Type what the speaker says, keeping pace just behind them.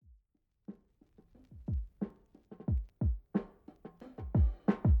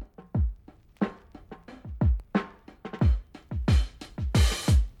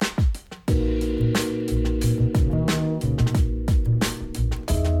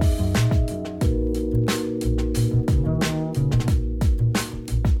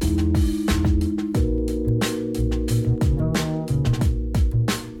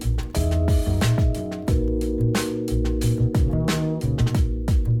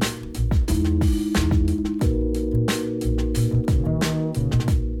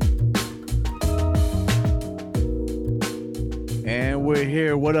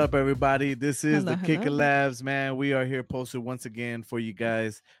here. What up, everybody? This is Hello, the Kicker hello. Labs, man. We are here posted once again for you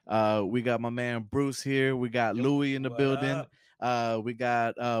guys. We got my man Bruce here. We got Louie in the building. We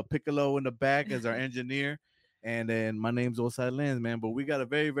got Piccolo in the back as our engineer. And then my name's Osai Lens, man. But we got a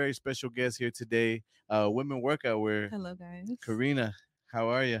very, very special guest here today. Women workout wear. Hello, guys. Karina, how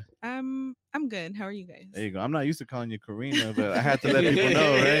are you? I'm good. How are you guys? There you go. I'm not used to calling you Karina, but I had to let people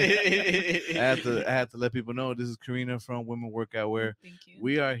know, right? I had to let people know this is Karina from Women Workout Wear. Thank you.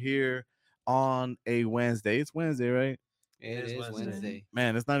 We are here on a Wednesday. It's Wednesday, right? It is Wednesday.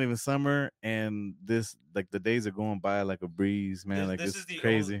 Man, it's not even summer, and this like the days are going by like a breeze, man. This it's is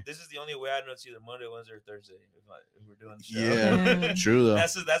crazy. This is the only way I know it's either Monday, Wednesday, or Thursday if we're doing the show. Yeah, true though.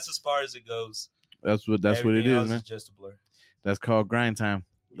 That's as far as it goes. That's what it is, man. Is just a blur. That's called grind time.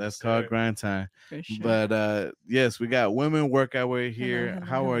 That's called grind time. For sure. But yes, we got Women Workout Wear here. Hello,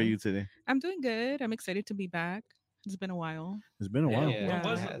 How hello. are you today? I'm doing good. I'm excited to be back. It's been a while. It's been a while. Yeah.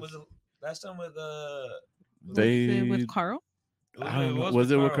 When was it last time with Was it with Carl? I don't know.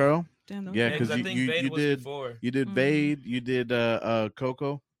 Was it with Carl? Damn, that was Yeah, good. because I think Vade was before. You did Vade, you did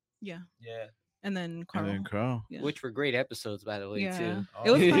Coco, Yeah. Yeah. And then Carl. and then Carl. Yeah. Which were great episodes, by the way, Yeah. too.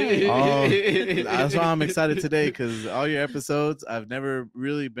 It was fun. That's why I'm excited today because all your episodes, I've never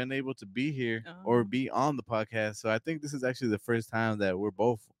really been able to be here or be on the podcast. So I think this is actually the first time that we're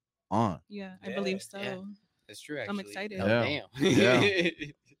both on. Yeah, I believe so. Yeah. That's true, actually. I'm excited. Oh, Yeah. damn. Yeah.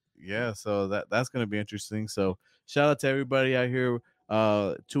 Yeah, so that's gonna be interesting. So shout out to everybody out here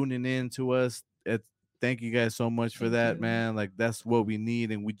tuning in to us. Thank you guys so much for Thank that, you. man. Like that's what we need,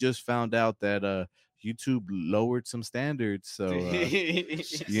 and we just found out that YouTube lowered some standards. So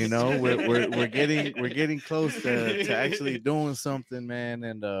you know we're getting close to actually doing something, man.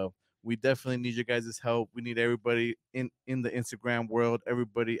 And we definitely need your guys' help. We need everybody in the Instagram world,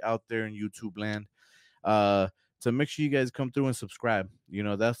 everybody out there in YouTube land. To make sure you guys come through and subscribe. You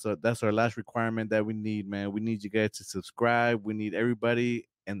know, that's our last requirement that we need, man. We need you guys to subscribe. We need everybody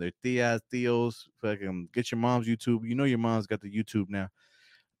and their tios. Fucking get your mom's YouTube. You know your mom's got the YouTube now.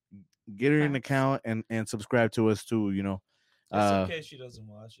 Get her an account and subscribe to us too, you know. Just in case she doesn't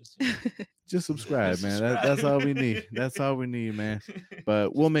watch us. Just subscribe, man. That's all we need. That's all we need, man.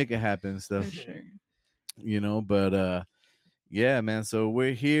 But we'll make it happen and stuff. For sure. You know, but yeah, man. So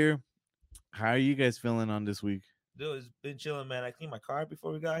we're here. How are you guys feeling on this week? Dude, it's been chilling, man. I cleaned my car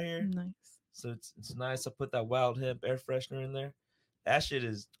before we got here. Nice. So it's nice. I put that wild hemp air freshener in there. That shit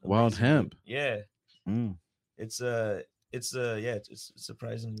is Wild amazing, hemp. dude. Yeah. Mm. It's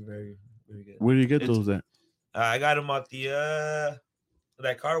surprisingly very, very good. Where do you get those at? I got them at the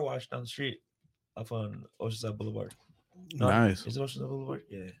that car wash down the street off on Oceanside Boulevard. No, Nice. Is it Oceanside Boulevard?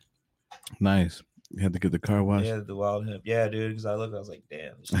 Yeah. Nice. You had to get the car washed. Yeah, the wild hemp. Yeah, dude, because I was like,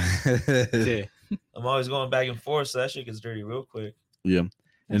 damn. Yeah. I'm always going back and forth, so that shit gets dirty real quick. Yeah.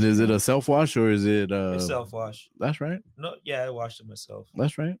 And is it a self wash or is it It's self-wash. That's right. No, yeah, I washed it myself.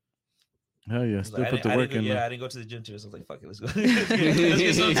 That's right. Hell yeah. Still put the work in. I didn't go to the gym today. So I was like, fuck it, let's go. Let's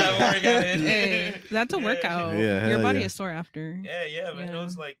get some type of workout in. Hey, that's a workout. Yeah, Your hell body yeah. is sore after. Yeah, man. Yeah. It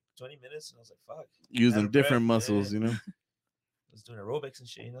was like 20 minutes, and I was like, fuck. Using Out of different breath, muscles, yeah. you know. I was doing aerobics and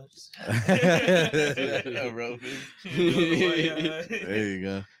shit, you know. Just... There you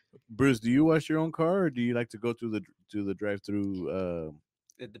go. Bruce, do you wash your own car or do you like to go through the drive-through?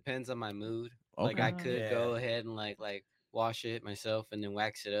 It depends on my mood. Like, Okay. I could Yeah. go ahead and, like wash it myself and then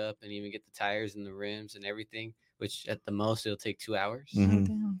wax it up and even get the tires and the rims and everything, which at the most it'll take 2 hours. Mhm. Oh,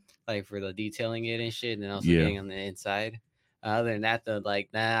 damn. Like for the detailing it and shit, and then also Yeah. getting on the inside. Other than that, though, like,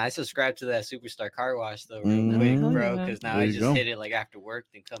 nah, I subscribe to that Superstar Car Wash though, real Mhm. quick, Oh, bro, yeah. because now There I you just go. hit it like after work,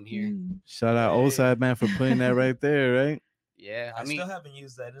 then come here. Shout out Hey. Oside, man, for putting that right there, right? Yeah, I I mean, still haven't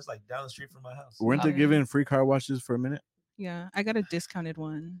used that. It's like down the street from my house. Weren't they Yeah. giving free car washes for a minute? Yeah, I got a discounted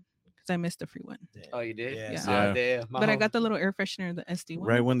one because I missed the free one. Damn. oh, you did? Yeah. Yeah. Yeah. Oh, damn. But I got the little air freshener, the SD one.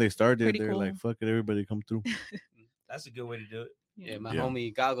 Right when they started, Pretty they're like, cool. fuck it, everybody come through. That's a good way to do it. Yeah, my Yeah.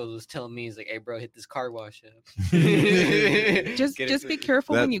 homie Goggles was telling me, he's like, hey, bro, hit this car wash up. Just Get it be for-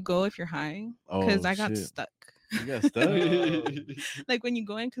 careful when That- you go if you're high, Oh, because I got shit. stuck. You got stuck? Oh. Like when you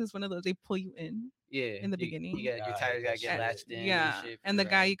go in, because it's one of those they pull you in. Yeah. In the you- beginning. You got, your God, tires got to get shit. latched in. Yeah, And, shit and the for,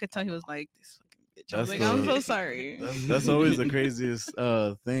 guy you could tell he was like, "This fucking bitch." I was That's like, "I'm the- so sorry." That's always the craziest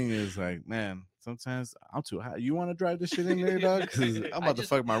thing is like, man, sometimes I'm too high. You want to drive this shit in there, dog? Because I'm about to just-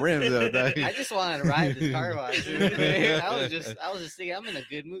 fuck my rims up, dog. I just wanted to ride this car wash. I was just thinking, I'm in a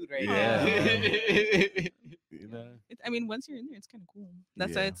good mood right Yeah. now. You know? I mean, once you're in there, it's kind of cool.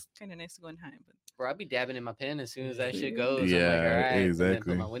 That's why Yeah. it's kind of nice to go in high. But Bro, I'll be dabbing in my pen as soon as that shit goes. Yeah, I'm like, all right. And then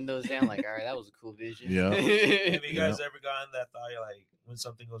exactly. put my windows down. Like, all right, that was a cool vision. Yeah. Have you Yeah. guys ever gotten that thought? You're like, when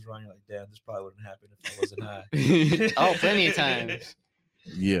something goes wrong, you're like, damn, this probably wouldn't happen if I wasn't high. Oh, plenty of times.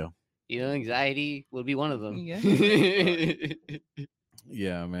 Yeah. Anxiety would be one of them. Yeah.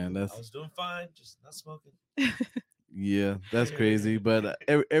 Yeah, man. I was doing fine, just not smoking. That's crazy. But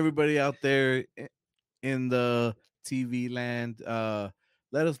everybody out there in the TV land,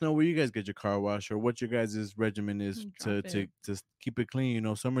 let us know where you guys get your car wash or what your guys' regimen is Drop to it. keep it clean. You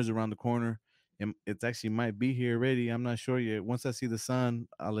know, summer's around the corner. And it's actually might be here already. I'm not sure yet. Once I see the sun,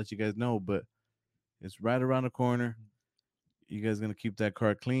 I'll let you guys know. But it's right around the corner. You guys gonna keep that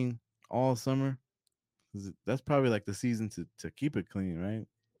car clean all summer? 'Cause that's probably like the season to keep it clean, right?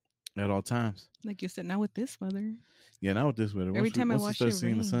 At all times. Like you said, now with this weather, Yeah, not with this weather. every time I Once we wash start it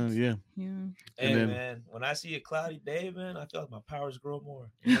seeing the sun, rains. yeah. Yeah. And Hey then man, when I see a cloudy day, man, I feel like my powers grow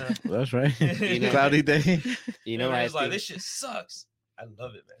more. You know? that's right. You know- Cloudy day. You Man, know, I I was like, think, this shit sucks. I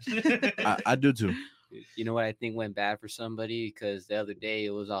love it, man. I do too. you know what I think went bad for somebody because the other day it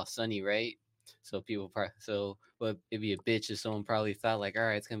was all sunny, right? So but it'd be a bitch if someone probably thought like, all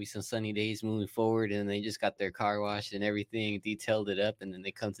right, it's gonna be some sunny days moving forward, and they just got their car washed and everything, detailed it up, and then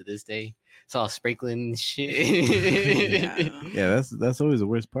they come to this day, it's all sprinkling and shit. Yeah. That's always the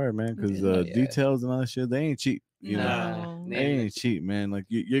worst part, man. Because Yeah. Yeah. details and all that shit, they ain't cheap. You know, No. they ain't cheap, man. Like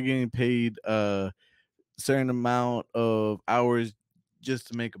you're getting paid certain amount of hours just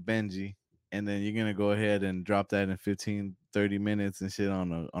to make a Benji, and then you're gonna go ahead and drop that in 15, 30 minutes and shit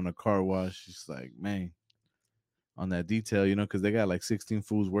on a car wash. It's like, man, on that detail, you know, because they got like 16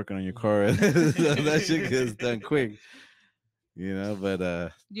 fools working on your car. So that shit gets done quick, you know. But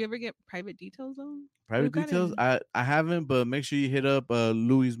Do you ever get private details though? private We've details, gotten- I haven't, but make sure you hit up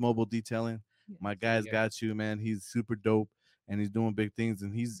Louis Mobile Detailing. My Yes. guy's Yeah. got you, man. He's super dope and he's doing big things,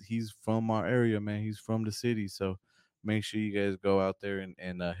 and he's from our area, man. He's from the city, so make sure you guys go out there and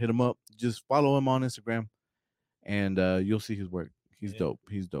hit him up. Just follow him on Instagram, and you'll see his work. He's Yeah. dope.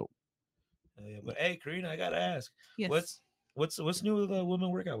 He's dope. Yeah, but hey, Karina, I gotta ask, Yes. what's new with women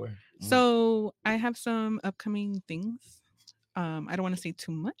workout wear? So I have some upcoming things. I don't want to say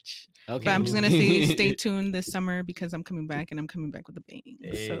too much, Okay. but I'm just gonna say stay tuned this summer because I'm coming back and I'm coming back with a bang. So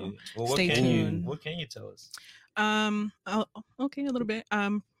Hey, well, stay tuned. What can you tell us? Okay, a little bit.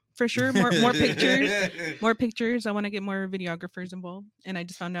 For sure, more pictures, more pictures. I want to get more videographers involved, and I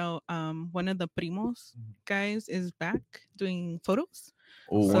just found out one of the primos guys is back doing photos.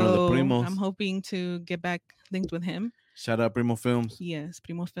 Oh, So one of the primos. I'm hoping to get back linked with him. Shout out Primo Films. Yes,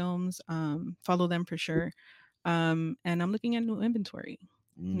 Primo Films. Follow them for sure. And I'm looking at new inventory,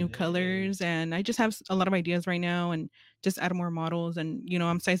 new Hey. colors, and I just have a lot of ideas right now, and just add more models. And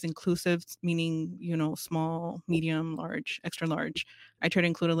I'm size inclusive, meaning small, medium, large, extra large. I try to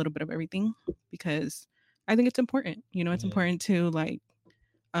include a little bit of everything because I think it's important. It's Yeah. important to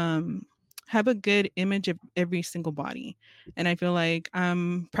have a good image of every single body. And I feel like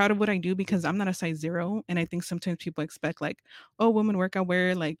I'm proud of what I do because I'm not a size 0. And I think sometimes people expect like, oh, women workout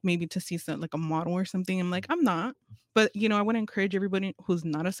wear, like maybe to see some like a model or something. I'm like, I'm not. But I want to encourage everybody who's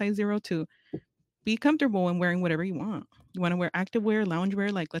not a size 0 to be comfortable in wearing whatever you want. You want to wear active wear, lounge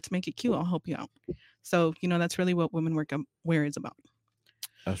wear, like let's make it cute. I'll help you out. So, that's really what women workout wear is about.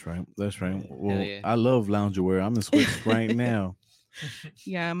 That's right. That's right. Yeah. Well, yeah. I love loungewear. I'm in sweats right now.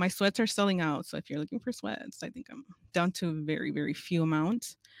 Yeah, my sweats are selling out. So if you're looking for sweats, I think I'm down to a very, very few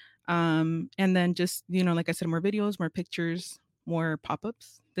amounts. And then just, like I said, more videos, more pictures, more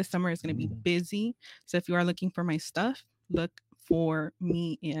pop-ups. This summer is going to be busy. So if you are looking for my stuff, look for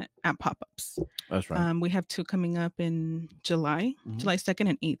me at pop-ups. That's right. We have 2 coming up in July, July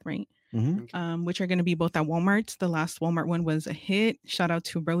 2nd and 8th, right? Which are going to be both at Walmart. The last Walmart one was a hit. Shout out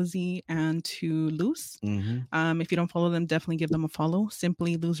to Rosie and to Luz. If you don't follow them, definitely give them a follow.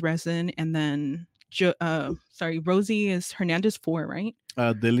 Simply Luz Resin. And then, Rosie is Hernandez 4, right?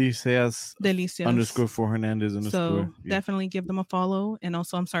 Delicias Delicias _4 Hernandez _. So definitely give them a follow. And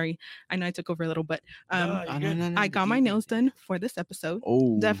also, I'm sorry, I know I took over a little, but I got my nails done for this episode.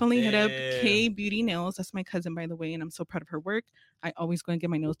 Oh, Definitely hit up K Beauty Nails. That's my cousin, by the way, and I'm so proud of her work. I always go and get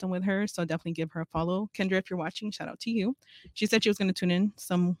my nails done with her, so definitely give her a follow. Kendra, if you're watching, shout out to you. She said she was going to tune in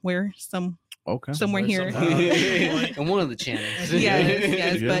somewhere here. On one of the channels.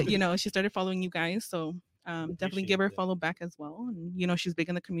 Yes, Yeah. but she started following you guys, so definitely give her a follow back as well. And she's big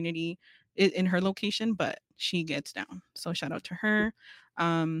in the community in her location, but she gets down, so shout out to her.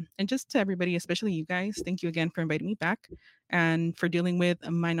 And just to everybody, especially you guys, thank you again for inviting me back and for dealing with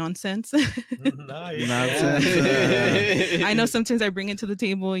my nonsense. Nice. Nonsense. I know sometimes I bring it to the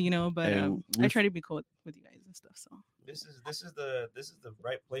table, but Hey, I try to be cool with you guys and stuff. So This is the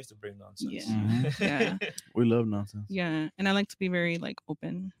right place to bring nonsense. Yeah. Yeah. We love nonsense. Yeah, and I like to be very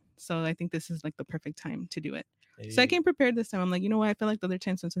open. So I think this is the perfect time to do it. Hey. So I came prepared this time. I'm like, you know what? I feel like the other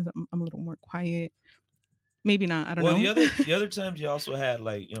time since I'm a little more quiet. Maybe not. I don't Well, know. the other times you also had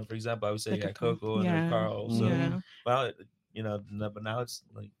like for example, I would say Like you a had Coco and then yeah, Carl. So, yeah. well, but now it's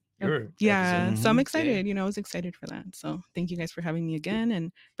like Oh, your yeah, episode. so I'm Mhm. excited. I was excited for that. So thank you guys for having me again,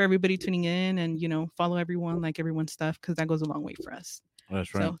 and for everybody tuning in, and follow everyone, like everyone's stuff, because that goes a long way for us.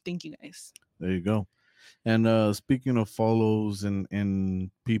 That's right. So thank you guys. There you go. And speaking of follows and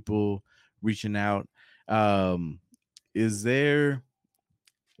people reaching out, is there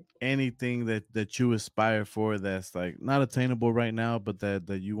anything that you aspire for that's like not attainable right now, but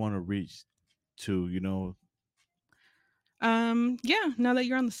that you want to reach to? Yeah. Now that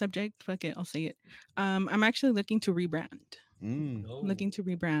you're on the subject, fuck it, I'll say it. I'm actually looking to rebrand. Mm. Oh, Looking to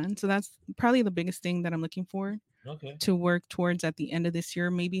rebrand. So that's probably the biggest thing that I'm looking for okay. to work towards at the end of this year,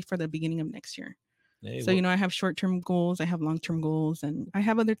 maybe for the beginning of next year. Hey, So, I have short-term goals, I have long-term goals, and I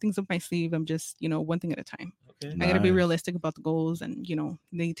have other things up my sleeve. I'm just, one thing at a time. okay. I got to be Nice. realistic about the goals, and,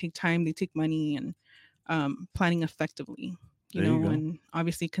 they take time, they take money, and planning effectively, There you go. and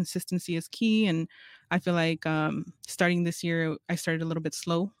obviously consistency is key. And I feel like starting this year, I started a little bit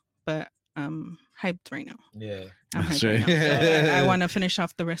slow, but I'm hyped right now. Yeah. I'm That's hyped right right. now. So I want to finish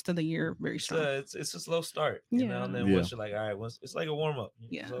off the rest of the year very It's strong. it's a slow start, Yeah. and then Yeah. once you're like, all right, once it's like a warm up.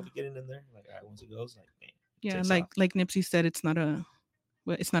 Yeah. So if you get in there, like, all right, once it goes, like, man, Yeah, takes like off. like Nipsey said, it's not a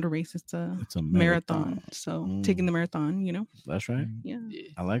race, it's a marathon. marathon. So taking Mm. the marathon, That's right. yeah. Yeah.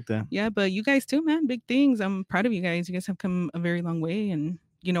 I like that. Yeah, but you guys too, man, big things. I'm proud of you guys. You guys have come a very long way, and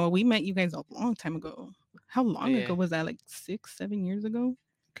we met you guys a long time ago. How long ago was that? Like 6, 7 years ago?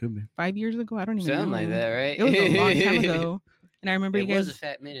 Could be. 5 years ago? I don't even Something know. like that, right? It was a long time ago. And I remember It you was a guys.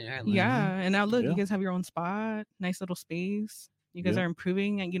 fat minute. I Yeah, and now look, Yeah. you guys have your own spot, nice little space. You guys Yeah. are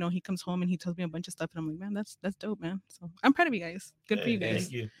improving, and he comes home and he tells me a bunch of stuff, and I'm like, man, that's dope, man. So I'm proud of you guys. Good for Hey, you guys.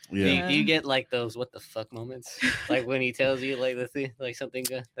 Thank you. Yeah. Do you get like those what the fuck moments? Like when he tells you like the thing, like something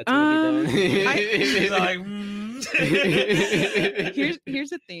that's gonna be done. He's like, Here's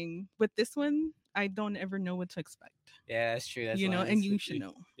the thing with this one, I don't ever know what to expect. Yeah, that's true. That's And you should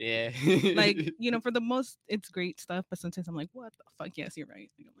know. Yeah. Like, for the most, it's great stuff, but sometimes I'm like, what the fuck? Yes, you're right.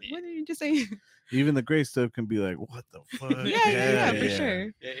 I'm like, what did you just say? Even the great stuff can be like, what the fuck? yeah, for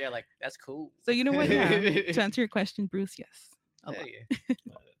sure. Yeah, like that's cool. So you know what? Yeah. To answer your question, Bruce, yes. A lot. Yeah.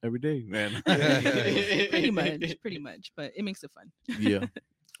 Every day, man. Pretty much, but it makes it fun. Yeah.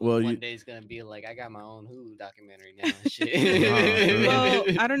 Well, One day it's gonna be like I got my own Hulu documentary now and Wow. shit. Well,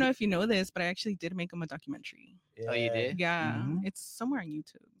 I don't know if you know this, but I actually did make him a documentary. Oh, you did? Yeah, Mhm. it's somewhere on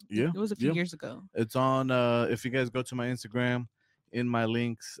YouTube. Yeah, It was a few yeah. years ago. it's on. If you guys go to my Instagram, in my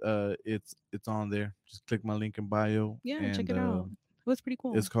links, it's on there. Just click my link in bio. Yeah, check and, it out. It was pretty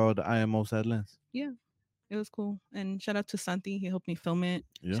cool. It's called IMO Sad Lens. It was cool. And shout out to Santi. He helped me film it.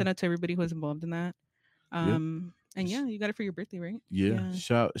 Yeah. Shout out to everybody who was involved in that. And yeah, you got it for your birthday, right? Yeah.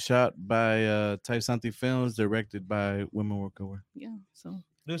 Shot by Type Santi Films, directed by Women Work Aware. Yeah. So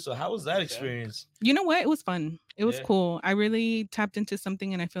Dude, so how was that experience? you know what? It was fun. It was Yeah. cool. I really tapped into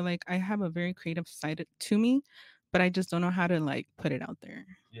something, and I feel like I have a very creative side to me, but I just don't know how to like put it out there.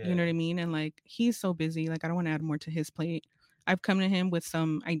 Yeah. You know what I mean? And like he's so busy. Like I don't want to add more to his plate. I've come to him with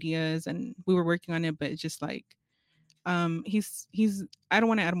some ideas, and we were working on it, but it's just like he's I don't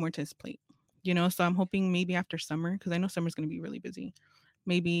want to add more to his plate. So I'm hoping maybe after summer, because I know summer's going to be really busy.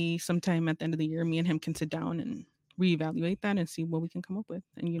 Maybe sometime at the end of the year, me and him can sit down and reevaluate that and see what we can come up with.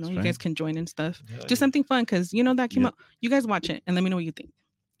 And That's you right. guys can join and stuff. Hell Just something fun, because that came Yeah. up. You guys watch it and let me know what you think.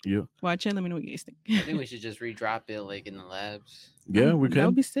 Yeah. Watch it, let me know what you guys think. I think we should just redrop it like in the labs. Yeah, we That would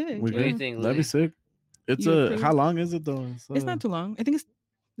could. be sick. We What do you could. think, That'd be Louis? sick. It's You a approve? how long is it though? It's not too long. I think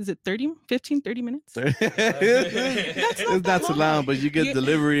is it 30 minutes? It's not too long, but you get Yeah.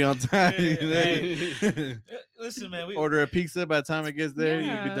 delivery on time. Listen, man, we Order a pizza. By the time it gets there,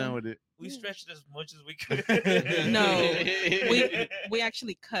 you'll be Yeah. done with it. we stretched as much as we could. No, we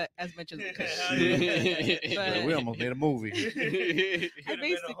actually cut as much as we could. But- We almost made a movie. Could have been a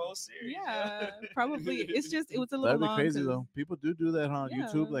basic- whole series. Yeah, probably. It was a little That'd be long. crazy 'cause- though. People do that on Yeah.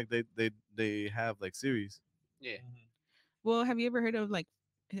 YouTube. Like they have like series. Yeah. Well, have you ever heard of like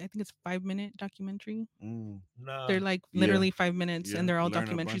I think it's 5-minute documentary? Mm. No. They're like Yeah. literally 5 minutes, Yeah, and they're all learn a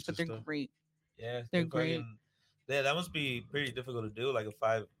documentaries, bunch but of they're stuff. great. Yeah, They're the great. fucking- Yeah, that must be pretty difficult to do, like a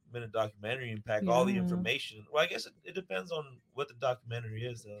 5-minute documentary and pack all the Yeah. information. Well, I guess it depends on what the documentary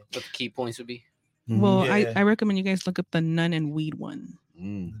is, though. What the key points would be? Well, Yeah. I recommend you guys look up the Nun and Weed one.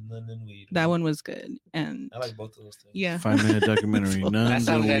 Mm. The Nun and Weed. That one was good, and I like both of those things. yeah, 5-minute documentary. None That's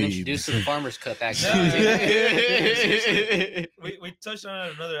how we got weed. introduced to the Farmer's Cup, Yeah. actually. We touched on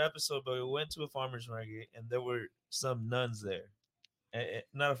it in another episode, but we went to a farmer's market and there were some nuns there.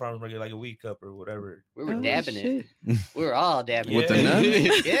 not a farmer's market, like a weed cup or whatever. We were Oh, dabbing shit. it. We were all dabbing With it. the nut?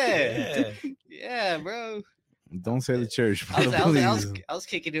 Yeah. Yeah. Yeah, bro. Don't say the church, I was, bro, I, was, I, was, please. I was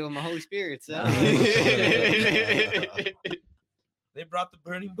kicking it with my Holy Spirit. So. Oh, They brought the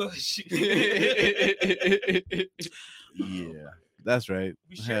burning bush. Yeah, that's right.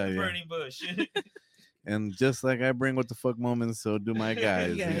 We share Hell the yeah. burning bush. And just like I bring what the fuck moments, so do my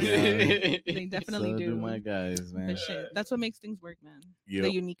guys. Yeah. You know? They definitely So do. my guys, man. But shit, that's what makes things work, man. Yep.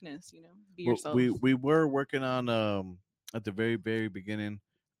 The uniqueness, you know. Be Well, yourself. we were working on at the very beginning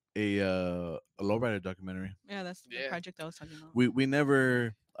a lowrider documentary. Yeah, that's the Yeah. project I was talking about. We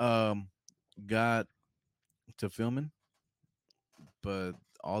never got to filming, but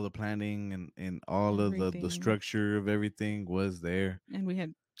all the planning and all of the Everything. structure of everything was there. And we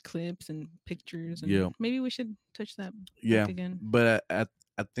had clips and pictures. And Yeah. maybe we should touch that Yeah, back again. but I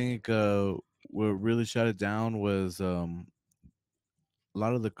think what really shut it down was a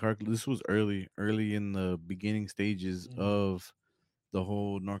lot of the car. This was early in the beginning stages Mhm. of the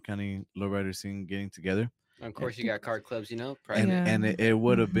whole North County lowrider scene getting together. Of course, you got car clubs, you know. And Private. and it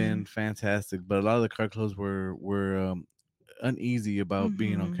would have been Mhm. fantastic, but a lot of the car clubs were uneasy about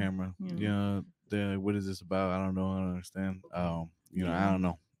being on Mhm. camera. Yeah. You know, they're like, what is this about? I don't know. I don't understand. You know, I Yeah. don't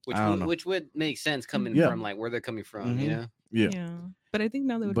know. Which I don't know. which would make sense coming Yeah. from like where they're coming from, Mhm. you know. Yeah. Yeah. But I think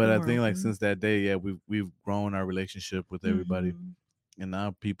now they would But be I more think like open. since that day, yeah, we've grown our relationship with everybody, Mhm. and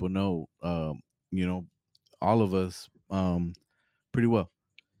now people know, you know, all of us, pretty well.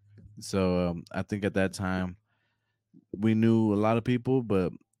 So I think at that time we knew a lot of people,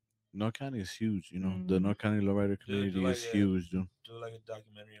 but North County is huge. You know, the Mhm. North County lowrider community like is a- huge, dude. Do like a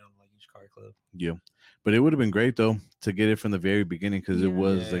documentary on like each car club. Yeah, but it would have been great though to get it from the very beginning because it Yeah.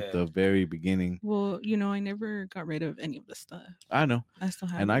 was like Yeah. the very beginning. Well, you know, I never got rid of any of the stuff. I know, I still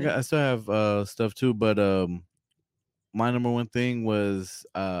have and it. I still have stuff too, but my number one thing was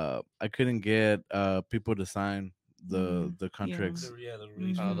I couldn't get people to sign the Yeah. contracts, The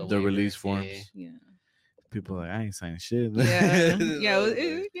release. Mhm. the waiver, release yeah, forms. Yeah. People are like, I ain't signing shit. Yeah. Yeah. I was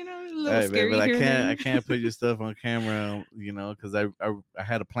like, You know, a "All little right, man, scary but here and I there. can't put your stuff on camera, you know, because I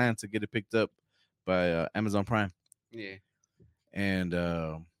had a plan to get it picked up by Amazon Prime, Yeah. and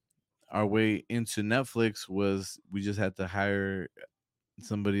our way into Netflix was we just had to hire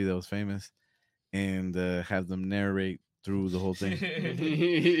somebody that was famous and have them narrate through the whole thing.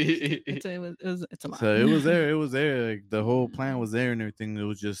 It's a lot. So it was there. Like the whole plan was there and everything. It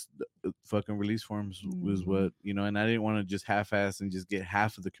was just fucking release forms was what, you know, and I didn't want to just half-ass and just get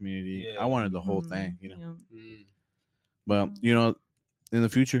half of the community. I Yeah. wanted the whole Mhm. thing, you know. Yeah. Mm. But you know, in the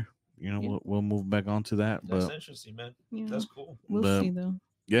future, you know, Yeah. we'll move back onto that. That's But interesting, man. Yeah. That's cool. We'll but- see though.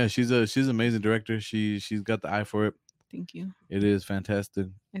 yeah, she's an amazing director. She's got the eye for it. Thank you. It is fantastic.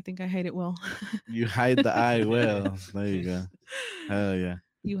 I think I hide it well. You hide the eye well. There you go. Hell yeah.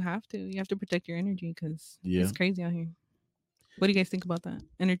 You have to. You have to protect your energy because Yeah. it's crazy out here. What do you guys think about that?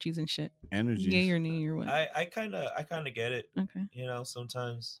 Energies and shit. Energy. Yay or nay or what? I kind of get it. Okay. You know,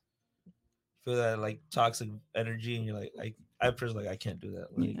 sometimes feel that like toxic energy, and you're like, I personally like I can't do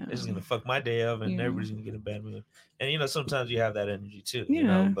that. Like it's just Yeah. gonna fuck my day up, and Yeah. everybody's gonna get in a bad mood. And you know, sometimes you have that energy too. Yeah, You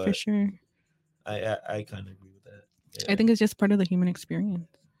know, for but sure. I kind of agree with that. I think it's just part of the human experience.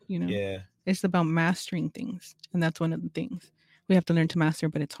 You know, Yeah. it's about mastering things, and that's one of the things we have to learn to master.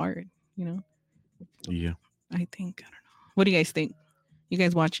 But it's hard. You know, Yeah. I think I don't know. What do you guys think? You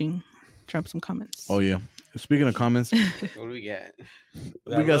guys watching? Drop some comments. Oh yeah. Speaking of comments, What do we got?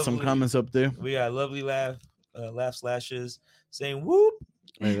 we got some lovely- comments up there. We got lovely laugh slashes saying whoop.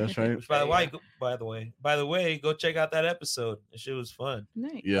 Hey, that's right. Which by the There way, you by the way, go check out that episode. That shit was fun.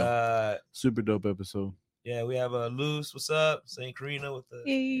 Nice. Yeah. Super dope episode. Yeah, we have Luce. What's up? Saying Karina with the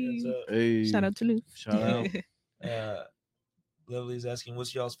hands Hey. up. Hey. Shout out to Luke. Shout out. Lovely's asking,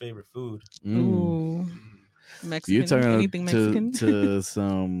 "What's y'all's favorite food?" Mm. Ooh, Mexican. You're talking Anything Mexican? to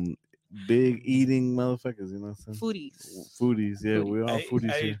some big eating motherfuckers, you know what I'm saying? Foodies. Foodies, yeah, we're all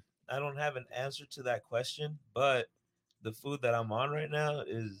foodies here. I don't have an answer to that question, but the food that I'm on right now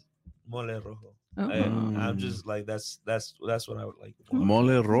is mole rojo. Oh. I'm just like that's what I would like.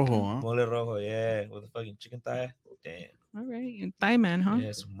 Mole rojo, huh? Mole rojo, yeah, with a fucking chicken thigh. Damn. All right, and Thai man, huh?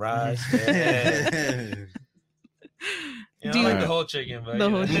 Yeah, some rice. Yeah. You know, Do I you- like the whole chicken, but The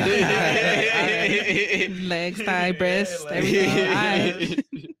you whole know. chicken. Alright. Legs, thigh, breast, everything. All right.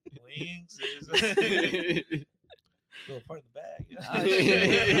 Wings is little part of the bag. Oh,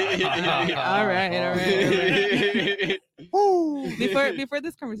 shit. All right. Before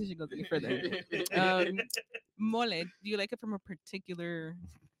this conversation goes any further, mole, do you like it from a particular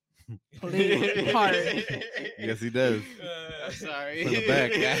Play hard. Yes, he does. I'm sorry. From the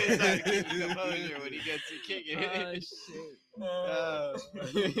back, yeah. It's not keeping composure when he gets to kicking Oh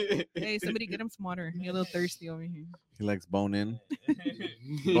shit. Hey, somebody get him some water. You're a little thirsty over here. He likes bone in.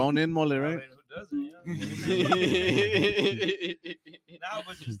 Bone in mole, I right? mean, who doesn't? Nah,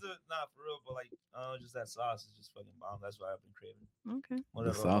 but just not for real. But like, just that sauce is just fucking bomb. That's what I've been craving. Okay.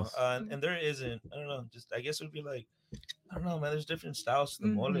 The sauce. And there isn't. I don't know. Just I guess it would be like, I don't know, man. There's different styles to the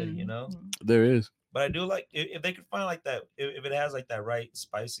mole, you know. There is. But I do like if they could find like that. If it has like that right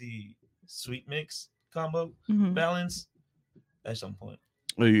spicy sweet mix combo balance, at some point.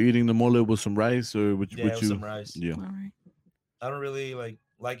 Are you eating the mole with some rice or with Yeah, with you? some rice. Yeah. All right. I don't really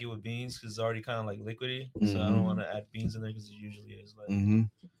like it with beans because it's already kind of like liquidy, so I don't want to add beans in there because it usually is. Like,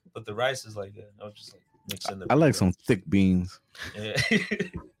 but the rice is like I'll just like mix in there. I like some thick beans. Yeah.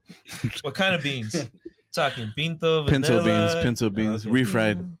 What kind of beans? Talking pinto, vanilla? Pinto beans, Okay.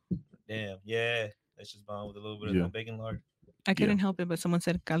 refried. Damn, yeah, that's just bomb with a little bit of the bacon lard. I couldn't help it, but someone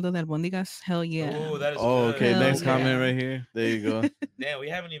said caldo de albóndigas. Hell yeah. Oh, that is Oh, good. okay. Hell Next yeah. comment right here. There you go. Damn, we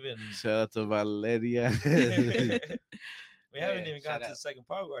haven't even Shout out to Valeria. we haven't even shout gotten to out. the second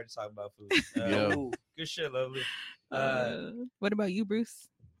part. We're already talking about food. Yo. Good shit, lovely. What about you, Bruce?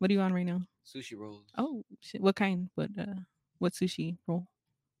 What are you on right now? Sushi rolls. Oh shit. What kind? What sushi roll?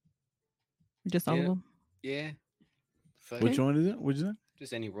 Just all of Yeah. them? Yeah. Fuck Which it. one is it? What'd you say?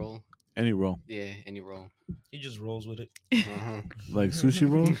 Just any roll. Any roll. Yeah, any roll. He just rolls with it. Uh-huh. Like sushi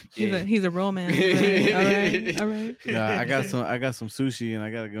roll? Yeah. He's a roll man. All right. Yeah, I got some sushi and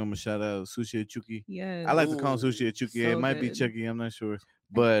I gotta give him a shout out. Sushi Chuki. Yes. I like to call him Ooh, sushi Chuki. so It might be good. Chucky, I'm not sure.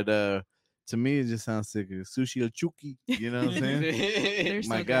 But to me it just sounds sick. Sushi Chuki. You know what I'm saying? They're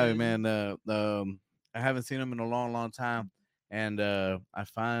My so guy, good. man. I haven't seen him in a long time. And I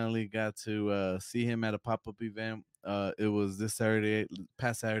finally got to see him at a pop-up event. It was this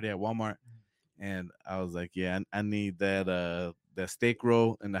past Saturday at Walmart. And I was like, yeah, I need that steak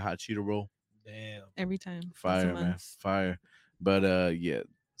roll and the hot Cheeto roll. Damn. Every time. Once a Fire, man. month. Fire. But yeah,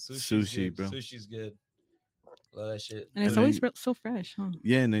 Sushi's sushi, good. bro. Sushi's good. Love that shit. And it's And always then- so fresh, huh?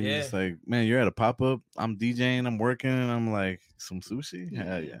 Yeah, and then you're Yeah. just like, man, you're at a pop-up. I'm DJing, I'm working, and I'm like, some sushi? Yeah.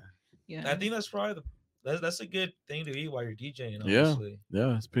 Hell yeah. Yeah. I think that's probably that's a good thing to eat while you're DJing. Yeah. Honestly.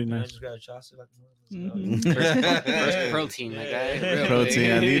 Yeah, it's pretty I nice. just got a chopstick like Mhm. First protein, my guy. Real Protein,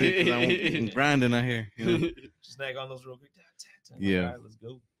 quick. I need it because I'm grinding out here. You know? Just snag on those real quick. Yeah. All right, let's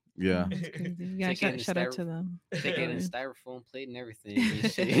go. Yeah. That's crazy. Yeah, Take it in shout out to them. Take it in styrofoam plate and everything.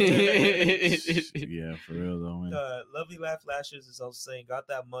 Yeah, for real though, man. Lovely Laugh Lashes is also saying got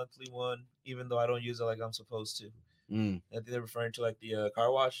that monthly one, even though I don't use it like I'm supposed to. Mm. I think they're referring to like the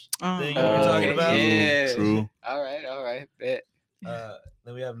car wash Oh. thing you were talking Okay, about. yeah. True. All right, bet.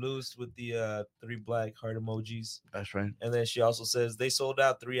 Then we have Luz with the 3 black heart emojis, That's right. and then she also says they sold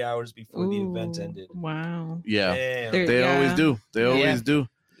out 3 hours before the event Ooh, ended. Wow. Yeah. Damn. They're- They always Yeah. do. They Yeah. always do.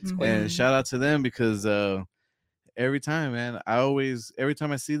 Mhm. And shout out to them because every time, man, every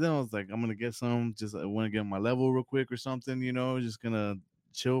time I see them, I was like, I'm gonna get some. Just I want to get on my level real quick or something, you know, just gonna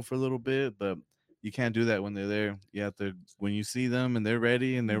chill for a little bit. But you can't do that when they're there. You have to when you see them and they're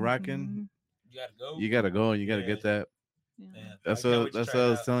ready and they're rocking, Mhm. You gotta go. you gotta go and you gotta Yeah. get that. Yeah. Man, That's I can't what wait to that's try what I it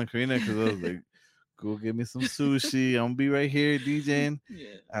was out. telling Karina because I was like, go get me some sushi. I'm gonna be right here DJing.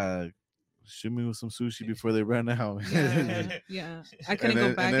 Yeah. Shoot me with some sushi before they run out. Yeah. Yeah. I couldn't and then,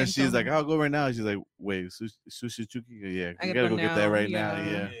 go back. and then and she's tell like, them. I'll go right now. She's like, wait, sushi chuki? Yeah, I you gotta gotta go go get that now, right now.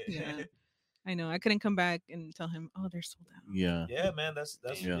 yeah. Yeah. Yeah. I know. I couldn't come back and tell him, oh, they're sold out. Yeah. Yeah, man, that's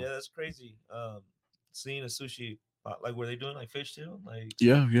Yeah. that's crazy. Seeing a sushi like were they doing like fish too? Like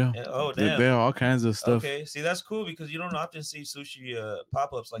Yeah. oh There damn. are all kinds of stuff. Okay, see that's cool because you don't often see sushi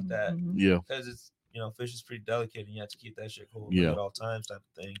pop-ups like that Mhm. Yeah. because it's fish is pretty delicate and you have to keep that shit cool Yeah. at all times type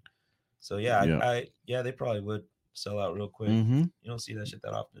of thing. So yeah, Yeah. they probably would sell out real quick. Mm-hmm. You don't see that shit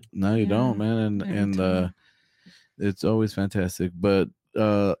that often. No, you Yeah, don't, man. every And time. it's always fantastic. But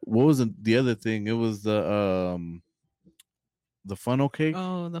what was the other thing? It was the funnel cake.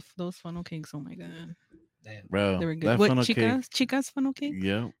 Oh, those funnel cakes. Oh my god, Damn. Bro, they were that good. What funnel cake. Chicas funnel cake?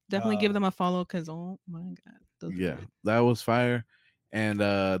 Yeah. Definitely give Uh, them a follow because oh my god, those are Yeah. good. That was fire. And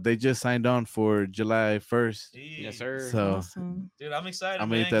they just signed on for July 1st. Yes, sir. So Awesome. Dude, I'm excited. I'm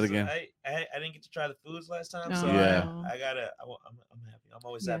man, gonna eat that 'cause again. I didn't get to try the foods last time, Oh, so Yeah. I'm happy. I'm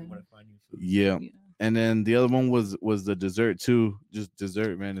always happy when I find new food. yeah. Yeah. And then the other one was the dessert too. Just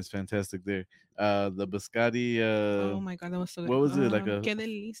dessert, man. It's fantastic there. The biscotti. Oh my god, that was so good. what was it? Like a Que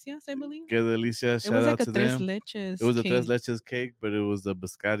delicias, I believe. Que Delicia. It Shout was out like a to tres them. leches. It was a cake. tres leches cake, but it was the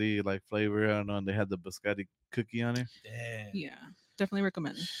biscotti like flavor. I don't know. And they had the biscotti cookie on it. Damn. Yeah, definitely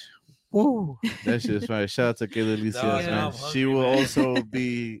recommend. Woo! That shit is fire. Shout out to Que Delicias, No, man. yeah, I'm She hungry, will man. also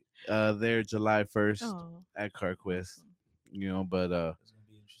be there July 1st Oh, at CarQuest. awesome. You know, but That's gonna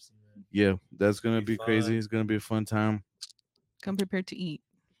be interesting, man. yeah, that's gonna Be be crazy. fun. It's gonna be a fun time. Come prepared to eat.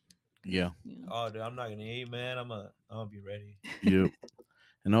 Yeah, Yeah. Oh, dude, I'm not gonna eat, man. I'm gonna be ready. yep.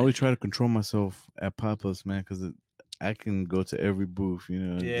 And I always try to control myself at pop-ups, man, because I can go to every booth, you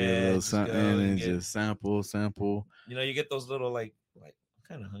know, get a Yeah, little just something go and and get. just sample. You know, you get those little like I'm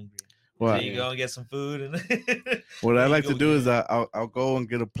kind of hungry. Well, So you go and get some food, and what I then you like to go do get is it. I'll go and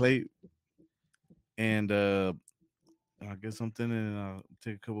get a plate and I'll get something and I'll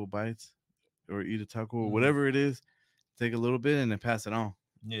take a couple bites or eat a taco or Mhm. whatever it is. Take a little bit and then pass it on.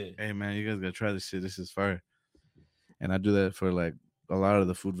 Yeah. Hey man, you guys gotta try this shit. This is fire. And I do that for like a lot of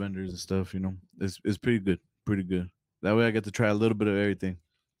the food vendors and stuff. You know, it's pretty good, pretty good. That way I get to try a little bit of everything.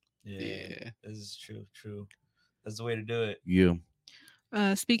 Yeah. This is true. True. That's the way to do it. Yeah.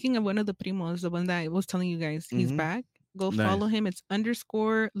 Speaking of one of the primos, the one that I was telling you guys, he's Mhm. back. Go Nice. follow him. It's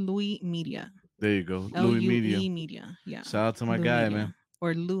 _Louis Media. There you go, Louis Louis Media. Media. Yeah. Shout out to my Louis guy, Media. man.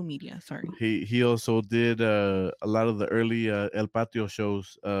 Or Lou Media. Sorry. He also did a lot of the early El Patio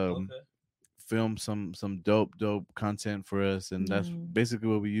shows. Okay. Filmed some dope content for us, and that's Mm. basically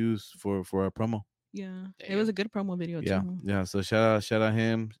what we use for our promo. Yeah. It Damn. was a good promo video Yeah, too. yeah. So shout out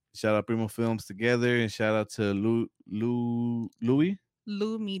him. Shout out Primo Films together, and shout out to Louis Lou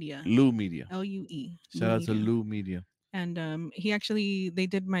Media. Lou Media. LUE. Shout out to Lou Media. And they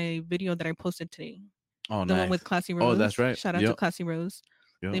did my video that I posted today. Oh, The nice. one with Classy Rose. Oh, that's right. Shout out to Classy Rose.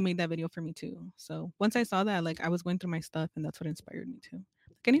 Yep. They made that video for me too. So once I saw that, like I was going through my stuff, and that's what inspired me to.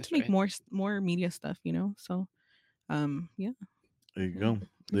 Like, I need That's to make right. more media stuff, you know. So, yeah. There you Yeah, go. There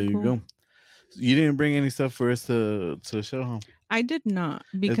pretty you cool. go. You didn't bring any stuff for us to show, huh? I did not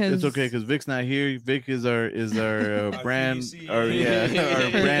because It's okay because Vic's not here. Vic is our Our brand QC. or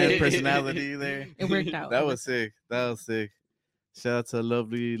our brand Perfect. personality there. it worked out. That was sick. That was sick. Shout out to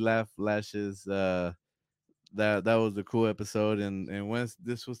Lovely Laugh Lashes. That was a cool episode. And once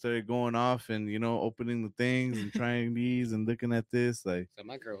this was started going off and opening the things and trying these and looking at this, like So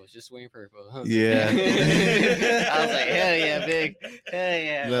my girl was just wearing purple. Yeah. I was like, hell yeah, big. Hell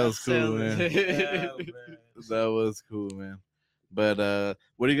yeah. That was cool, man. Oh, man. that was cool, man. But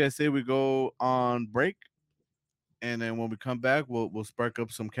what do you guys say we go on break? And then when we come back, we'll spark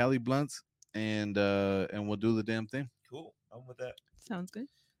up some Cali blunts and we'll do the damn thing. Cool. I'm with that. Sounds good.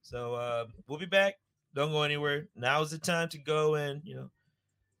 So we'll be back. Don't go anywhere. Now's the time to go and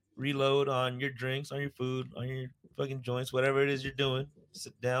reload on your drinks, on your food, on your fucking joints, whatever it is you're doing.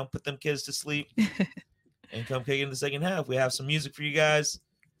 Sit down, put them kids to sleep, and come kick in the second half. We have some music for you guys.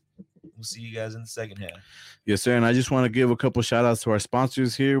 We'll see you guys in the second half. Yes, sir. And I just want to give a couple shout outs to our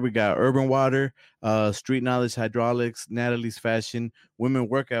sponsors here. We got Urban Water, Street Knowledge Hydraulics, Natalie's Fashion, Women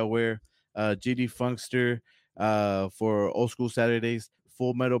Workout Wear, GD Funkster for Old School Saturdays,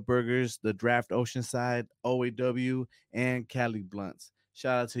 Full Metal Burgers, The Draft Oceanside, OAW, and Cali Blunts.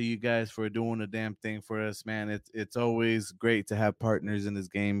 Shout out to you guys for doing the damn thing for us, man. It's always great to have partners in this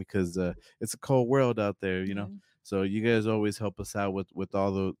game because it's a cold world out there, you know. Yeah. So you guys always help us out with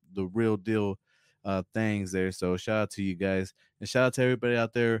all the real deal things there. So shout out to you guys and shout out to everybody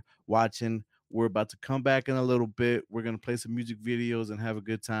out there watching. We're about to come back in a little bit. We're gonna play some music videos and have a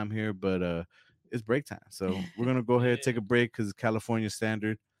good time here, but it's break time. So we're gonna go ahead and take a break because it's California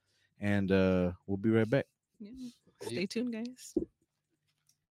standard, and we'll be right back. Yeah. Stay tuned, guys.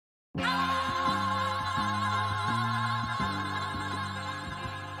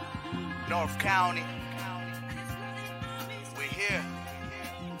 North County, we're here.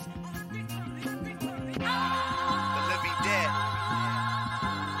 The living dead.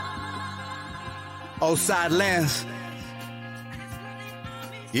 Outside lands.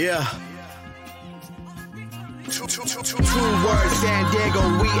 Yeah. Two words, San Diego,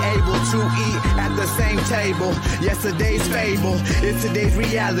 we able to eat at the same table. Yesterday's fable is today's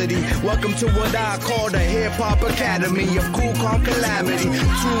reality. Welcome to what I call the hip-hop academy of cool, calm calamity. 2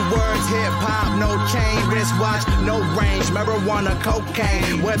 words, hip-hop, no chain, wristwatch, no range, marijuana,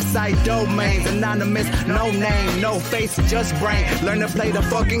 cocaine, website domains, anonymous, no name, no face, just brain. Learn to play the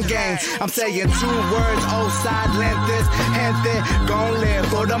fucking game. I'm saying 2 words, outside lenses, gente, gon' live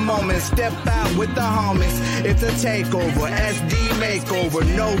for the moment. Step out with the homies. It's a takeover, SD makeover,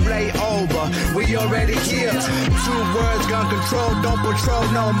 no layover. We already here. 2 words, gun control, don't patrol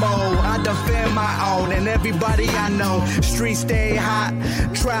no more. I defend my own and everybody I know. Streets stay hot,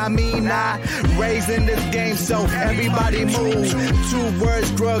 try me not. Raising this game, so everybody move. 2 words,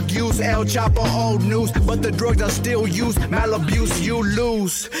 drug use, El Chapo, old news. But the drugs are still used, malabuse, you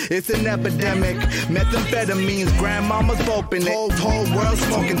lose. It's an epidemic, methamphetamines, grandmama's open it. Whole world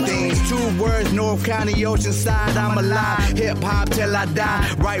smoking things. 2 words, North County, Oceanside. inside, I'm alive. Hip hop till I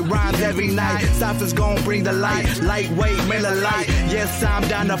die. Write rhymes every night. Cyphers gon' bring the light. Lightweight, Miller Lite. Yes, I'm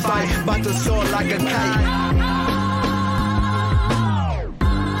down to fight. About to soar like a kite.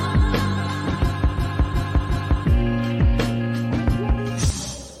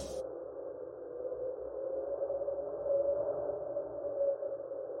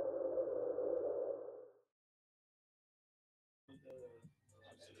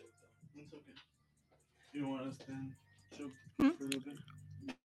 You want us to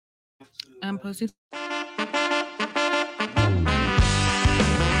I'm posting.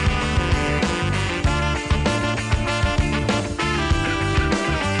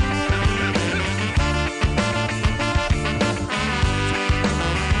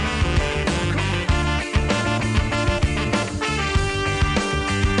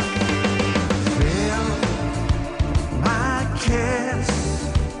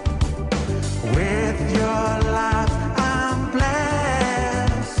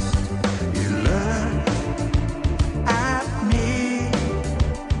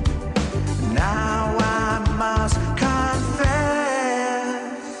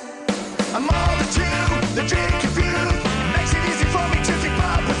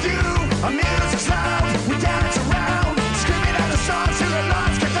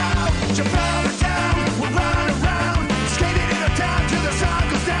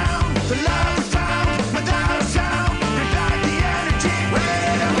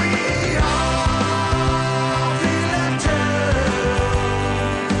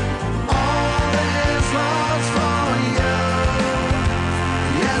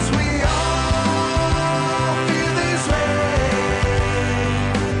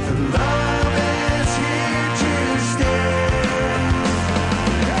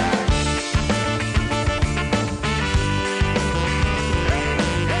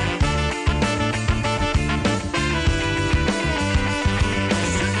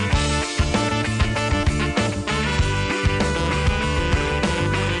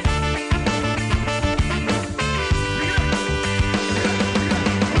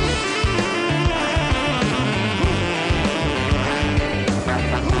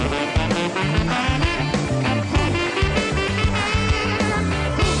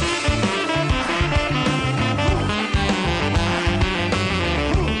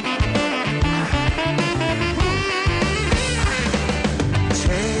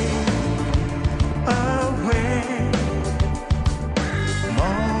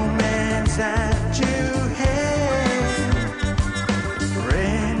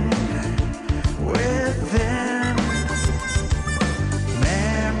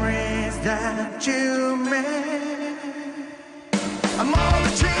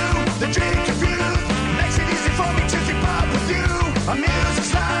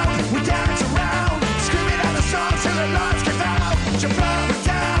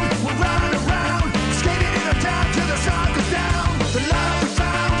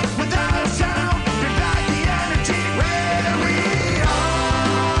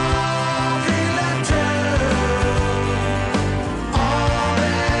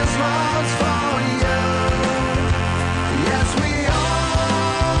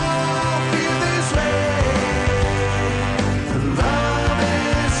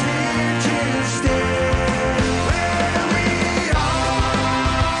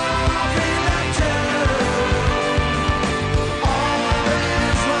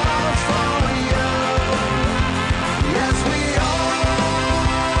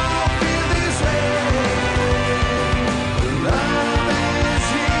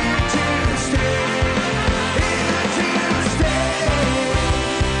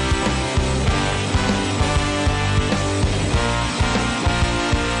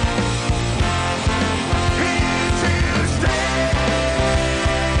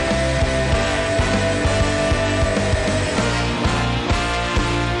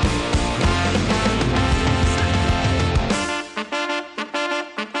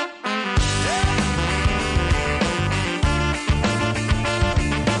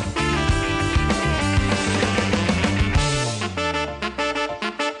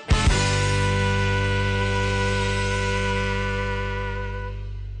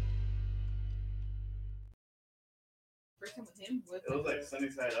 It was like Sunny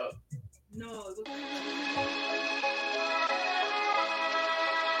Side Up. No, it was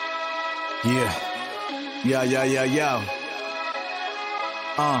Yeah.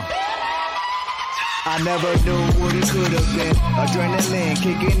 I never knew what it could have been. Adrenaline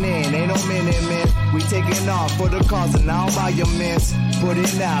kicking in, ain't no minute, man. We taking off for the cause and now by your mints. Put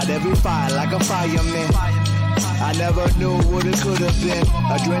it out every fire like a fireman. I never knew what it could have been.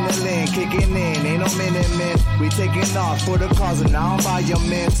 Adrenaline kicking in, ain't no minute. We taking off for the cause of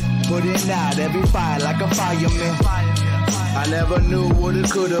non-violence. Putting out every fire like a fireman. I never knew what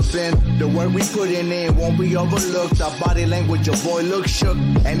it could have been. The work we putting in won't be overlooked. Our body language, your boy looks shook,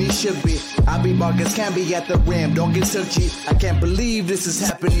 and he should be. I be markers can be at the rim. Don't get too cheap. I can't believe this is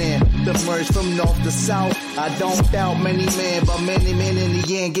happening. The merge from north to south. I don't doubt many men, but many men in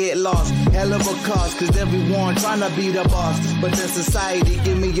the end get lost. Hell of a cause, cause everyone trying to be the boss. But then society,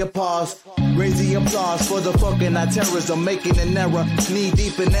 give me a pause. Raise the applause for the fucking terrorism, making an error. Knee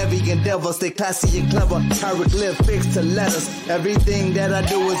deep in every endeavor. Stay classy and clever. Hieroglyphics to letters. Everything that I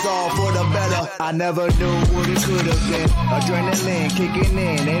do is all for the better. I never knew what it could have been. Adrenaline kicking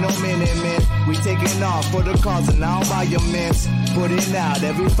in, ain't no minute. We taking off for the cause of non-violence. Putting out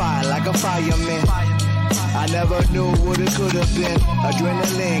every fire like a fireman. I never knew what it could have been.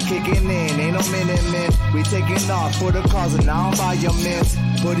 Adrenaline kicking in, ain't no minute. We taking off for the cause of non-violence.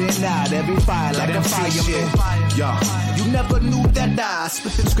 Putting out every fire like a fireman. Yo, you never knew that I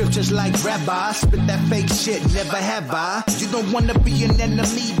spit them scriptures like rabbi. Spit that fake shit, never have I. You don't wanna be an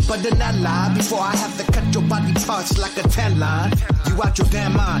enemy, but an ally. Before I have to cut your body parts like a tan line. You out your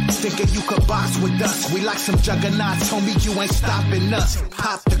damn mind, thinking you could box with us. We like some juggernauts, homie, you ain't stopping us.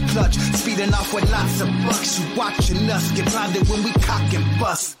 Pop the clutch, speeding off with lots of bucks. You watching us, get blinded when we cock and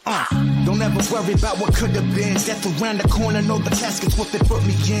bust. Don't ever worry about what could have been. Death around the corner, know the casket's what they put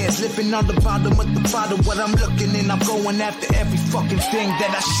me in. Living on the bottom of the bottle, what I'm looking in. I'm going after every fucking thing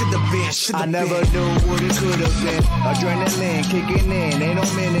that I should have been. I never knew what it could have been. Adrenaline kicking in, ain't no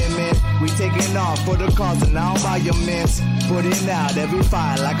minute. We taking off for the cause of non-violence. Putting out every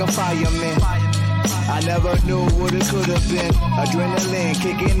fire like a fireman. I never knew what it could have been. Adrenaline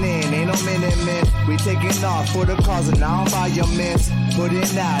kicking in, ain't no minute. We taking off for the cause of non-violence.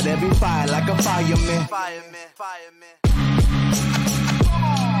 Putting out every fire like a fireman.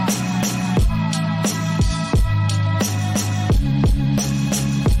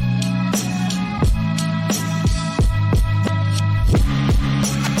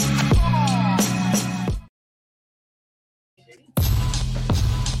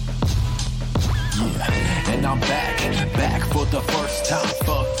 And I'm back for the first time.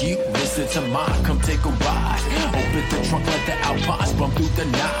 Fuck you, listen to mine, come take a ride. Open the trunk, let the Alpines bump through the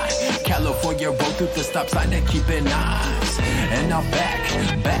night. California roll through the stop sign and keeping eyes. And I'm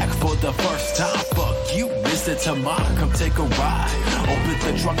back for the first time. Fuck you, listen to mine, come take a ride.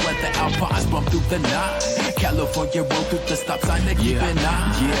 Open the trunk, let the Alpines bump through the night. California roll through the stop sign and keeping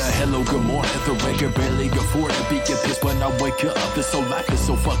eyes. Yeah, hello, good morning. The rain can barely afford to be get pissed when I wake up. This so life is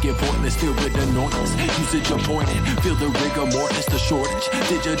so fucking pointless, filled with annoyance. Usage appointed, feel the rigor mortis, the shortage.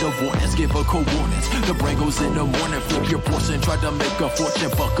 Digital warnings, give a coordinates. The brain goes in the morning, flip your portion, try to make a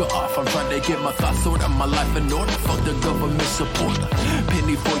fortune, fuck her off. I'm trying to get my thoughts sorted, my life in order. Fuck the government supporter.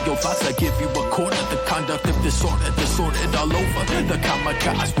 Penny for your thoughts, I give you a quarter. The conduct of disordered all over. The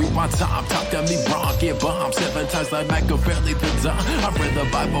kamikaze, rewind time, talk to me wrong, get bombed 7 times like Machiavelli the Don. I read the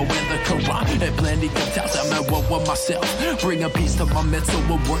Bible and the Quran, and plenty of times I'm at war with myself. Bring a piece to my mental,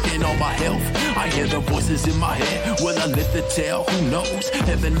 we're working on my health. I hear the voices in my head, will I live to tell? Who knows?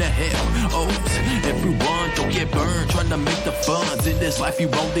 Heaven to hell, O's. Everyone don't get burned, trying to make the funds. In this life you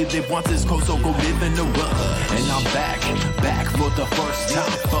only live once, it's cold, so go live in the run. And I'm back for the first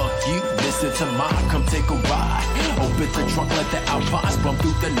time. Fuck you, listen to mine, come take a ride. Open the trunk, let the Alpines bump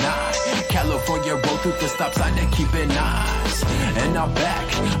through the night. California roll through the stop sign and keeping eyes. And I'm back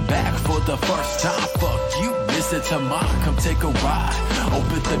for the first time. Fuck you, listen to mine, come take a ride.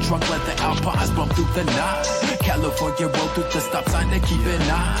 Open the trunk, let the Alpines bump through the night. California roll through the stop sign and keeping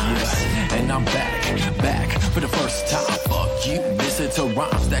eyes. And I'm back for the first time. Fuck you, listen to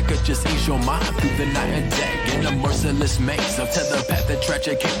rhymes that could just ease your mind through the night and day. In a merciless maze of telepath and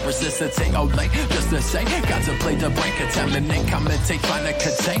tragic, can't resist to take all late. Just to say, got to play the brain, contaminate, commentate, trying to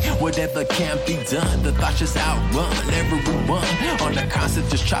contain whatever can be done. The thoughts just outrun everyone on the constant,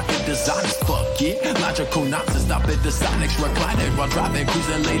 just try to design it. Fuck it, logical nonsense, stop at the Sonics, reclining while driving,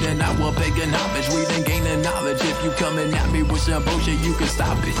 cruising late and I will beg an homage, reading, gaining knowledge. If you coming at me with some bullshit, you can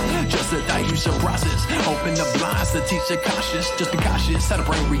stop it. Just that I use your process, open the blinds to teach the conscious. Just be cautious how the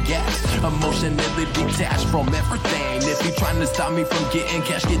brain reacts, emotionally detached from everything. If you trying to stop me from getting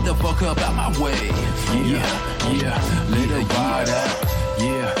cash, get the fuck up out my way. Yeah, let it ride out.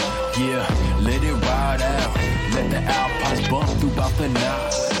 Yeah, let it ride out. Let the Alpines bump throughout the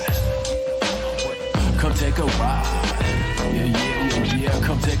night. Come take a ride. Yeah,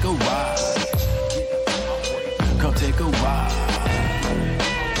 come take a ride. Come take a ride.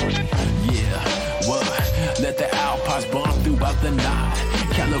 Yeah, what? Let the Alpines bump throughout the night.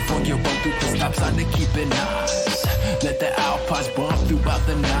 California roll through the stop sign to keep it nice. Let the Alpines bump throughout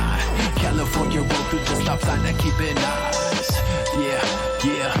the night. California roll through the stop sign to keep it nice. Yeah,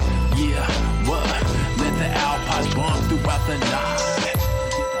 yeah, yeah, what? Let the Alpines bump throughout the night.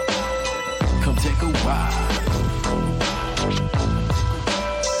 Come take a ride.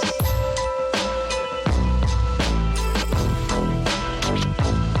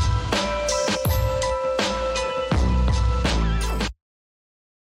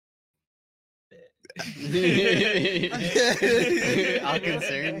 All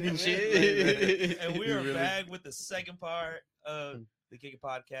concerned and shit. And we are back with the second part of the Kick It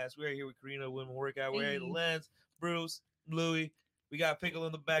Podcast. We're here with Karina, Women Workout. We're here with Lens, Bruce, Louie. We got Pickle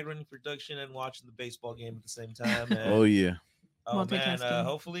in the back running production and watching the baseball game at the same time. And, Oh yeah. oh man, Multitasking.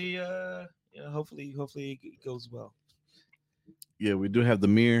 hopefully, hopefully it goes well. Yeah, we do have the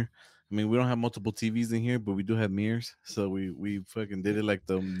mirror. I mean, we don't have multiple TVs in here, but we do have mirrors. So we fucking did it like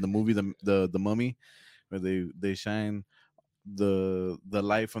the movie the Mummy, where they shine the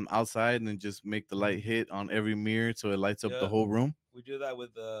light from outside and then just make the light hit on every mirror so it lights up Yeah. the whole room. We do that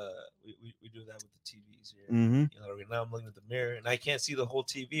with we do that with the TVs here. Mm-hmm. You know, right now I'm looking at the mirror and I can't see the whole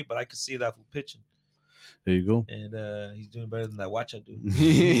TV, but I can see that for pitching. There you go. And he's doing better than that watch I do.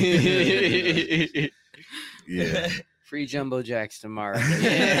 Yeah. Free jumbo jacks tomorrow. Yep, You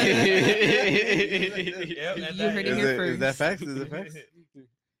and heard it Is here it- is that first. facts? Is it facts?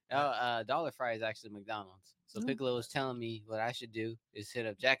 Dollar Fry is actually McDonald's. So Oh. Piccolo was telling me what I should do is hit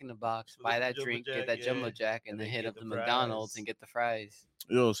up Jack in the Box, So buy the that Jumbo drink, Jack, get that yeah. jumbo jack, and And then then hit get up the the McDonald's fries. and get the fries.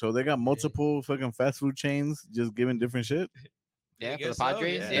 Yo, so they got multiple fucking fast food chains just giving different shit. Yeah, for the guess so,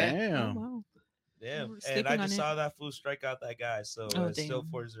 Padres. yeah. Yeah. Oh, Damn. wow. Damn. We're And sleeping I on just it. saw that fool strike out that guy. So Oh, it's still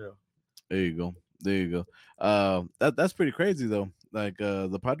damn. 4-0. There you go. There you go. That's pretty crazy though. Like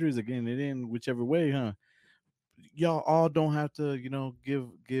the Padres are getting it in whichever way, huh? Y'all all don't have to,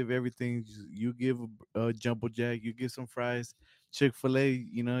 give everything. You give a jumbo jack, you give some fries, Chick-fil-A,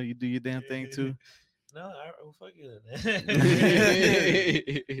 you do your damn thing too. No, fuck it.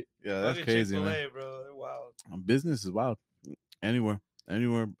 Yeah, that's Fucking crazy, Chick-fil-A, man. bro. They're wild. Business is wild. Anywhere.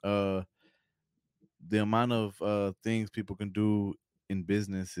 The amount of things people can do in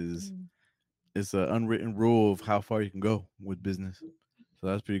business is Mm. it's an unwritten rule of how far you can go with business. So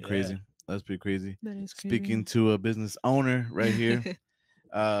that's pretty Yeah. crazy. That's pretty crazy. That is Speaking to a business owner right here,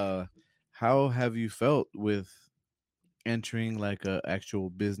 how have you felt with entering like a actual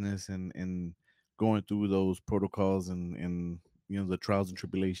business and going through those protocols and the trials and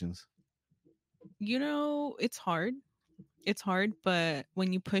tribulations? It's hard. It's hard, but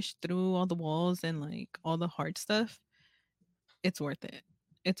when you push through all the walls and like all the hard stuff, it's worth it.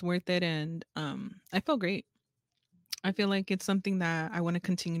 It's worth it, and I feel great. I feel like it's something that I want to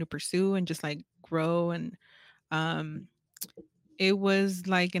continue to pursue and just like grow. And um, it was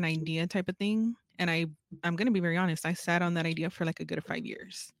like an idea type of thing, and I'm gonna be very honest. I sat on that idea for like a good 5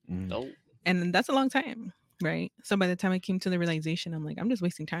 years, Nope. and that's a long time, right? So by the time I came to the realization, I'm like, I'm just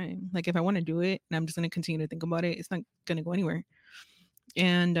wasting time. Like if I want to do it, and I'm just gonna continue to think about it, it's not gonna go anywhere.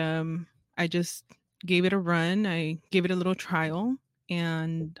 And I just gave it a run. I gave it a little trial,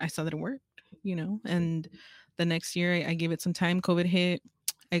 and I saw that it worked. And the next year I gave it some time. COVID hit.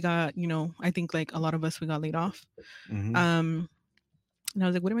 I got, I think like a lot of us, we got laid off. Mhm. And I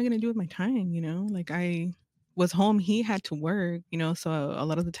was like, what am I going to do with my time? Like I was home. He had to work, so a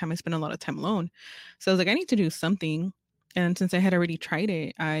lot of the time I spent a lot of time alone. So I was like, I need to do something. And since I had already tried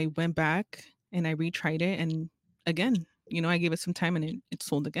it, I went back and I retried it. And again, I gave it some time and it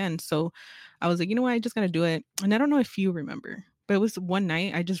sold again. So I was like, you know what? I just got to do it. And I don't know if you remember, but it was one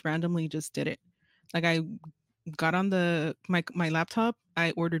night I just randomly just did it. Like I got on my laptop,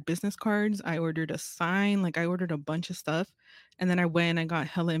 I ordered business cards, I ordered a sign, like I ordered a bunch of stuff, and then I went and I got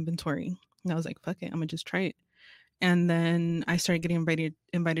hella inventory. And I was like, fuck it, I'm gonna just try it. And then I started getting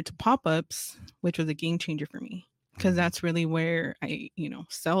invited to pop-ups, which was a game changer for me because that's really where I,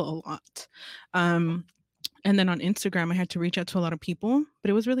 sell a lot. And then on Instagram, I had to reach out to a lot of people, but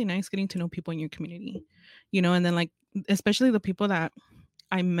it was really nice getting to know people in your community, and then like, especially the people that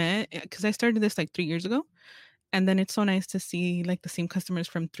I met, because I started this like 3 years ago. And then it's so nice to see like the same customers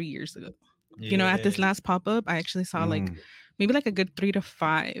from 3 years ago. At this last pop-up, I actually saw like maybe like a good 3 to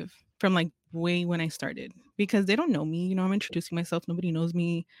 5 from like way when I started, because they don't know me. I'm introducing myself. Nobody knows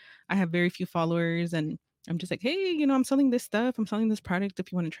me. I have very few followers, and I'm just like, hey, I'm selling this stuff. I'm selling this product.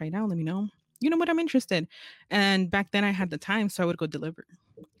 If you want to try it out, let me know. You know what? I'm interested. And back then I had the time, so I would go deliver.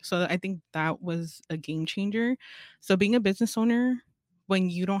 So I think that was a game changer. So being a business owner, when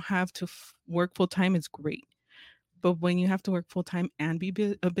you don't have to work full time, is great. But when you have to work full time and be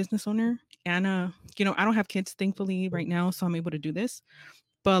a business owner, and I don't have kids, thankfully, right now, so I'm able to do this.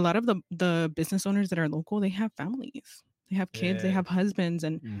 But a lot of the business owners that are local, they have families, they have kids, they Yeah. have husbands,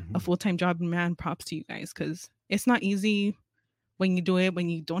 and a full-time job. Man, props to you guys, because it's not easy when you do it when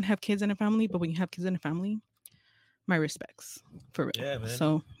you don't have kids in a family. But when you have kids in a family, my respects, for real. Yeah, man.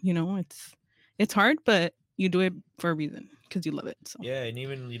 So it's hard, but you do it for a reason because you love it. So Yeah, and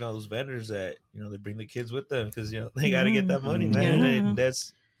even those vendors that they bring the kids with them because they got to get that money, man. Yeah.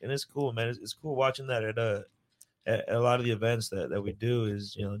 And it's cool, man. It's cool watching that at a lot of the events that we do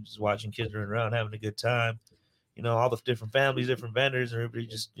is just watching kids run around having a good time. All the different families, different vendors, and everybody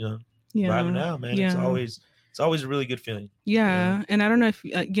just vibing out, man. Yeah. It's always a really good feeling. Yeah, and I don't know if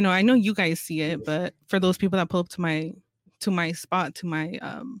I know you guys see it, but for those people that pull up to my spot, to my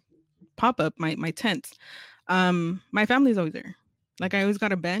pop up, my tents, my family's always there. Like, I always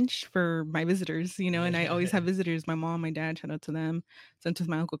got a bench for my visitors, and I always have visitors. My mom, my dad, shout out to them. Sometimes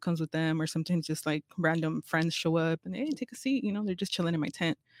my uncle comes with them, or sometimes just like random friends show up and, hey, take a seat. They're just chilling in my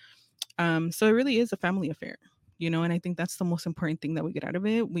tent. So it really is a family affair, and I think that's the most important thing that we get out of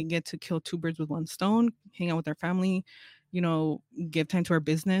it. We get to kill two birds with one stone, hang out with our family, give time to our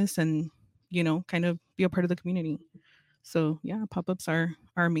business, and, kind of be a part of the community. So yeah, pop-ups are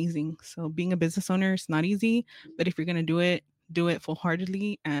amazing. So being a business owner is not easy, but if you're going to do it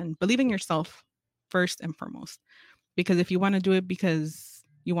full-heartedly and believe in yourself first and foremost. Because if you want to do it because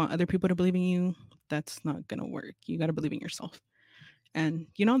you want other people to believe in you, that's not going to work. You got to believe in yourself. And,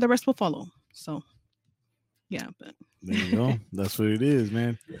 the rest will follow. So, yeah. But there you go. That's what it is,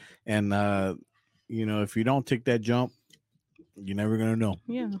 man. And, if you don't take that jump, you're never going to know.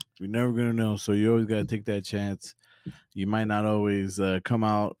 Yeah. You're never going to know. So you always got to take that chance. You might not always come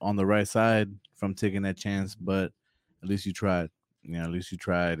out on the right side from taking that chance, but at least you tried. At least you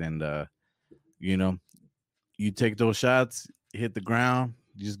tried. And, you take those shots, hit the ground,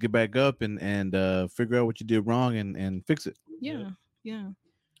 you just get back up and figure out what you did wrong and fix it. Yeah.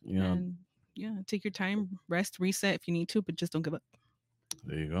 And take your time, rest, reset if you need to, but just don't give up.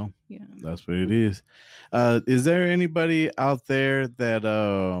 There you go. Yeah, that's what it is. Is there anybody out there that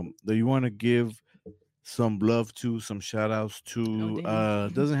you want to give some love to, some shout outs to?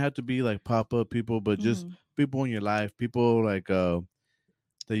 Doesn't have to be like pop-up people, but just people in your life, people like that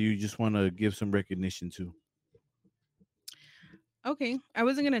you just want to give some recognition to. Okay, I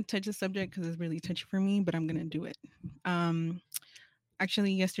wasn't gonna touch the subject because it's really touchy for me, but I'm gonna do it.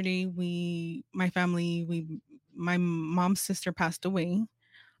 Actually, yesterday my mom's sister passed away.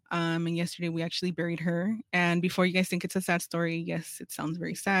 And yesterday we actually buried her. And before you guys think it's a sad story, yes, it sounds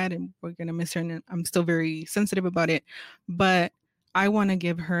very sad and we're gonna miss her, and I'm still very sensitive about it. But I want to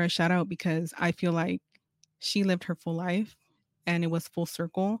give her a shout out because I feel like she lived her full life and it was full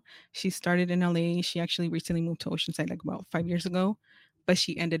circle. She started in LA. She actually recently moved to Oceanside like about 5 years ago, but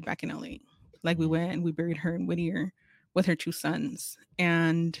she ended back in LA. Like, we went and we buried her in Whittier with her two sons.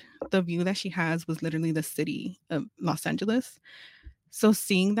 And the view that she has was literally the city of Los Angeles. So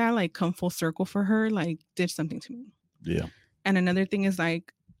seeing that like come full circle for her, like, did something to me. Yeah. And another thing is,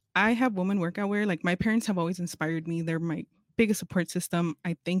 like, I have women workout wear. Like, my parents have always inspired me. They're my biggest support system.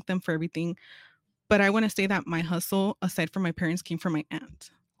 I thank them for everything. But I want to say that my hustle, aside from my parents, came from my aunt.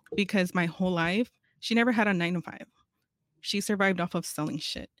 Because my whole life, she never had a 9 to 5. She survived off of selling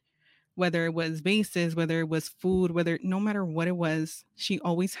shit. Whether it was vases, whether it was food, no matter what it was, she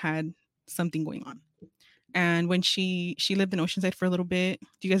always had something going on. And when she lived in Oceanside for a little bit,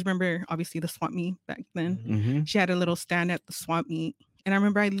 do you guys remember, obviously, the swap meet back then? Mm-hmm. She had a little stand at the swap meet. And I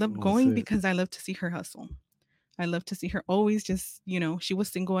remember I loved going because I loved to see her hustle. I loved to see her always just, she was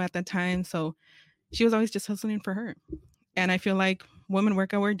single at that time. So she was always just hustling for her. And I feel like Women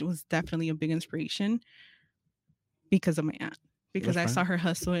Workout Wear was definitely a big inspiration because of my aunt. Because I saw her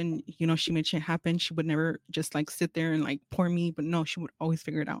hustle and, she made shit happen. She would never just like sit there and like pour me, but no, she would always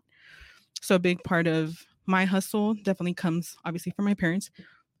figure it out. So a big part of my hustle definitely comes obviously from my parents,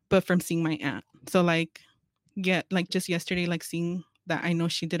 but from seeing my aunt. So like, yeah, like just yesterday, like seeing that I know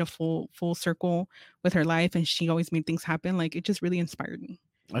she did a full circle with her life and she always made things happen. Like, it just really inspired me.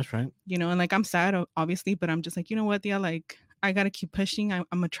 That's right. And like, I'm sad, obviously, but I'm just like, you know what? Yeah, like, I got to keep pushing. I'm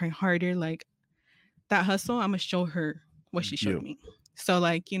going to try harder. Like, that hustle, I'm going to show her what she showed me. So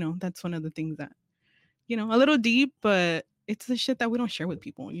like, that's one of the things that, a little deep, but it's the shit that we don't share with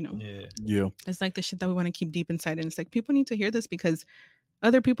people, Yeah. It's like the shit that we want to keep deep inside. And it's like, people need to hear this because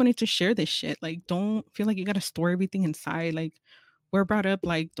other people need to share this shit. Like, don't feel like you got to store everything inside. Like, we're brought up,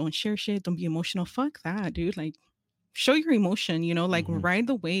 like, don't share shit. Don't be emotional. Fuck that, dude. Like, show your emotion, like, ride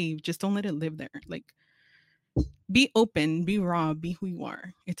the wave. Just don't let it live there. Like, be open, be raw, be who you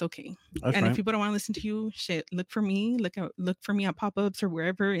are. It's okay. That's And right. if people don't want to listen to you, shit, look for me. Look for me at pop-ups or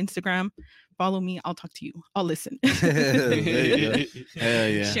wherever, Instagram. Follow me. I'll talk to you. I'll listen. There you go. Hell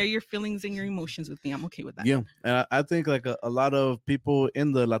yeah. Share your feelings and your emotions with me. I'm okay with that. Yeah, and I think like a lot of people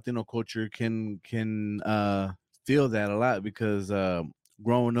in the Latino culture can feel that a lot because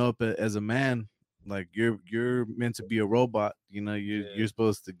growing up as a man, like you're meant to be a robot. You know, you're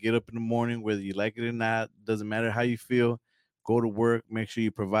supposed to get up in the morning, whether you like it or not. Doesn't matter how you feel. Go to work. Make sure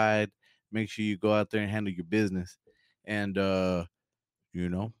you provide. Make sure you go out there and handle your business. And you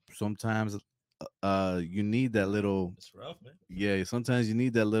know, sometimes you need that little. It's rough, man. Yeah, sometimes you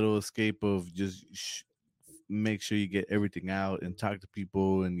need that little escape of just make sure you get everything out and talk to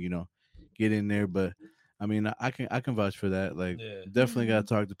people and get in there. But I mean, I can vouch for that. Like, definitely got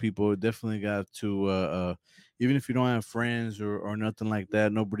to talk to people. Definitely got to even if you don't have friends or nothing like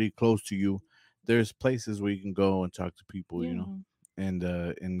that, nobody close to you. There's places where you can go and talk to people,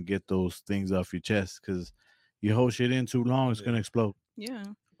 and get those things off your chest because you hold shit in too long, it's gonna explode. Yeah.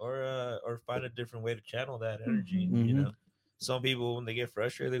 Or find a different way to channel that energy. Mhm. You know, some people when they get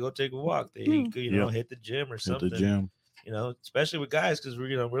frustrated, they go take a walk. They hit the gym or something. Hit the gym. You know, especially with guys because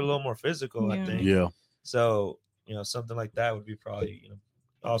we're a little more physical. I think. Yeah. So something like that would be probably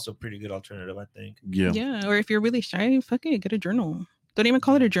also a pretty good alternative. I think. Yeah. Yeah. Or if you're really shy, fuck it, get a journal. Don't even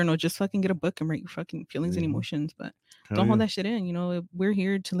call it a journal. Just fucking get a book and write your fucking feelings and emotions. But don't hold that shit in. We're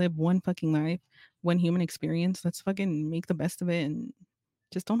here to live one fucking life, one human experience. Let's fucking make the best of it and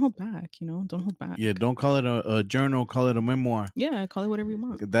just don't hold back. Don't hold back. Yeah, don't call it a journal, call it a memoir. Yeah, call it whatever you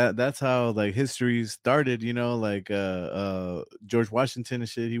want. That's how like history started, like George Washington and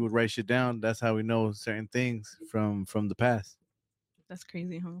shit, he would write shit down. That's how we know certain things from the past. That's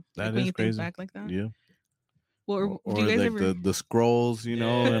crazy, huh? That when is you crazy. think back like that. Yeah. Well, or do you guys like ever the scrolls, and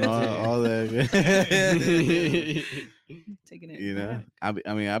all that. Taking it back.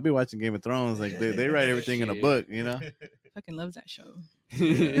 I be watching Game of Thrones, like they write everything in a book, Fucking loves that show.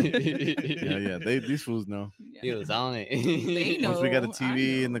 yeah, these fools know. He was on it. They know. Once we got a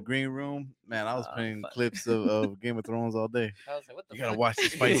TV in the green room, man, I was playing clips of Game of Thrones all day. I was like, what the You gotta fuck? watch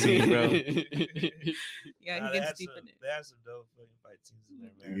this fight scene, bro. Yeah, he gets deep in it. They have some dope fucking fight scenes in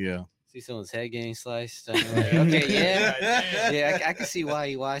there, man. Yeah. See someone's head getting sliced. I'm like, okay, yeah, I can see why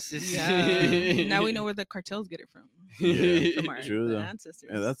you watched this. Yeah. Now we know where the cartels get it from. Yeah. From our True, though. ancestors.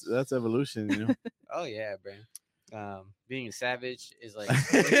 Yeah, that's evolution, Oh yeah, bro. Being a savage is like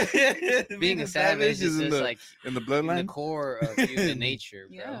being a savage is just like in the in bloodline. the core of human nature,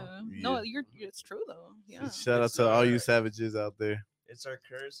 bro. Yeah. No, it's true though. Yeah. Shout out to all you savages out there. It's our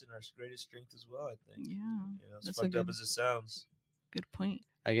curse and our greatest strength as well. I think. Yeah. As That's fucked up as it sounds. Good point.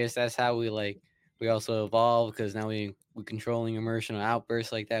 I guess that's how we also evolve because now we're controlling emotional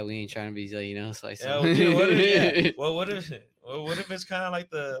outbursts like that. We ain't trying to be it's like Yeah, what if it's kind of like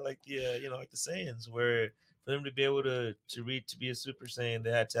the Saiyans where for them to be able to be a Super Saiyan, they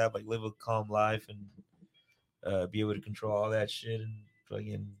had to have live a calm life and be able to control all that shit and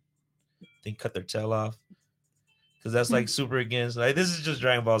fucking cut their tail off. Because that's super against this is just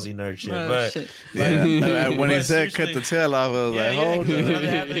Dragon Ball Z nerd shit. But shit. When he said cut the tail off, I was like, hold on. The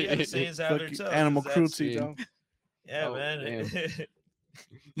Saiyans have their tails. Animal cruelty, dog. Yeah, Oh, man.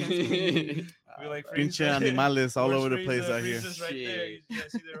 We're like Pinche animales all over the place out here. Right there. You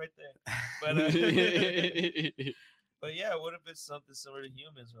see that right there. But yeah, what if it's something similar to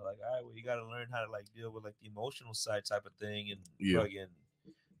humans? We're like, all right, well, you got to learn how to deal with the emotional side type of thing, and again,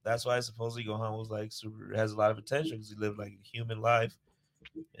 that's why supposedly Gohan was has a lot of potential because he lived a human life,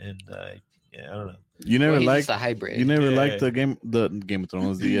 and I don't know. You never liked a hybrid. You never liked the Game of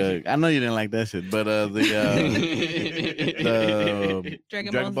Thrones. I know you didn't like that shit, but the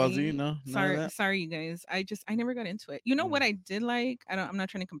Dragon Ball Z. No, sorry, you guys. I never got into it. You know what I did like? I'm not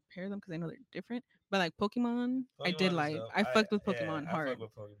trying to compare them because I know they're different. But Pokemon, I did like. I fucked with Pokemon hard. I fuck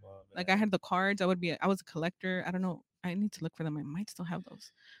with Pokemon, I had the cards. I was a collector. I don't know. I need to look for them. I might still have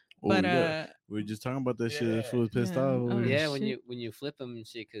those. Oh, but we were just talking about that shit. That fool was pissed off. Oh, yeah, shit. when you flip them and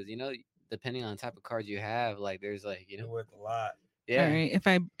shit, because depending on the type of cards you have, there's they're worth a lot. Yeah. All right.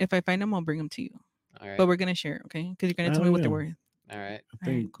 If I find them, I'll bring them to you. All right. But we're gonna share, okay? Because you're gonna tell me what they're worth. All right. I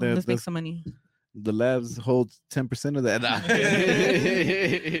think cool. Let's make some money. The labs hold 10% of that.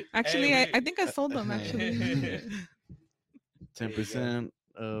 Actually, I think I sold them. Actually, 10%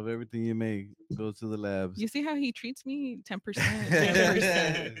 of everything you make goes to the labs. you see how he treats me? 10%.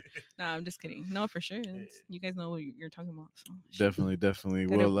 10%. No, I'm just kidding. No, for sure. You guys know what you're talking about. So. Definitely.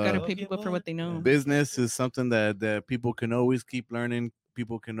 Gotta pay people for what they know. Business is something that people can always keep learning.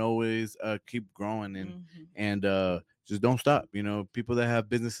 People can always keep growing and just don't stop. People that have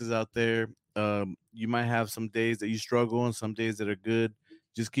businesses out there, you might have some days that you struggle and some days that are good.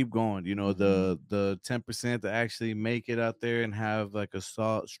 Just keep going. You know, the 10% that actually make it out there and have like a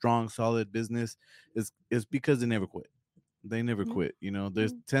strong, solid business is because they never quit. They never quit. You know,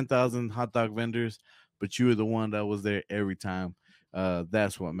 there's 10,000 hot dog vendors, but you were the one that was there every time.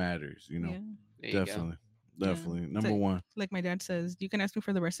 That's what matters. You know, Yeah. There you definitely, Yeah. definitely It's number one. Like my dad says, you can ask me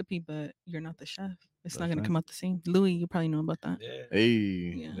for the recipe, but you're not the chef. It's not That's gonna right. come out the same. Louis, you probably know about that. Yeah. Hey,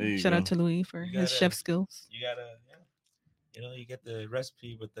 Yeah. there you Shout go. out to Louis for You his gotta- chef skills. You gotta, yeah. You know, you get the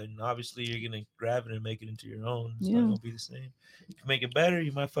recipe, but then obviously you're gonna grab it and make it into your own. It's Yeah. not gonna be the same. You can make it better.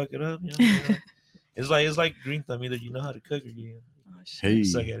 You might fuck it up. You know, it's like green thumb. Either you know how to cook or you Oh, shit. Hey.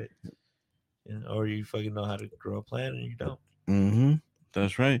 suck at it, or you fucking know how to grow a plant and you don't. Mm-hmm.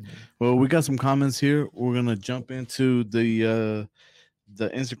 That's right. Well, we got some comments here. We're gonna jump into the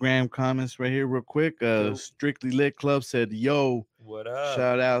Instagram comments right here real quick. Yo. Strictly Lit Club said, "Yo, What up?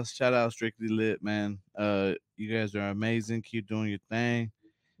 shout out, Strictly Lit, man. You guys are amazing. Keep doing your thing."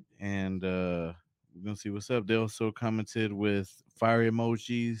 And we're gonna see what's up. They also commented with fire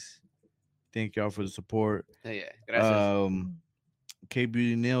emojis. Thank y'all for the support. Oh, yeah. Gracias. K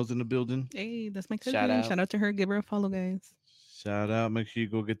Beauty Nails in the building. Hey, that's my cousin. Shout Shout out. out to her. Give her a follow, guys. Shout out. Make sure you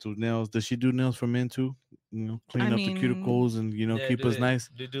go get those nails. Does she do nails for men too? You know, clean I up mean, the cuticles and keep us nice.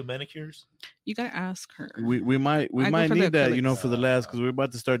 Do they do manicures? You gotta ask her. We might I go for the need that, acrylics. for the last, because we're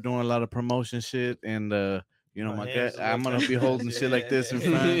about to start doing a lot of promotion shit, and My my hands guy, are I'm gonna be looking- holding shit like this in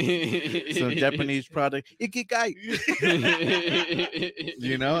front. Some Japanese product. Ikigai.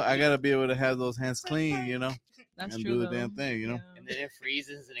 I gotta be able to have those hands clean, That's and true. do the though. damn thing, Yeah. And then it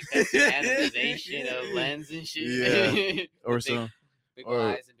freezes and it cuts the anodization of lens and shit. Yeah. Or With some big or-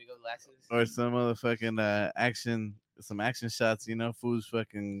 old eyes and big old glasses. or some motherfucking some action shots, fools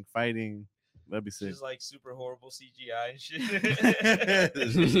fucking fighting. That'd be sick. Just like super horrible CGI and shit.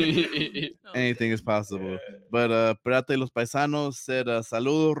 Oh, Anything is possible. But Pirata y los Paisanos said,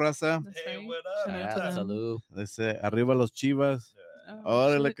 saludos, raza. That's Hey, right. what Shout up? out Shout to out, them. salud. They said, arriba los Chivas. Oh,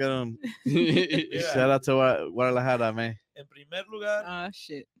 Órale, shit. cabrón. Yeah. Shout out to Guadalajara, man. En primer lugar, Ah,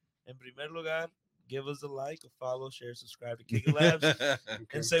 shit. give us a like, a follow, share, subscribe to Kick It Labs.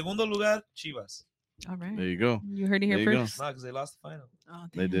 En segundo lugar, Chivas. All right. There you go. You heard it here There you go. first. No, because they lost the final. Oh,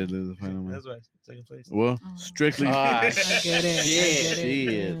 They damn. did lose the final, man. That's why. Second place. Well, Oh. strictly Ah, I get it. I get it.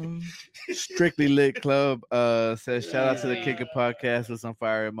 Shit. Damn. Strictly Lit Club says shout out to the Kick It Podcast with some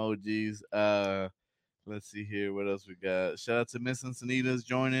fire emojis. Let's see here. What else we got? Shout out to Miss Encinitas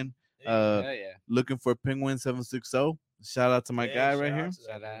joining. Hell yeah. Looking for Penguin 760. Shout out to my Hey, guy shout right out here. to that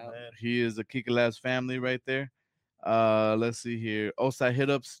Shout out. man. He is a Kick It Labs family right there. Let's see here. Osai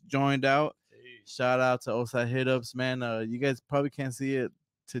Hitups joined out. Hey. Shout out to Osai Hitups, man. You guys probably can't see it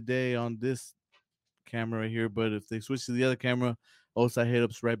today on this camera right here, but if they switch to the other camera, Osai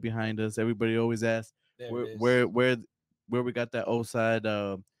Hitups right behind us. Everybody always asks There where it is. where we got that Osai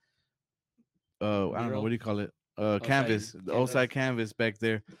I don't know, Mural? what do you call it? Osai Canvas. The canvas. Osai canvas back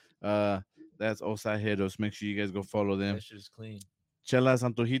there. That's Osai Hitups. Make sure you guys go follow them. That shit is clean. Chela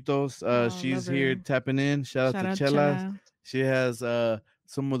Santojitos. Oh, She's love here her. tapping in. Shout out to Chela. Chela. She has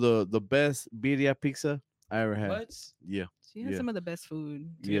some of the best birria pizza I ever had. What? Yeah. She has Yeah. some of the best food.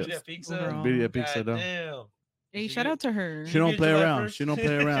 Yeah. Birria pizza? Overall. Birria pizza, though. Damn. Hey, She shout get- out to her. She don't be play July around. 1st? She don't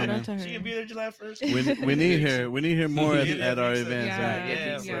play around, Shout man. out to her. She can be there July 1st. We need her. We need her more at Birria our pizza. events, Yeah, man.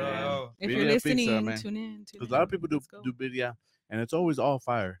 Yeah, yeah. bro. If Birria you're pizza, listening, man. tune in. Because a lot of people do Let's go. birria, and it's always all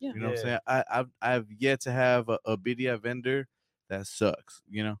fire. Yeah. You know what I'm Yeah. saying? I've yet to have a birria vendor that sucks.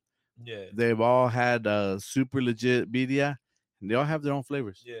 Yeah. They've all had super legit birria, and they all have their own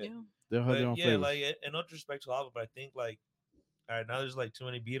flavors. Yeah. Yeah. They all have their But own yeah, flavors. like, and no disrespect to all of it, but I think, like, all right, now there's like too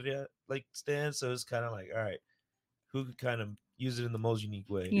many birria like stands, so it's kind of like, all right, who could kind of use it in the most unique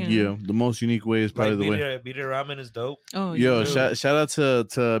way? Yeah. Yeah, the most unique way is probably Like, the way. birria ramen is dope. Oh, Yo, yeah. shout out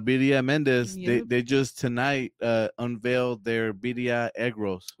to Birria Mendez. Yep. They just tonight unveiled their Birria egg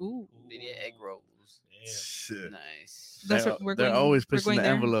rolls. Ooh. Birria egg rolls. Damn. Shit. Nice. That's They're, what we're they're going- always we're pushing going the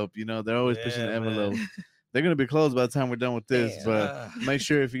there. envelope. They're always pushing the Yeah, man. envelope. They're gonna be closed by the time we're done with this. Damn. But make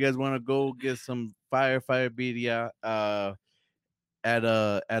sure if you guys want to go get some fire birria at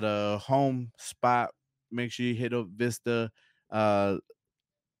a home spot, make sure you hit up Vista,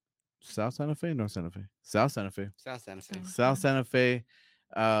 South Santa Fe, North Santa Fe, South Santa Fe, South Santa Fe. South Santa Fe,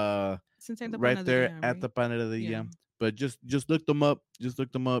 Since I'm the right Panadilla there Jam, at right? the Panera de Yeah. Yam. But just look them up. Just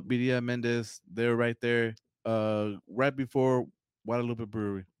look them up. Birria Mendez. They're right there. Right before Guadalupe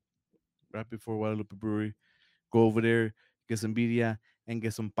Brewery. Right before Guadalupe Brewery. Go over there, get some birria, and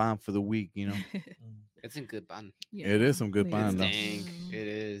get some pan for the week. It's a good pan. Yeah. It is some good It pan, is. though. Dang, Mm. it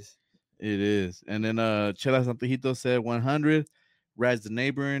is. It is. And then Chela Santojito said 100. Raz the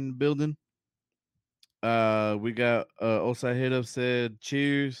neighbor in the building. We got Osai Hit Up said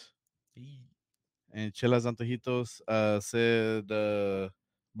cheers, and Chelas Antojitos said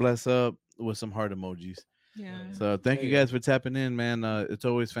bless up with some heart emojis. Yeah. So thank you guys for tapping in, man. It's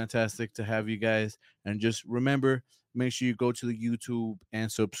always fantastic to have you guys. And just remember, make sure you go to the YouTube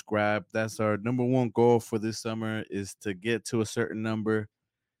and subscribe. That's our number one goal for this summer, is to get to a certain number.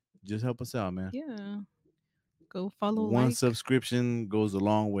 Just help us out, man. Yeah. Go follow, One like, subscription goes a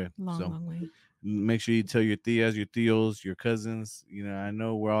long way. long way. Make sure you tell your tias, your tios, your cousins. You know, I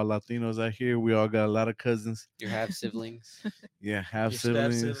know we're all Latinos out here. We all got a lot of cousins. Your half siblings. Yeah, half Your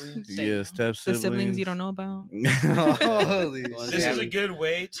step siblings. siblings. Yeah, step The siblings. siblings you don't know about. Holy Well, This shit. is a good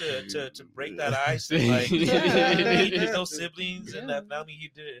way to break that ice. And like, Yeah. he did those siblings and that family he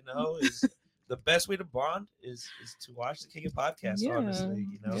didn't know is the best way to bond is to watch the Kick It podcast. Yeah. Honestly,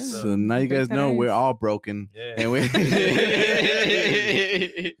 you know. Yeah. So now you Break guys that know we're ice. all broken, Yeah. and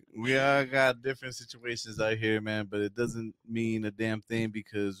we all got different situations out here, man. But it doesn't mean a damn thing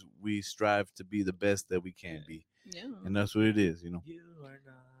because we strive to be the best that we can be, Yeah. and that's what it is, you know. You are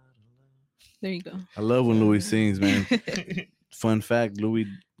not There you go. I love when Louis sings, man. Fun fact: Louis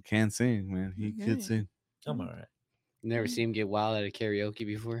can sing, man. He Okay. could sing. alone. I'm all right. Never seen him get wild at a karaoke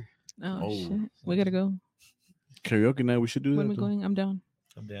before. Oh, Oh. shit. We gotta go. Karaoke night. We should do When that. we though. going? I'm down.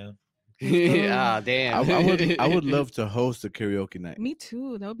 I'm down. Ah, damn. I would love to host a karaoke night. Me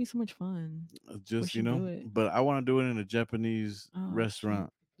too. That would be so much fun. Just should do it. but I want to do it in a Japanese Oh, shit.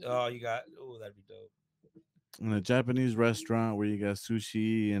 restaurant. Oh, you got. Oh, that'd be dope. In a Japanese restaurant where you got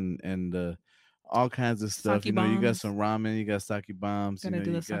sushi and all kinds of stuff. Sake You know, you got bombs. some ramen, you got sake bombs, Gotta you know,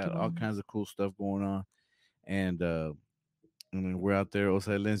 do you the sake got all bombs. kinds of cool stuff going on. And then we're out there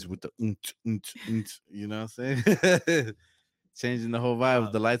Osai Lens with the you know what I'm saying? Changing the whole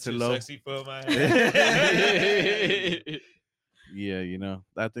vibe. The lights are Too low. Sexy for my head. Yeah, you know,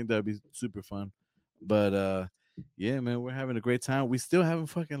 I think that'd be super fun. But yeah, man, we're having a great time. We still haven't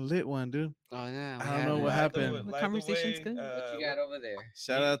fucking lit one, dude. Oh, yeah. I don't know what happened. The conversation's good. What you got over there?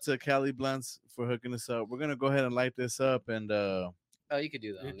 Shout out to Cali Blunts for hooking us up. We're gonna go ahead and light this up, and Oh, you could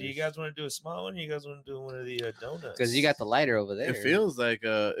do that. Do you guys want to do a small one? Or you guys want to do one of the donuts? Because you got the lighter over there. it feels like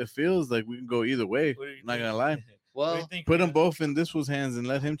we can go either way. What do you Not think? gonna lie. What do you Well, think, Put them Karina? both in this fool's hands and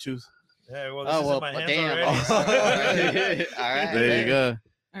let him choose. Yeah, well, Oh, this is well, in my hands damn. already, so- All right. All right. There you go.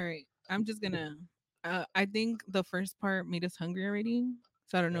 All right. I'm just gonna. I think the first part made us hungry already.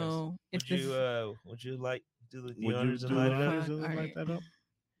 So I don't Yes. know if Would this. you would you like do the Would you honors do and the light it up? honors and Alright. light that up?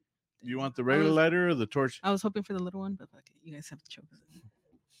 You want the regular was- lighter or the torch? I was hoping for the little one, but fuck it. You guys have to choke.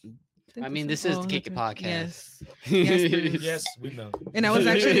 I mean, this is the Kick It podcast. Yes. Yes, Bruce. Yes, we know. And I was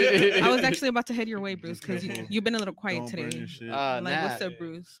actually about to head your way, Bruce, because you've been a little quiet Don't burn today. your shit. Like, Nah, what's up,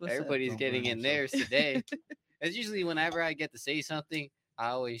 Bruce? What's everybody's Don't getting burn in yourself. theirs today. It's usually whenever I get to say something, I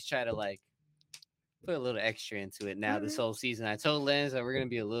always try to like put a little extra into it. Now this Alright. whole season, I told Lens that we're gonna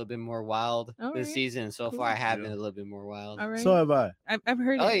be a little bit more wild this Alright, season, and so cool. far I have Yeah. been a little bit more wild. up? All right. So have I. I've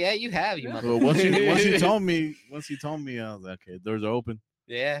heard Oh it. yeah, you have, you Yeah. mother. Well, once you told me, I was like, okay, doors are open.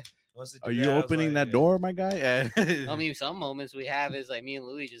 Yeah. Once they do Are you that, I was opening like, that yeah. door, my guy? I mean, some moments we have is like me and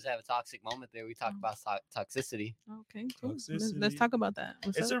Louis just have a toxic moment there. We talk about toxicity. Okay, cool. Let's Toxicity. talk about that.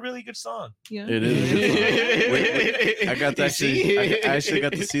 What's It's up? a really good song. Yeah. It is. Wait, I got to You actually, see? I actually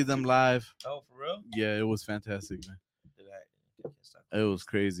got to see them live. Oh, for real? Yeah, it was fantastic, man. Did I can't stop. It was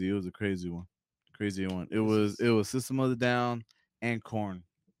crazy. It was a crazy one. It was System of the Down and Corn.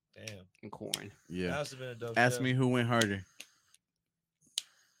 Damn. And corn. That Yeah. must have been a dope Ask show. me who went harder.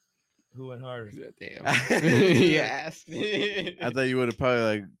 Who went harder. Damn. Yes. I thought you would have probably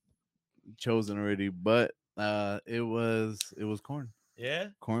like chosen already, but it was Corn. Yeah?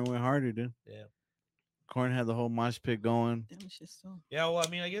 Corn went harder, dude. Yeah. Corn had the whole mosh pit going. That was just so. Yeah, well, I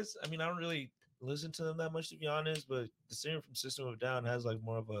mean, I don't really listen to them that much, to be honest, but the singer from System of a Down has like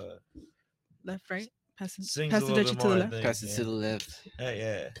more of a Left, right. Pass it. sings Pass a the little duchy bit to more. the I left. think, Pass it yeah. to the left.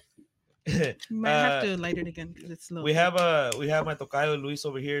 Yeah. You might have Uh, to light it again because it's low. we have my tocayo Luis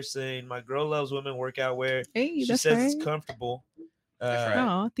over here saying my girl loves women workout wear. Hey, She that's says right. it's comfortable. That's right.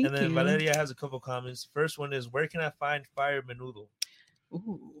 Oh, thank And then you. Valeria has a couple comments. First one is, where can I find fire menudo?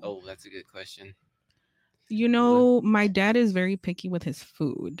 Ooh. Oh, that's a good question. You know, my dad is very picky with his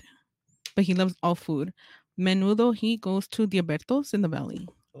food, but he loves all food. Menudo, he goes to Diabertos in the valley.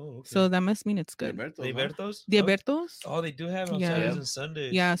 Oh, okay. So that must mean it's good. Libertos? Diabertos? Oh, they do have it on Yeah. Saturdays and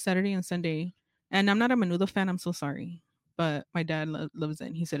Sundays. Yeah, Saturday and Sunday. And I'm not a menudo fan. I'm so sorry. But my dad loves it.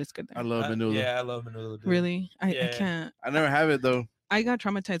 And he said it's good there. I love menudo. Yeah, I love menudo. Dude. Really? I Yeah. can't. I never have it though. I got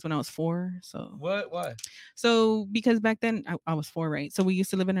traumatized when I was 4. So What? Why? So because back then I was 4, right? So we used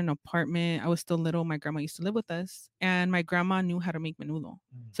to live in an apartment. I was still little. My grandma used to live with us, and my grandma knew how to make menudo,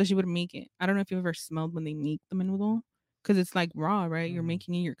 so she would make it. I don't know if you've ever smelled when they make the menudo, because it's like raw, right? You're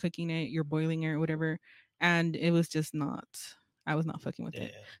making it, you're cooking it, you're boiling it, or whatever, and it was just not. I was not fucking with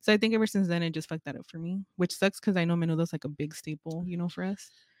it. So I think ever since then it just fucked that up for me, which sucks because I know menudo's like a big staple, for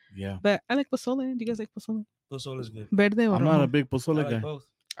us. Yeah. But I like pozole. Do you guys like pozole? Pozole is good. Verde or I'm not rojo? a big I pozole like guy. both.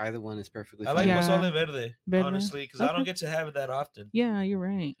 Either one is perfectly I fine. like Yeah. pozole verde, Verde? honestly, because I don't Okay. get to have it that often. Yeah, you're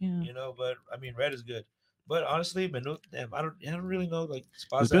right. Yeah. But I mean, red is good. But honestly, menudo, damn, I don't really know like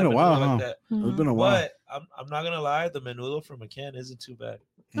spots It's that been have a while, menudo huh? like that. It's been a while. But I'm not gonna lie, the menudo from a can isn't too bad.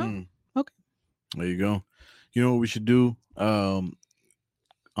 Mm. Okay. There you go. You know what we should do? On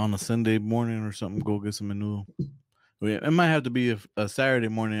a Sunday morning or something, go get some menudo. It might have to be a Saturday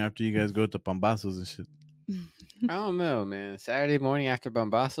morning after you guys go to Pambazos and shit. I don't know, man. Saturday morning after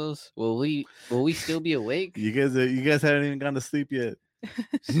Bombassos, will we still be awake? You guys haven't even gone to sleep yet.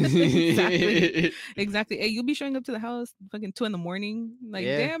 Exactly. Hey, you'll be showing up to the house fucking 2 a.m. Like,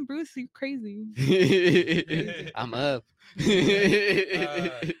 Yeah. damn, Bruce, you're crazy. I'm up.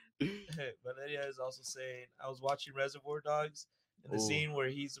 Valeria is also saying, I was watching Reservoir Dogs, and the Oh. scene where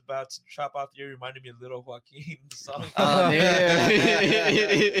he's about to chop off the ear reminded me of Little Joaquin, the song. Oh,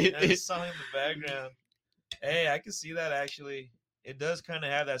 damn. The song in the background. Hey, I can see that actually. It does kind of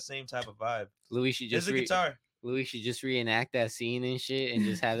have that same type of vibe. Louis should There's just a guitar. Louis should just reenact that scene and shit, and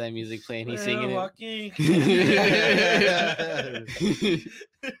just have that music playing. He's Little singing Joaquin. it.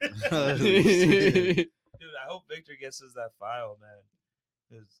 Dude, I hope Victor gets us that file, man.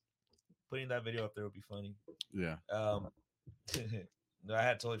 Because putting that video up there would be funny. Yeah. No, I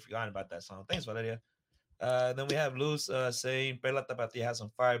had totally forgotten about that song. Thanks, Valeria. Then we have Luz saying Perla Tapatía has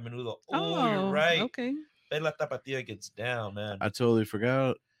some fire menudo. Oh, you're right. Okay. Perla Tapatía gets down, man. I totally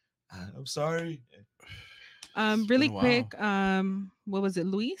forgot. I'm sorry. Really been a quick, what was it?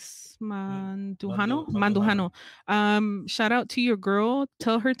 Luis Mandujano? Mandujano. Shout out to your girl.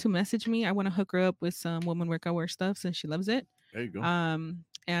 Tell her to message me. I want to hook her up with some woman workout wear stuff since she loves it. There you go.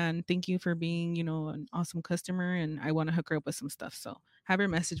 And thank you for being, an awesome customer. And I want to hook her up with some stuff. So have her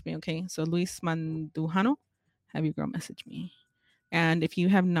message me, okay? So Luis Mandujano, have your girl message me. And if you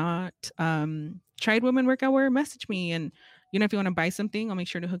have not tried women workout wear, message me. And if you want to buy something, I'll make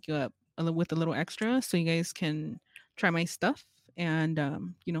sure to hook you up with a little extra so you guys can try my stuff. And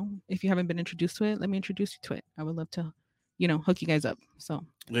if you haven't been introduced to it, let me introduce you to it. I would love to, hook you guys up. So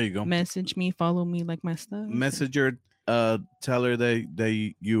there you go. Message me, follow me, like my stuff. Message her, tell her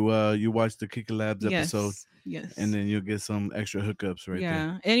that you watched the Kika Labs episode. Yes. And then you'll get some extra hookups right there.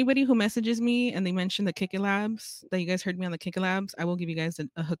 Yeah. Anybody who messages me and they mention the Kika Labs, that you guys heard me on the Kika Labs, I will give you guys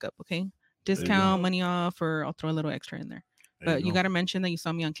a hookup, okay? Discount, money off, or I'll throw a little extra in there. But you got to mention that you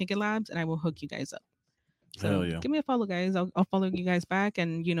saw me on Kika Labs and I will hook you guys up. So hell yeah. Give me a follow, guys. I'll follow you guys back.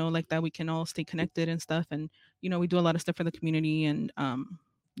 And, like that, we can all stay connected and stuff. And, we do a lot of stuff for the community. And,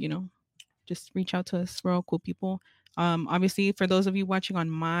 just reach out to us. We're all cool people. Obviously, for those of you watching on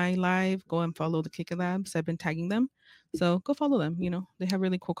my live, go and follow the Kika Labs. I've been tagging them. So go follow them. They have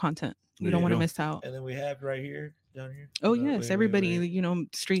really cool content. You don't want to miss out. And then we have right here, down here. Oh, yes. Everybody,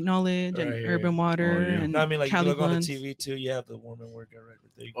 street knowledge Right and here. urban water. And No, I mean, like, you Cali look on the Blunts. TV, too. You have the woman workout right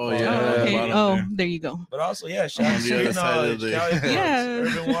there. Oh, yeah. Oh, okay. bottom Oh, there. there you go. But also, yeah, shout On out the to other Street side of Knowledge, the- Cali Blunts, Yeah.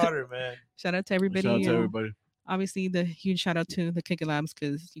 Urban Water, man. Shout out to everybody. Shout out to everybody. Obviously, the huge shout out to the Kika Labs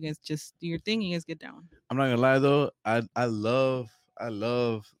because you guys just do your thing. You guys get down. I'm not gonna lie though, I love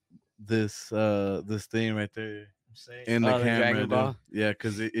this thing right there I'm saying. in the Oh, the camera. Dragon dude. Ball? Yeah,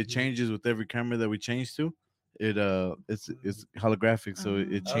 because it changes with every camera that we change to. It's holographic, so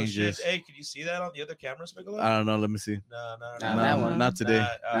it Oh, Oh, changes. shit. Hey, can you see that on the other camera, Spigolo? I don't know. Let me see. No, Not No, that one. Not today.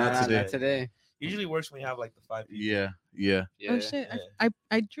 Not today. Not today. Usually works when you have like the 5 people. Yeah. Yeah. Oh shit! Yeah.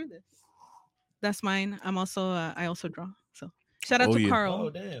 I drew this. That's mine. I also draw. So shout out Oh, to yeah. Carl. Oh,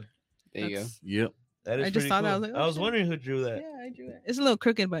 damn. There you go. That's- Yep. That is I just pretty saw cool. that, I was like, oh, I was shit. wondering who drew that. Yeah, I drew it. It's a little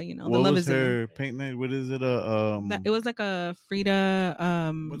crooked, but the What love was is in there. her paint night? What is it? It was like a Frida.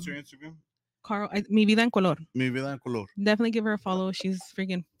 What's her Instagram? Carl. Mi vida en color. Mi vida en color. Definitely give her a follow. She's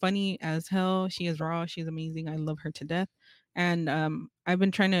freaking funny as hell. She is raw. She's amazing. I love her to death. And I've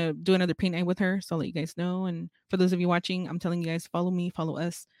been trying to do another paint night with her, so I'll let you guys know. And for those of you watching, I'm telling you guys, follow me, follow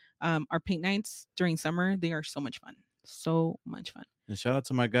us. Our paint nights during summer, they are so much fun. So much fun. And shout out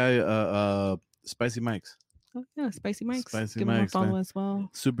to my guy, Spicy Mike's. Oh yeah, Spicy Mike's. Spicy Give him a Mike's, follow man. as well.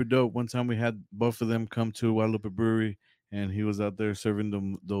 Super dope. One time we had both of them come to Guadalupe Brewery, and he was out there serving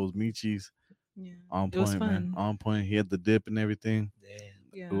them those michis. Yeah. On It was point, man. fun. On point. He had the dip and everything. Damn.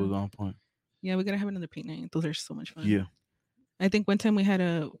 Yeah. It was on point. Yeah, we gotta have another paint night. Those are so much fun. Yeah. I think one time we had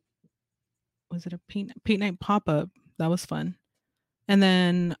was it a paint night pop up? That was fun. And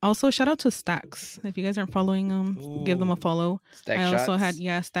then also shout out to Stacks. If you guys aren't following them, give them a Ooh. follow. Stack I also shots.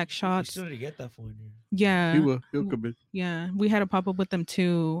 had Stack You Shots. still need to get that for you. Yeah. He'll come in. Yeah, we had a pop up with them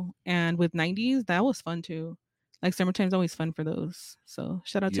too, and with 90s that was fun too. Like summertime's always fun for those. So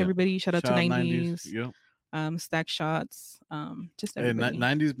shout out to Yeah. everybody. Shout out to 90s. Yep. Stack Shots. Just And everybody.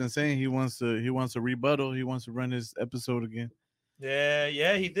 90's been saying he wants to rebuttal. He wants to run his episode again.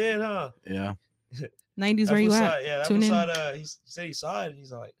 Yeah, he did, huh? Yeah. 90s, where you at? Yeah, that Tune in. he said he saw it. And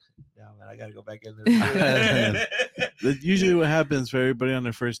he's like, "Yeah, man, I gotta go back in there." That's usually what happens for everybody on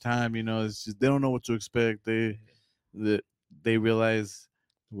their first time. It's just they don't know what to expect. They realize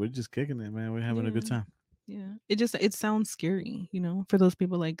we're just kicking it, man. We're having a good time. Yeah, it sounds scary, for those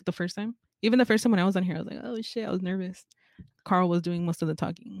people like the first time. Even the first time when I was on here, I was like, oh shit, I was nervous. Carl was doing most of the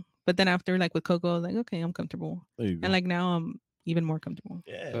talking, but then after, like with Coco, I was like, okay, I'm comfortable, and like now I'm even more comfortable.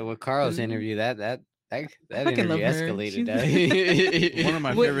 Yeah. But with Carl's interview, that fucking love interview her. escalated. One of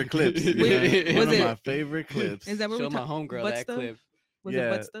my favorite clips. Wait, One was of it- my favorite clips. Is that what Show we my homegirl butt that stuff? clip. Was it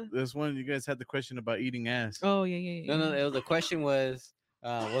butt stuff? This one you guys had the question about eating ass. Oh yeah. No. It was the question was,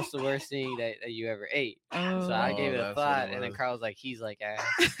 what's the worst thing that you ever ate? Oh. So I gave it a that's what thought, it and then was. Carl was like, he's like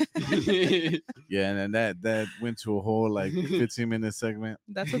ass. Yeah, and then that went to a whole like 15-minute segment.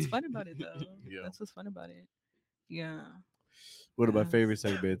 That's what's fun about it, though. Yeah. That's what's fun about it. Yeah. One of my Yeah. favorite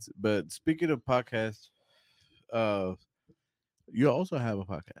segments. But speaking of podcasts, you also have a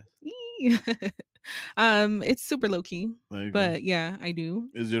podcast. It's super low key, There you go. but yeah, I do.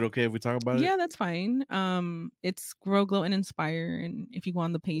 Is it okay if we talk about it? Yeah, that's fine. It's Grow, Glow, and Inspire, and if you go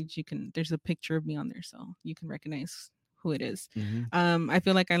on the page, there's a picture of me on there, so you can recognize who it is. Mhm. I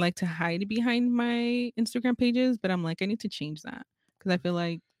feel like I like to hide behind my Instagram pages, but I'm like, I need to change that because I feel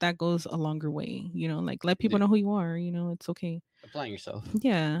like that goes a longer way. Like let people know who you are. It's okay. Applying yourself.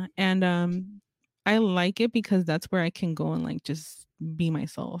 Yeah, and I like it because that's where I can go and like just be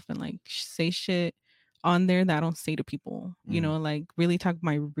myself and like say shit on there that I don't say to people. Like really talk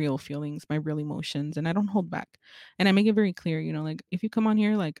my real feelings, my real emotions, and I don't hold back. And I make it very clear, like if you come on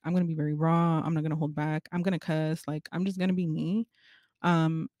here, like I'm gonna be very raw. I'm not gonna hold back. I'm gonna cuss. Like I'm just gonna be me.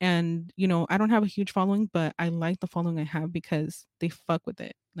 And I don't have a huge following, but I like the following I have because they fuck with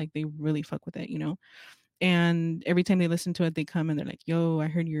it. Like they really fuck with it. And every time they listen to it, they come and they're like, yo, I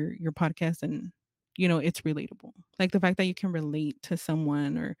heard your podcast, and it's relatable. Like the fact that you can relate to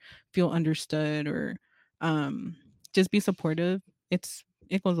someone or feel understood or just be supportive,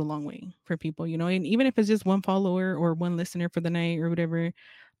 it goes a long way for people, and even if it's just one follower or one listener for the night or whatever,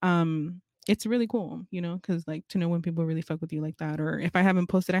 it's really cool, because like to know when people really fuck with you like that. Or if I haven't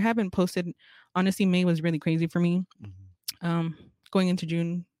posted. Honestly, May was really crazy for me. Going into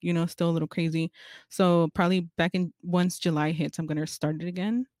June, still a little crazy. So probably once July hits, I'm gonna start it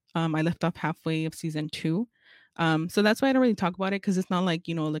again. I left off halfway of season 2. So that's why I don't really talk about it, because it's not like,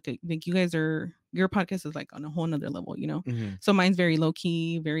 like you guys your podcast is like on a whole nother level, Mhm. So mine's very low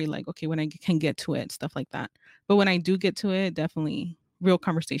key, very like, okay, when I can get to it, stuff like that. But when I do get to it, definitely real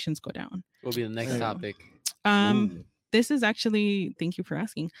conversations go down. What will be the next So, topic? This is actually, thank you for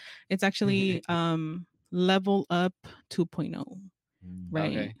asking. It's actually Level Up 2.0.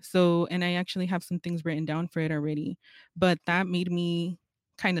 Right. Okay. So, and I actually have some things written down for it already, but that made me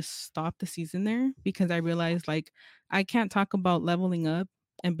kind of stop the season there because I realized like I can't talk about leveling up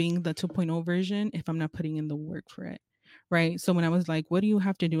and being the 2.0 version if I'm not putting in the work for it. Right. So when I was like, what do you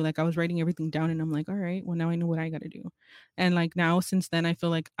have to do? Like I was writing everything down and I'm like, all right, well, now I know what I got to do. And like now, since then, I feel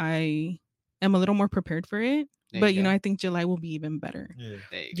like I am a little more prepared for it. There But, you go. I think July will be even better. Yeah.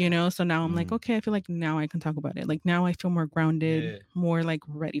 There you go. So now I'm like, Mhm. okay, I feel like now I can talk about it. Like now I feel more grounded, Yeah. more like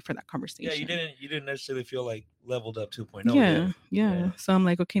ready for that Yeah, conversation. you didn't necessarily feel like leveled up 2.0. Yeah. Yeah. So I'm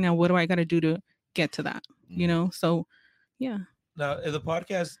like, okay, now what do I got to do to get to that? Mhm. So yeah. Now, in the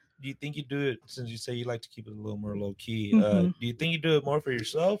podcast, do you think you do it, since you say you like to keep it a little more low key? Mhm. Do you think you do it more for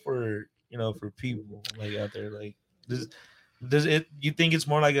yourself or for people like out there? Like, does it? You think it's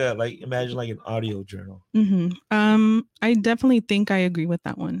more like imagine like an audio journal? I definitely think I agree with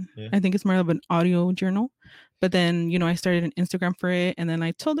that one. Yeah. I think it's more of an audio journal. But then, I started an Instagram for it, and then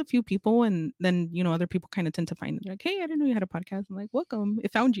I told a few people, and then, other people kind of tend to find it. They're like, hey, I didn't know you had a podcast. I'm like, welcome.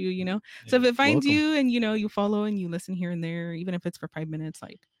 It found you, So if it finds Welcome. you and, you follow and you listen here and there, even if it's for 5 minutes,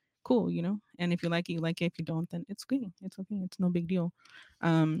 like, cool, And if you like it, you like it. If you don't, then it's good. It's okay. It's no big deal.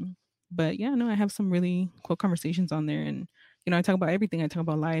 But yeah, no, I have some really cool conversations on there. And, I talk about everything. I talk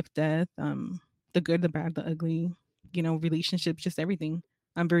about life, death, the good, the bad, the ugly, relationships, just everything.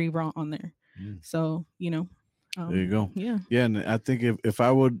 I'm very raw on there. Mm. So, There you go. Yeah. And I think if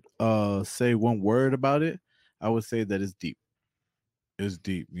I would say one word about it, I would say that it's deep. It's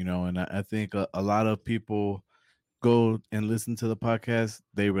deep, you know, and I think a lot of people go and listen to the podcast.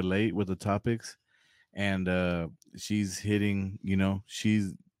 They relate with the topics, and she's hitting, you know,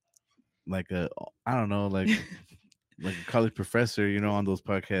 she's like a, I don't know, like a college professor, you know, on those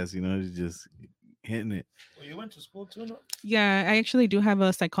podcasts, you know, just hitting it. Well, you went to school too, no? Yeah, I actually do have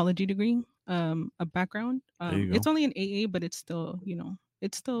a psychology degree, a background. There you It's go. only an AA, but it's still, you know,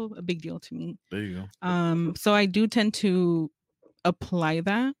 it's still a big deal to me. There you go. So I do tend to apply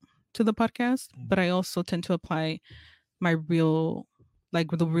that to the podcast, but I also tend to apply my real, like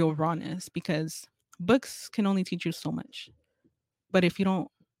the real rawness, because books can only teach you so much. But if you don't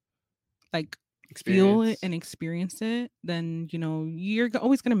like feel it Experience. and experience it, then you know you're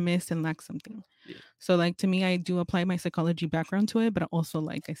always gonna miss and lack something. Yeah. So like to me, I do apply my psychology background to it, but also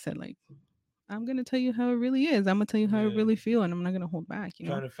like I said, like I'm gonna tell you how it really is. I'm gonna tell you how I Yeah. really feel, and I'm not gonna hold back. You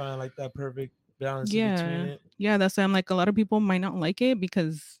know. Trying to find like that perfect balance in between Yeah, it. yeah. That's why I'm like a lot of people might not like it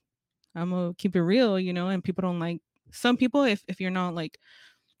because I'm gonna keep it real, you know. And people don't like some people if you're not like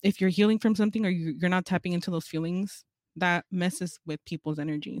if you're healing from something or you're not tapping into those feelings, that messes with people's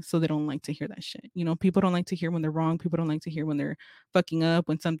energy. So they don't like to hear that shit. You know, people don't like to hear when they're wrong. People don't like to hear when they're fucking up,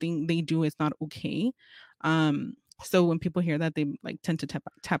 when something they do is not okay. So when people hear that, they like tend to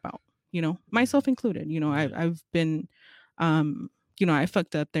tap out, you know, myself included. You know, I've been, you know, I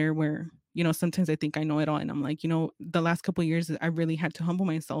fucked up there where, you know, sometimes I think I know it all. And I'm like, you know, the last couple of years, I really had to humble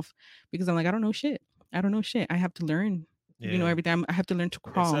myself because I'm like, I don't know shit. I don't know shit. I have to learn, you know, Yeah. every time I have to learn to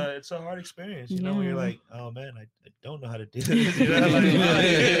crawl. It's a hard experience, you know, when you're Yeah. like, oh man, I don't know how to do this. You know, like, wow,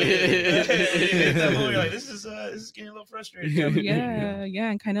 you hit that moment, you're like, this is getting a little frustrating. Yeah, yeah.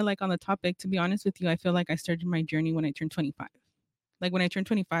 And kind of like on the topic, to be honest with you, I feel like I started my journey when I turned 25. Like when I turned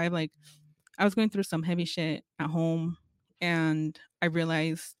 25, like I was going through some heavy shit at home, and I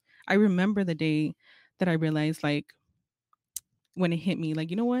remember the day that I realized, like, when it hit me, like,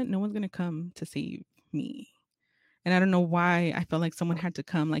 you know what? No one's gonna come to save me. And I don't know why I felt like someone had to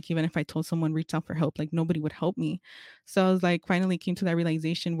come. Like, even if I told someone reach out for help, like nobody would help me. So I was like, finally came to that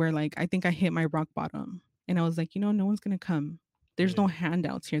realization where like I think I hit my rock bottom. And I was like, you know, no one's gonna come. There's no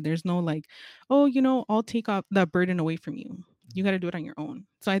handouts here. There's no like, oh, you know, I'll take off that burden away from you. You got to do it on your own.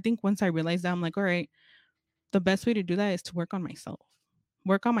 So I think once I realized that, I'm like, all right, the best way to do that is to work on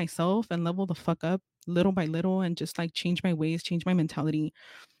myself and level the fuck up little by little and just like change my ways, change my mentality.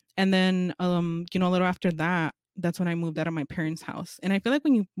 And then, you know, a little after that, that's when I moved out of my parents' house. And I feel like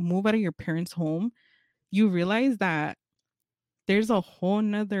when you move out of your parents' home, you realize that there's a whole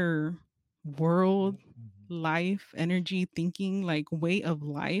nother world, life, energy, thinking, like way of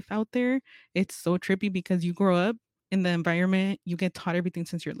life out there. It's so trippy because you grow up in the environment, you get taught everything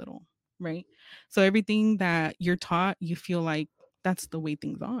since you're little, right? So everything that you're taught, you feel like that's the way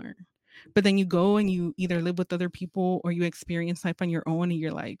things are. But then you go and you either live with other people or you experience life on your own and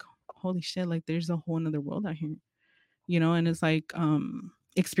you're like, holy shit, like there's a whole nother world out here, you know. And it's like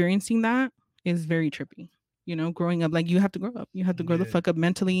experiencing that is very trippy, you know. Growing up, like you have to grow up, you have to grow the fuck up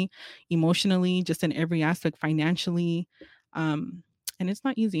mentally, emotionally, just in every aspect, financially. And it's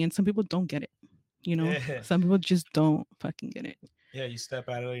not easy, and some people don't get it, you know. Some people just don't fucking get it. Yeah, you step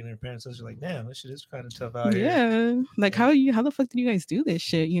out of it and your parents are like, damn, this shit is kind of tough out here. Yeah, like how the fuck did you guys do this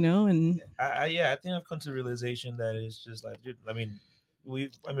shit, you know? And I think I've come to the realization that it's just like, dude, I mean, we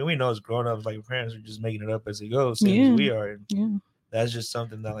know as grown ups, like parents are just making it up as they go, same as we are. And that's just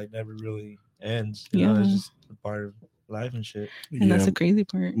something that like never really ends. You know, it's just a part of life and shit. And that's the crazy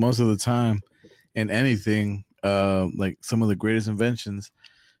part. Most of the time, in anything, like some of the greatest inventions,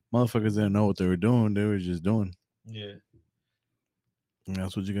 motherfuckers didn't know what they were doing. They were just doing. Yeah. And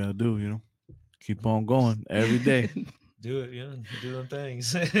that's what you gotta do, you know. Keep on going every day. Do it, you know, do them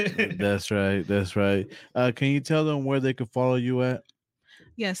things. That's right. That's right. Can you tell them where they can follow you at?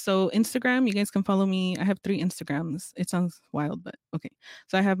 Yeah, so Instagram, you guys can follow me. I have 3 Instagrams. It sounds wild, but okay.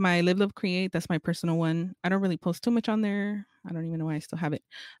 So I have my Live Love Create. That's my personal one. I don't really post too much on there. I don't even know why I still have it,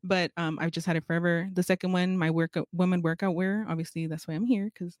 but I've just had it forever. The second one, my women workout wear. Obviously, that's why I'm here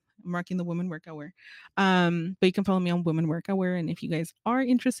because I'm rocking the women workout wear. But you can follow me on women workout wear. And if you guys are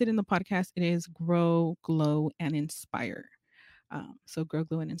interested in the podcast, it is Grow, Glow, and Inspire. So Grow,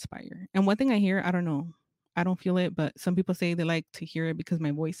 Glow, and Inspire. And one thing I hear, I don't know, I don't feel it, but some people say they like to hear it because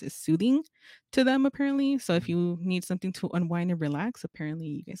my voice is soothing to them, apparently. So if you need something to unwind and relax, apparently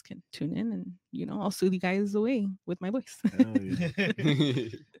you guys can tune in and, you know, I'll soothe you guys away with my voice.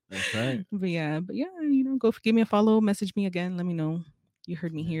 That's right. But yeah, you know, give me a follow, message me again, let me know you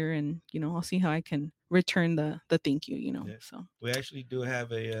heard me here, and, you know, I'll see how I can return the thank you, you know. So we actually do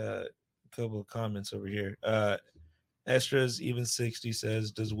have a couple of comments over here. Estra's even 60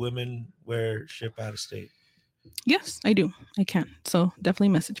 says, does women wear ship out of state? Yes, I do. I can. So definitely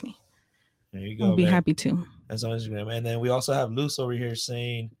message me. There you go. I'll be man. happy to. That's on Instagram. And then we also have Luce over here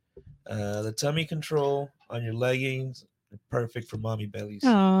saying the tummy control on your leggings are perfect for mommy bellies.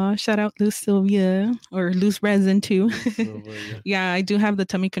 Oh, shout out Loose Sylvia or Loose Resin too. Silver, yeah. Yeah, I do have the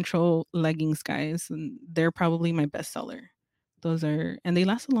tummy control leggings, guys, and they're probably my best seller. Those are, and they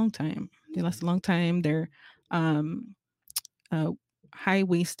last a long time. They last a long time. They're high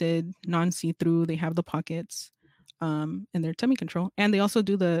waisted, non see through. They have the pockets, and they're tummy control, and they also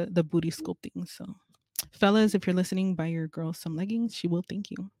do the booty sculpting. So, fellas, if you're listening, buy your girl some leggings. She will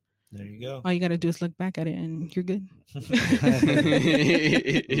thank you. There you go. All you gotta do is look back at it, and you're good. Look back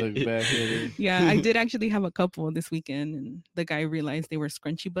at it. Yeah, I did actually have a couple this weekend, and the guy realized they were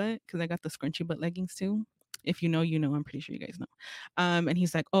scrunchy butt because I got the scrunchy butt leggings too. If you know, you know. I'm pretty sure you guys know. And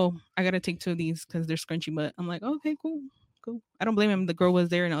he's like, "Oh, I gotta take 2 of these because they're scrunchy butt." I'm like, "Okay, cool, cool." I don't blame him. The girl was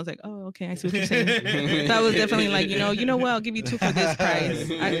there, and I was like, "Oh, okay, I see what you're saying." So I was definitely like, you know what? I'll give you 2 for this price.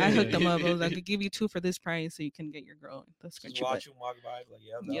 I hooked them up. I was like, "I'll give you 2 for this price, so you can get your girl the Just scrunchy watch butt." him walk by, like,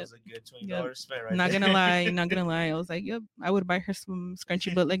 yeah, that Yep. was a good $20 spent right Not there. gonna lie, not gonna lie. I was like, "Yep, I would buy her some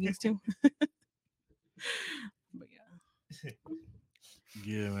scrunchy butt leggings too." But yeah,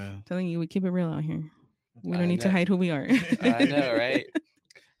 Yeah, man. telling you, we keep it real out here. We I don't need to know. hide who we are. I know, right?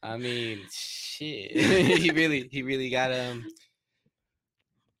 I mean, shit. he really got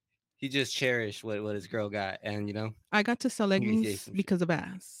he just cherished what his girl got, and you know, I got to sell Give me leggings some shit. because of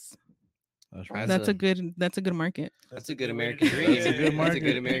ass. That's right. That's a good market. that's a good way to American do it. dream. That's a good That's a market.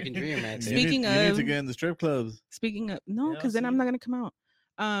 good American dream, right there. Speaking you need to of- get in the strip clubs. Speaking of no, Yeah, because then I'm see? not gonna come out.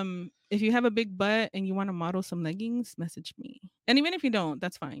 If you have a big butt and you want to model some leggings, message me. And even if you don't,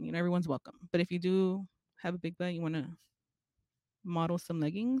 that's fine. You know, everyone's welcome. But if you do have a big butt, you want to model some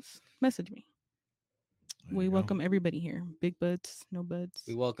leggings, message me. There We you go. welcome everybody here. Big butts, no butts,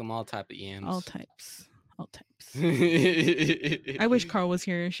 We welcome all type of yams. all types, all types. I I wish Carl was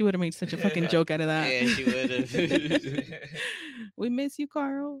here. She would have made such a fucking joke out of that. Yeah, she would have. We miss you,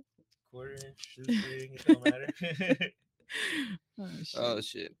 Carl. Quarter-inch shoestring, it don't matter. Oh, shit. Oh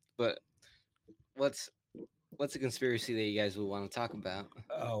shit! But what's a conspiracy that you guys would want to talk about?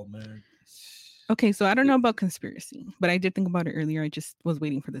 Oh man. Okay, so I don't know about conspiracy, but I did think about it earlier. I just was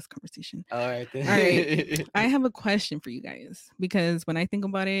waiting for this conversation. All right then. All right. I have a question for you guys because when I think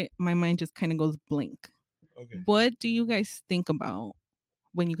about it, my mind just kind of goes blank. Okay. What do you guys think about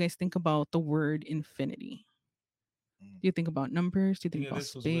when you guys think about the word infinity? Do you think about numbers? Do you think Think of about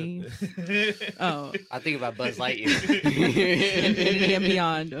this was space? with- Oh, I think about Buzz Lightyear. infinity and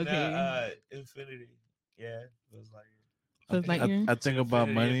beyond. Nah, Okay. infinity. Yeah, Buzz Lightyear. Buzz Lightyear. I think about Infinity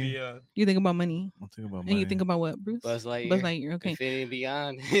and money. beyond. You think about money, I think about and money. you think about what, Bruce? Buzz Lightyear. Buzz Lightyear. Okay. Infinity and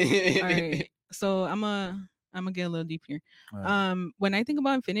Beyond. All right. So I'm gonna get a little deep here. All right. When I think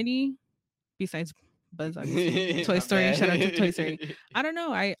about infinity, besides Buzz, obviously, Toy My Story. bad. Shout out to Toy Story. I don't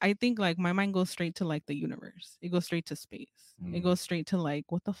know. I think like my mind goes straight to like the universe. It goes straight to space. It Mm. goes straight to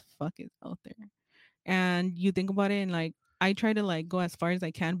like what the fuck is out there. And you think about it and like I try to like go as far as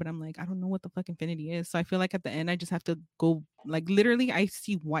I can, but I'm like, I don't know what the fuck infinity is. So I feel like at the end I just have to go like literally I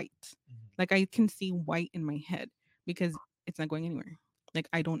see white. Like I can see white in my head because it's not going anywhere. Like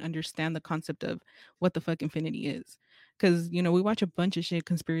I don't understand the concept of what the fuck infinity is. Cause you know, we watch a bunch of shit,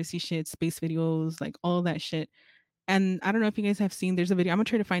 conspiracy shit, space videos, like all that shit. And I don't know if you guys have seen there's a video. I'm gonna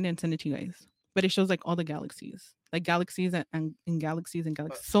try to find it and send it to you guys. But it shows like all the galaxies. Like galaxies and galaxies and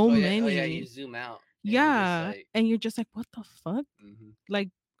galaxies. So many. Oh yeah, you zoom out. and you're just Yeah. like, And you're just like, what the fuck? mhm. Like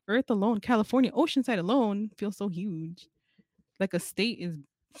Earth alone, California, Oceanside alone feels so huge. Like a state is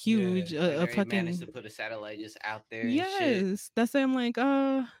huge. And A they already fucking managed to put a satellite just out there. And shit. yes. That's why I'm like,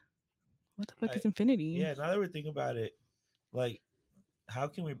 what the fuck is infinity? Yeah, now that we're thinking about it, like, how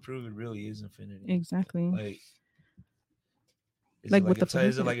can we prove it really is infinity? Exactly. Like, is Like, it what the a fuck ti-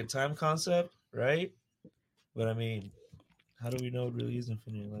 is is it it? like a time concept, right? But I mean, how do we know it really is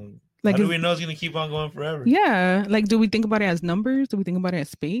infinity? Like how do is- we know it's gonna keep on going forever? Yeah. Like, do we think about it as numbers? Do we think about it as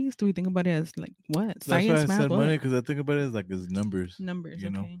space? Do we think about it as like what? That's why I Science, math, said what? money because I think about it as like as numbers. Numbers. you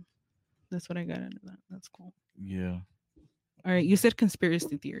know? Okay. That's what I got out of that. That's cool. Yeah. All right. You said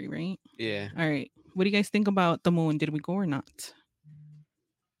conspiracy theory, right? Yeah. All right. What do you guys think about the moon? Did we go or not?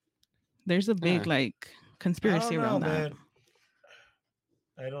 There's a big Huh. like conspiracy I don't around know, that. man.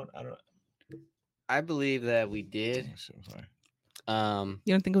 I don't. I believe that we did. Oh, shit, sorry.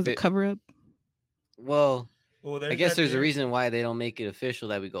 You don't think it was a Bit- cover up? Well, Well, I guess there's a reason why they don't make it official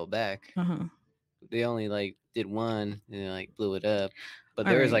that we go back. Uh-huh. They only like did one and then, like blew it up. But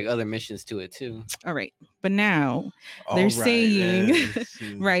All there was right. like other missions to it too. All right. But now All they're right, saying yes,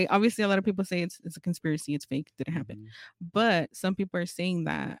 yes. right. Obviously a lot of people say it's a conspiracy, it's fake, didn't happen. Mhm. But some people are saying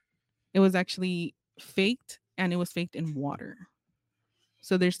that it was actually faked and it was faked in water.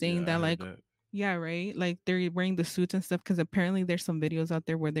 So they're saying Yeah, I that heard like that. yeah, right? Like they're wearing the suits and stuff because apparently there's some videos out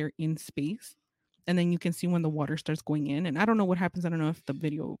there where they're in space and then you can see when the water starts going in. And I don't know what happens. I don't know if the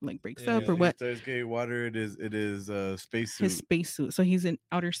video like breaks up or When he what. starts getting water, it is spacesuit. His spacesuit. So he's in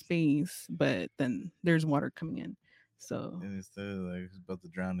outer space, but then there's water coming in. So And instead of like he's about to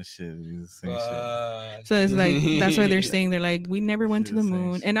drown the shit, he's the same shit. so it's like that's why they're saying they're like we never went to the Shit, same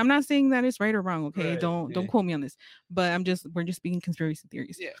moon. shit. And I'm not saying that it's right or wrong, okay? Right, Don't quote me on this. But we're just speaking conspiracy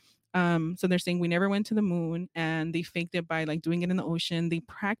theories. Yeah. So they're saying we never went to the moon and they faked it by like doing it in the ocean. They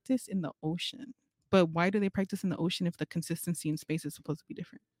practice in the ocean. But why do they practice in the ocean if the consistency in space is supposed to be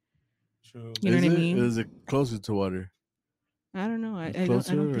different? True. You know Is what I it? mean? Is it closer to water? I don't know. I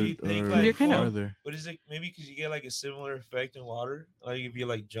Closer don't or, think You think, or like, You're kinda- farther? What is it? Maybe because you get like a similar effect in water, like if you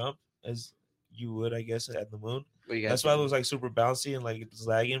like jump as you would, I guess, at the moon. What you got That's why it was like super bouncy and like it's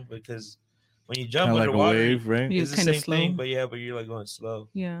lagging because when you jump Kind of like a underwater, wave, right? Yeah. it's the kinda same slow. thing, but you're like going slow.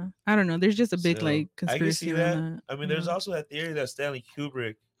 Yeah. I don't know. There's just a big So, like I can conspiracy see around that. I mean, there's Yeah. also that theory that Stanley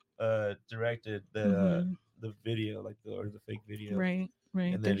Kubrick directed Mhm. the video, like or the fake video, Right.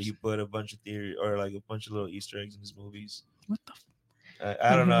 Right. and then There's- he put a bunch of theory or like a bunch of little Easter eggs in his movies. what the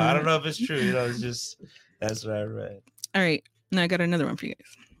I don't know. I don't know if it's true. You know, it's just that's what I read. All right. Now I got another one for you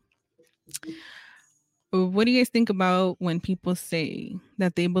guys. What do you guys think about when people say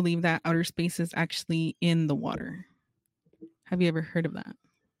that they believe that outer space is actually in the water? Have you ever heard of that?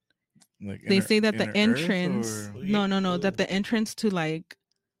 Like They say that the inner Earth, entrance, or- no, that the entrance to like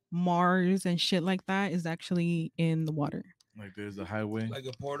Mars and shit like that is actually in the water. like there's a highway. Like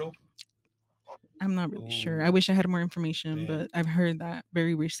a portal. I'm not really sure. Ooh. I wish I had more information, Man. but I've heard that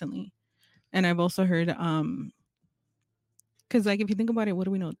very recently. And I've also heard because like if you think about it, what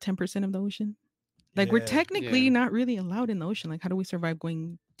do we know? 10% of the ocean? Like we're Yeah. technically Yeah. not really allowed in the ocean. Like how do we survive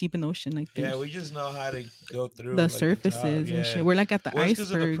going deep in the ocean? Like Yeah, there's we just know how to go through the like, top, surfaces yeah. and shit. We're like at the Well, it's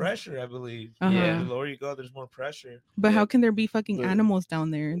because of the iceberg. pressure, I believe. Uh-huh. Yeah. The lower you go, there's more pressure. But Yeah. how can there be fucking But- animals down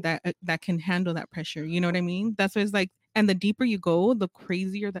there that can handle that pressure? You know what I mean? That's what it's like. And the deeper you go, the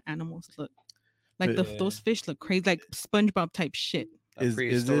crazier the animals look. Like But- those fish look crazy, like SpongeBob type shit. Is it?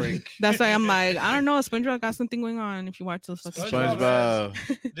 prehistoric. That's why I'm like, I don't know. SpongeBob got something going on. If you watch those fucking shows.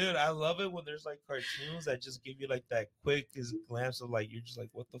 SpongeBob. Dude, I love it when there's like cartoons that just give you like that quick glance of like you're just like,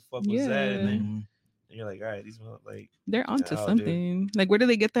 what the fuck was that? And then Mhm. you're like, all right, these are like They're onto Oh, dude. something. Like, where do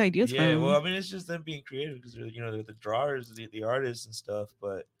they get the ideas yeah. from? Well, I mean, it's just them being creative because they're the drawers, the artists and stuff.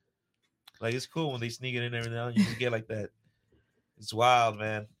 But like, it's cool when they sneak it in every now and then. You just get like that. It's wild,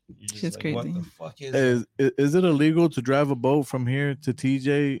 man. You're just Shit's like, what crazy. the fuck is it? Is it illegal to drive a boat from here to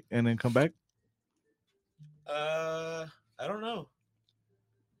TJ and then come back? I don't know.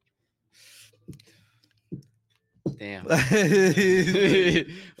 Damn. Why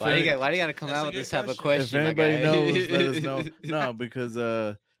Why do you gotta come That's out a with good this type of question. If question? my anybody guy? knows, let us know. No, because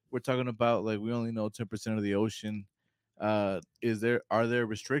we're talking about like we only know 10% of the ocean. Are there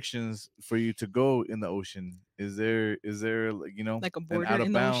restrictions for you to go in the ocean? Is there like, Like a an border out of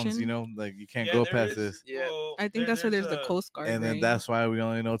in the bounds? ocean? Like you can't Yeah, go there past is. this. Yeah. Well, I think that's where there's the a- Coast Guard. And then right? that's why we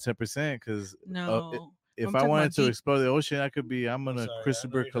only know 10% because no. if I'm I talking wanted about to deep. explore the ocean, I'm sorry, I gonna know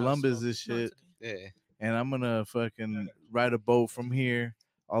Christopher you're not Columbus supposed this No, shit, it's okay. Yeah. and I'm gonna fucking ride a boat from here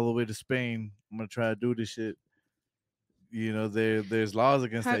all the way to Spain. I'm gonna try to do this shit. There's laws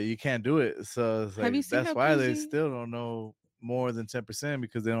against Have- that. You can't do it. So it's Have like you seen that's how why they crazy- still don't know more than 10%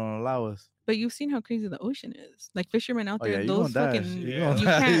 because they don't allow us. But you've seen how crazy the ocean is. Like fishermen out Oh there, yeah, you those gonna die. fucking You Yeah. gonna you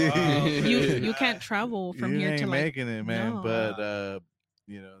die. can't Wow, you man. can't travel from you here ain't to like making it, man. no. But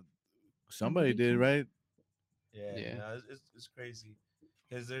somebody did, believe right? Yeah, Yeah. no, it's crazy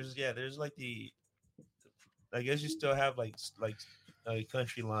because there's like I guess you still have like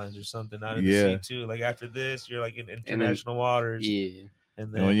country lines or something out in the Yeah. sea too. Like after this, you're like in international waters, Yeah. and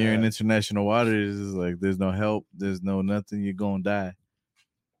And then when you're in international waters, it's like there's no help, there's no nothing. You're gonna die.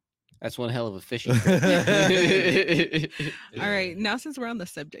 That's one hell of a fishing trip. All right, now since we're on the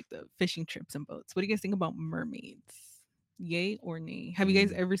subject of fishing trips and boats, what do you guys think about mermaids? Yay or nay? Have you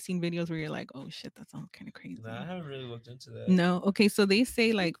guys ever seen videos where you're like, oh shit, that's all kind of crazy? Nah, I haven't really looked into that. No. Okay, so they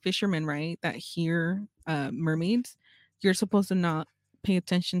say like fishermen, right, that hear mermaids, you're supposed to not pay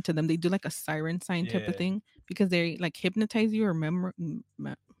attention to them. They do like a siren sign type of Yeah. thing because they like hypnotize you or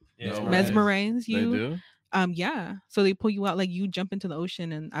Yeah, No way. mesmerize They you. do. Yeah. So they pull you out, like you jump into the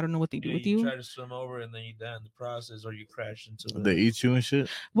ocean, and I don't know what they do Yeah, with you you. try to swim over and then you die in the process, or you crash into them. They eat you and shit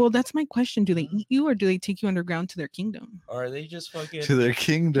Well, that's my question. Do they eat you or do they take you underground to their kingdom? Or are they just fucking? to their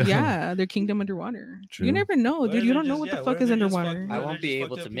kingdom. Yeah, their kingdom underwater. True. You never know, What dude. if You they're don't know just- what yeah, the what fuck if is they're just underwater. fucked- I They're won't be just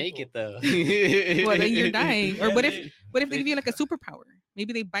able fucked to up make people. it though. Well, then you're dying. Or Yeah, what if they- What if they give you like a superpower?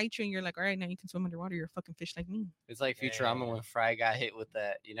 Maybe they bite you and you're like, all right, now you can swim underwater. You're a fucking fish like me. It's like Futurama when Fry got hit with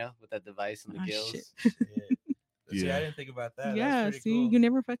that, with that device in the Ah, gills. shit. See, Yeah. I didn't think about that. Yeah, That's pretty see, cool. you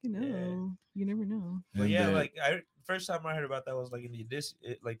never fucking know. Yeah. You never know. But And yeah, then- like first time I heard about that was like in the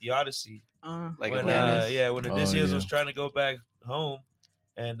the Odyssey. Like When Atlantis. when Oh, Odysseus yeah. was trying to go back home,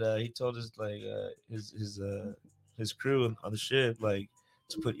 and he told his his crew on the ship like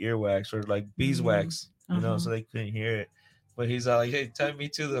to put earwax or like beeswax, so they couldn't hear it. But he's all like, "Hey, tie me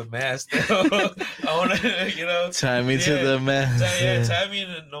to the mast. I want to, Tie me to the mast. tie me.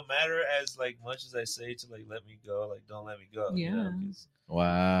 No matter as like much as I say to like let me go, like don't let me go. Yeah. 'Cause-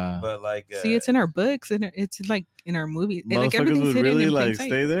 Wow. But like, See, it's in our books and it's like in our movies. And, like Motherfuckers everything's would hidden really in plain like sight.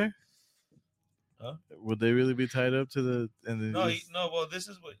 stay there. Huh? Would they really be tied up to the? And then no, just- well,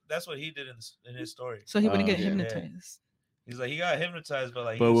 that's what he did in his story. So he wouldn't get yeah. hypnotized. He's like he got hypnotized, but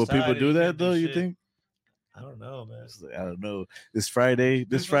like. But he was will people tied and do he that couldn't though? You shit. think? I don't know, man. It's like, I don't know. This Friday.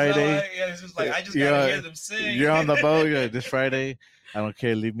 This was all Friday. like, yeah, it's just like I just You're gotta on- hear them sing. You're on the boat. You're like, this Friday. I don't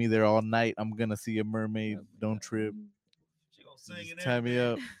care. Leave me there all night. I'm gonna see a mermaid. Don't trip. She gonna sing Just and tie me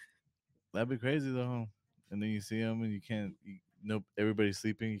everything. up. That'd be crazy though. Huh? And then you see them and you can't. Nope. Everybody's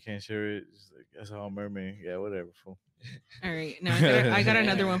sleeping. You can't share it. It's like, that's all mermaid. Yeah, whatever. Fool. All right, now I got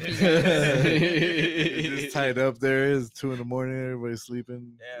another one for you guys. It's just tied up there. It's 2 a.m. Everybody's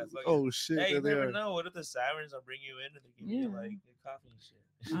sleeping. Yeah, fucking- Oh shit! Hey, you there they never are. know. What if the sirens will bring you in and they give you Yeah. like coffee and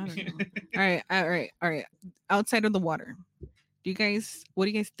shit? I don't know. All right. Outside of the water, what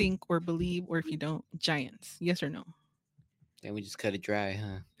do you guys think or believe, or if you don't, giants? Yes or no? And we just cut it dry,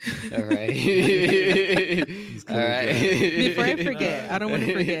 huh? All right. cut All it right. Before I forget, I don't want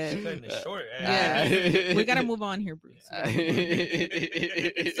to forget. Cutting it short. Yeah. We gotta move on here, Bruce. So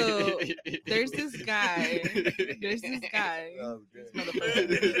So, there's this guy.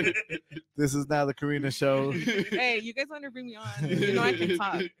 This is now the Karina show. Hey, you guys want to bring me on? You know I can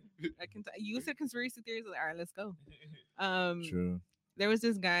talk. You said conspiracy theories. All right, let's go. True. There was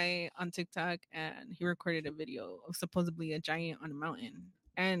this guy on TikTok and he recorded a video of supposedly a giant on a mountain.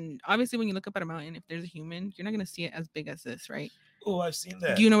 And obviously, when you look up at a mountain, if there's a human, you're not gonna see it as big as this, right? Oh, I've seen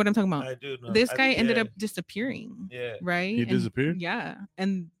that. Do you know what I'm talking about? I do know. This guy ended yeah, up disappearing, Yeah, right? He And- disappeared? Yeah,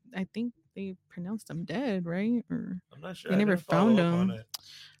 and I think they pronounced him dead, right? Or I'm not sure. They I never didn't follow found up on him. it.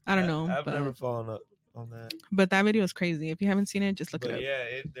 I don't know. I've but, never followed up on that. but that video is crazy. If you haven't seen it, just look But it up.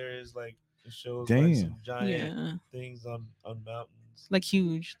 yeah, there is like it shows Damn. like some giant Yeah, things on mountains. like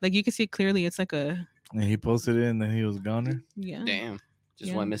huge. Like you can see it clearly. It's like a And he posted it, and then he was goner. yeah. Damn.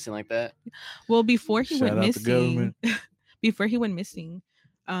 Just Yeah. went missing like that. Well, before he Shout went out the government. missing, before he went missing,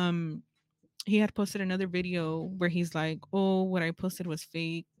 he had posted another video where he's like, "Oh, what I posted was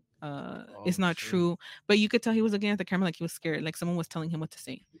fake. It's Oh, not shit. true." But you could tell he was looking at the camera like he was scared, like someone was telling him what to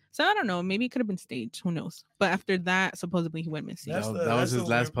say. So I don't know. Maybe it could have been staged. Who knows? But after that, supposedly he went missing. That's That the- was that's his the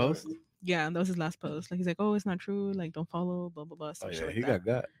last weird part. post. Yeah, that was his last post. Like he's like, "Oh, it's not true. Like don't follow." Blah blah blah. Oh Some yeah, shit like he that.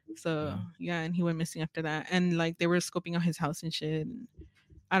 got. So yeah, and he went missing after that. And like they were scoping out his house and shit. And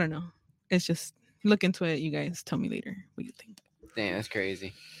I don't know. It's just look into it. You guys tell me later what you think. Damn, that's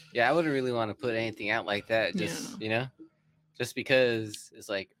crazy. Yeah, I wouldn't really want to put anything out like that. Just Yeah. just because it's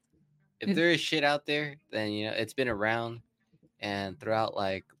like if It- there is shit out there, then it's been around and throughout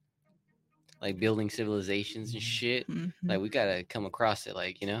like building civilizations and shit. Mhm. Like we gotta come across it,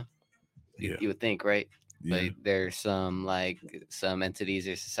 like Yeah. you would think, right? Yeah. But there's some entities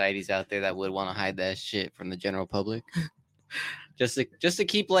or societies out there that would want to hide that shit from the general public. just to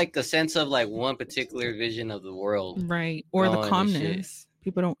keep like a sense of like one particular vision of the world. Right. Or the going and shit. calmness.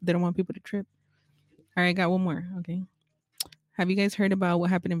 They don't want people to trip. All right, got one more. Okay. Have you guys heard about what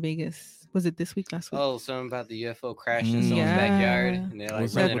happened in Vegas? Was it this week, last week? Oh, something about the UFO crash in Mm. someone's backyard, Yeah. and they're like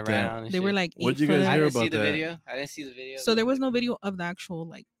What's up running with that? around. And They were shit. like What'd 8 you guys foot. I hear didn't see about the that? video. I didn't see the video. So there was no video of the actual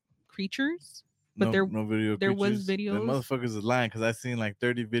like creatures, but no, there no video. there was creatures? The videos. motherfuckers is lying because I seen like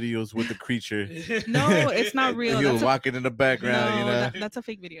 30 videos with the creature. No, it's not real. He was That's a- walking in the background. no, you know, that's a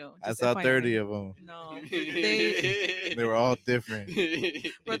fake video. I just saw FYI. 30 of them. No, they They were all different.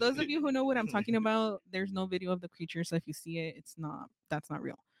 for those of you who know what I'm talking about, there's no video of the creature. So if you see it, that's not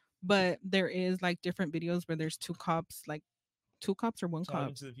real. But there is like different videos where there's two cops or one Talking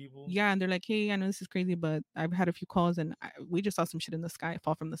cop. to the people. Yeah, and they're like, "Hey, I know this is crazy, but I've had a few calls and we just saw some shit in the sky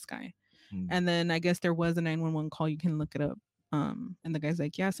fall from the sky." Hmm. And then I guess there was a 911 call. You can look it up. And the guy's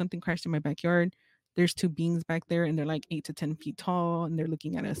like, "Yeah, something crashed in my backyard. There's two beings back there, and they're like 8 to 10 feet tall, and they're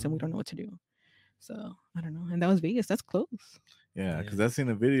looking at us, and we don't know what to do." So I don't know. And that was Vegas. That's close. Yeah, because I seen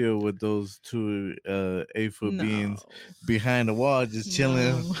a video with those two 8-foot beings behind the wall just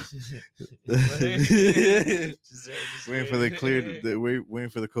chilling. No. Waiting for the waiting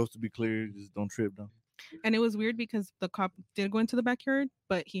for the coast to be clear. Just don't trip, though. And it was weird because the cop did go into the backyard,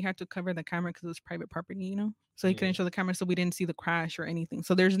 but he had to cover the camera because it was private property, you know? So he couldn't show the camera, so we didn't see the crash or anything.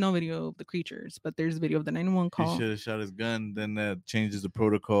 So there's no video of the creatures, but there's video of the 911 He call. should have shot his gun. Then that changes the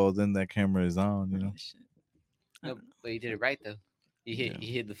protocol. Then that camera is on. You know. Oh, shit. No, but he did it right though. He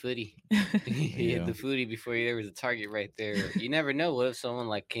hit the footy. I He hit the footy before there was a target right there. You never know. What if someone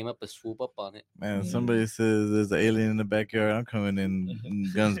like came up and swoop up on it? Man, Yeah. somebody says there's an alien in the backyard. I'm coming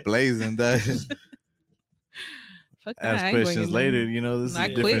in, guns blazing. That Fuck that. I ask ain't going questions in there. later. You know, this is I a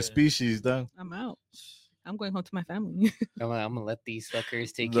different quit. species, though. I'm out. I'm going home to my family. I'm gonna let these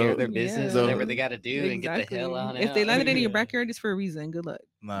fuckers take care of their business, Yeah. whatever they got to do, and get the hell out. If they landed in your Yeah. backyard, it's for a reason. Good luck.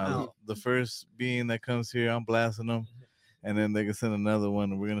 Nah, Oh. the first being that comes here, I'm blasting them, and then they can send another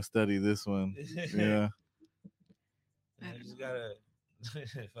one, and we're gonna study this one. Yeah. You just gotta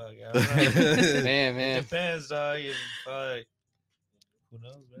fuck. I don't know. man, It man. depends, dog. You fuck. Who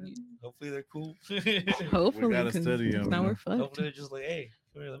knows, man? Hopefully they're cool. Hopefully, gotta 'cause study 'em, now you we're know. fucked. Hopefully they're just like, hey,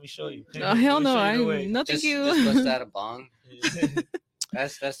 come here, let me show you. Oh hell Let me no! show you the I way. no thank Just you. bust out a bong.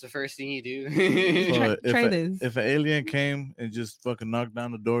 That's the first thing you do. Try- But try if this. if an alien came and just fucking knocked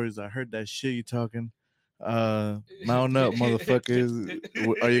down the doors, I heard that shit you talking. Mount up,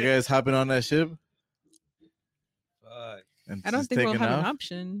 motherfuckers. Are you guys hopping on that ship? Fuck. And I don't just think we'll taking have an off?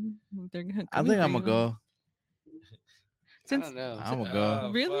 option. They're gonna I come think for I'm you. gonna go. I don't know. I'm gonna go.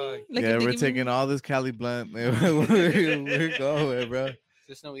 Oh, Really? fuck. Like, Yeah, if they we're give me- taking all this Cali blunt. we're going, bro.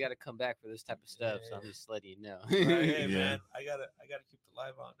 Just know we got to come back for this type of stuff. So I'm just letting you know. Like, hey Yeah. man, I gotta keep the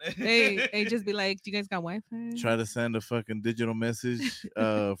live on. Hey, just be like, do you guys got Wi-Fi? Try to send a fucking digital message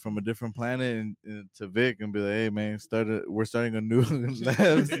from a different planet and to Vic and be like, hey man, we're starting a new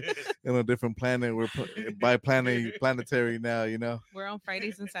labs in a different planet. We're planetary now, you know. We're on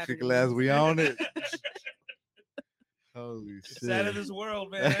Fridays and Saturdays. Kick labs, we own it. Holy It's out of shit. this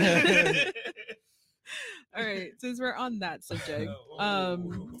world, man. All right, since we're on that subject,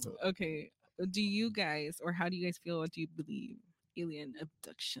 okay, do you guys, or how do you guys feel? What do you believe? Alien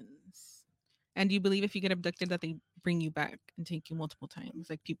abductions, and do you believe if you get abducted that they bring you back and take you multiple times,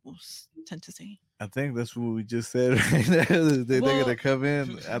 like people tend to say? I think that's what we just said right there. They're Well, gonna come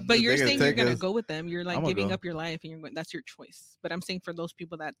in. But you're saying you're gonna us. go with them. You're like I'ma giving go. up your life, and you're going. That's your choice. But I'm saying for those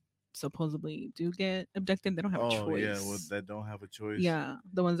people that supposedly do get abducted, they don't have a Oh choice. yeah, well, that don't have a choice. Yeah,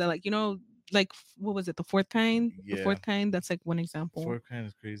 the ones that like like what was it? The fourth kind. The Yeah. fourth kind. That's like one example. Fourth kind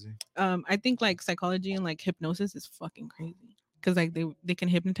is crazy. I think like psychology and like hypnosis is fucking crazy because like they can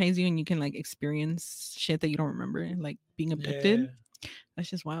hypnotize you and you can like experience shit that you don't remember, like being abducted. That's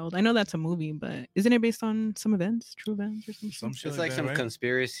just wild. I know that's a movie, but isn't it based on some events, true events or something? Some shit It's like that, some right?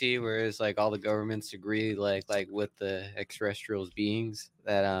 conspiracy where it's like all the governments agree, like with the extraterrestrials beings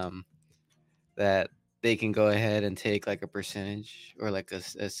that they can go ahead and take like a percentage or like a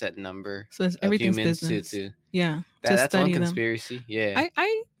set number So it's of everything's humans business. to Yeah, that's one study them. conspiracy. Yeah.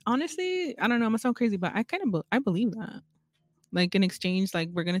 I honestly, I don't know. I'm gonna sound crazy, but I kind of I believe that. Like in exchange, like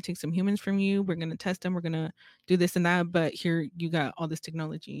we're gonna take some humans from you, we're gonna test them, we're gonna do this and that. But here you got all this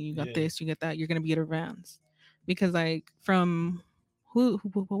technology, you got Yeah. this, you got that. You're gonna be advanced because like from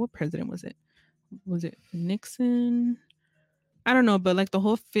what president was it? Was it Nixon? I don't know, but like the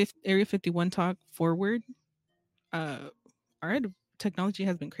whole Area 51 talk forward, our technology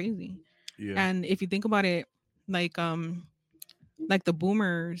has been crazy. Yeah. And if you think about it, like the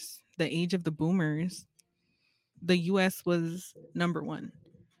boomers, the age of the boomers, the US was number one.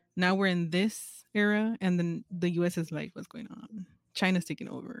 Now we're in this era, and then the US is like, what's going on? China's taking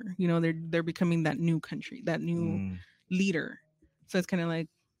over. You know, they're becoming that new country, that new Mm. leader. So it's kind of like,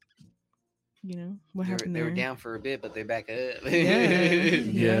 you know, what happened They there? were down for a bit, but they're back up.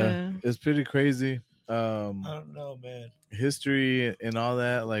 Yeah. It's pretty crazy. I don't know, man. History and all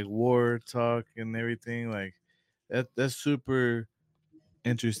that, like war talk and everything, like that's super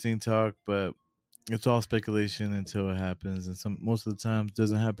interesting talk, but it's all speculation until it happens, and most of the time it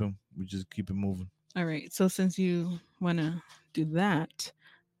doesn't happen. We just keep it moving. All right. So since you want to do that,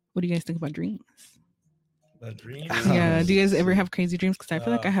 what do you guys think about dreams? A dream? Yeah. Do you guys ever have crazy dreams? Because I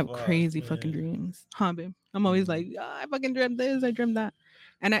feel like I have fuck, crazy fucking man. dreams. Huh, babe? I'm always like, I fucking dreamt this. I dreamed that.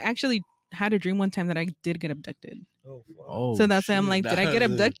 And I actually had a dream one time that I did get abducted. Oh, fuck. Oh, So that's why I'm like, did I get that's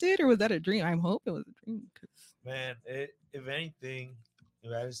a- abducted or was that a dream? I hope it was a dream. 'Cause Man, if anything,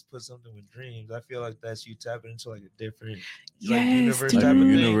 if I just put something with dreams, I feel like that's you tapping into like a different universe dude. type of thing.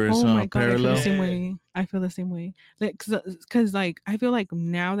 Universe, Oh my god, I feel parallel. the same Yeah. way. I feel the same way. Like, cause like I feel like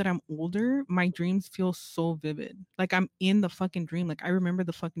now that I'm older, my dreams feel so vivid. Like I'm in the fucking dream. Like I remember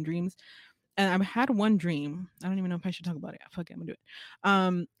the fucking dreams. And I've had one dream. I don't even know if I should talk about it. Fuck it, I'm gonna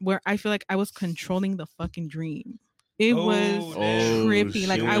do it. Where I feel like I was controlling the fucking dream. It Oh, was damn. trippy.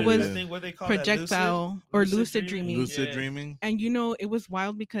 Like I shit. was I think what they call that, projectile or lucid dreaming. Lucid Yeah. dreaming. And it was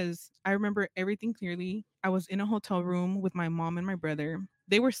wild because I remember everything clearly. I was in a hotel room with my mom and my brother.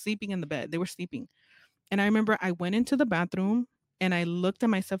 They were sleeping in the bed. They were sleeping. And I remember I went into the bathroom and I looked at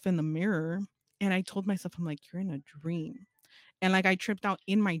myself in the mirror and I told myself, I'm like, you're in a dream. And like I tripped out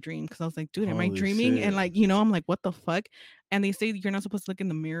in my dream because I was like, dude, am I Holy dreaming? shit. And like, I'm like, what the fuck? And they say you're not supposed to look in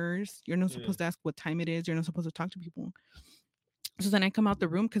the mirrors. You're not Yeah. supposed to ask what time it is. You're not supposed to talk to people. So then I come out the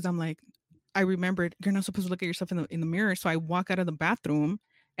room because I'm like, I remembered you're not supposed to look at yourself in the mirror. So I walk out of the bathroom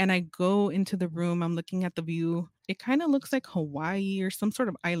and I go into the room. I'm looking at the view. It kind of looks like Hawaii or some sort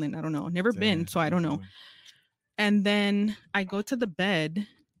of island. I don't know. Never been, so I don't know. And then I go to the bed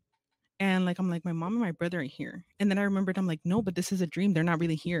and like I'm like, my mom and my brother are here. And then I remembered, I'm like, no, but this is a dream. They're not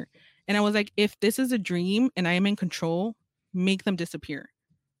really here. And I was like, if this is a dream and I am in control, make them disappear.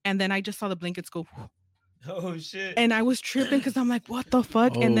 And then I just saw the blankets go. Oh shit. And I was tripping because I'm like, what the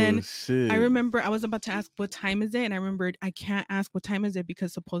fuck? And then shit. I remember I was about to ask what time is it, and I remembered I can't ask what time is it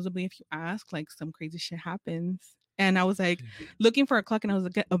because supposedly if you ask, like some crazy shit happens. And I was like looking for a clock, and I was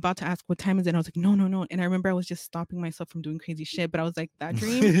like, about to ask what time is it. And I was like, no. And I remember I was just stopping myself from doing crazy shit. But I was like, that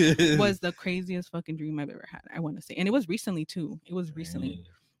dream was the craziest fucking dream I've ever had. I want to say, and it was recently too. It was recently.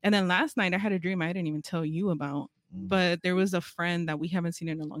 And then last night I had a dream I didn't even tell you about. But there was a friend that we haven't seen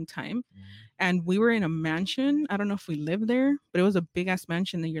in a long time. And we were in a mansion. I don't know if we lived there, but it was a big ass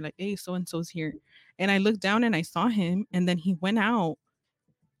mansion. And you're like, hey, so-and-so's here. And I looked down and I saw him. And then he went out.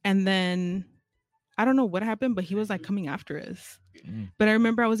 And then I don't know what happened, but he was like coming after us. But I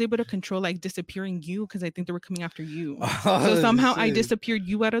remember I was able to control like disappearing you because I think they were coming after you. So somehow I disappeared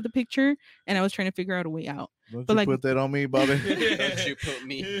you out of the picture and I was trying to figure out a way out. Don't but you like, put that on me, Bobby? Don't you put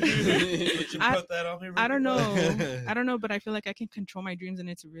me. Don't you put that on me, I don't Ricky? know. I don't know, but I feel like I can control my dreams and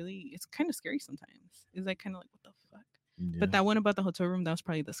it's kind of scary sometimes. It's like kind of like, what the fuck? Yeah. But that one about the hotel room, that was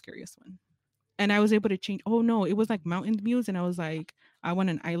probably the scariest one. And I was able to change. Oh no, it was like mountain views. And I was like, I want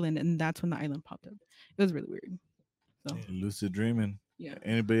an island. And that's when the island popped up. It was really weird. So Lucid dreaming. yeah.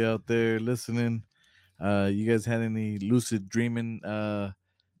 Anybody out there listening? You guys had any lucid dreaming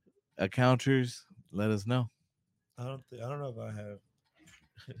encounters? Let us know. I don't know if I have.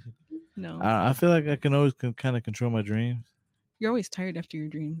 No. I feel like I can always kind of control my dreams. You're always tired after your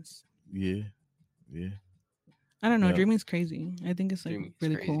dreams. Yeah. I don't know. Yeah. Dreaming's crazy. I think it's like Dreaming's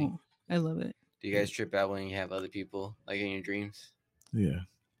really crazy. cool. I love it. Do you guys trip out when you have other people like in your dreams? Yeah.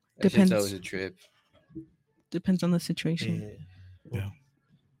 That shit's Depends. always a trip. Depends on the situation. Yeah.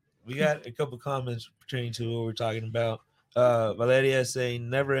 We got a couple comments pertaining to what we're talking about. Valeria saying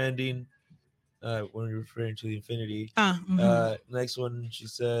never ending when we're referring to the infinity. Next one, she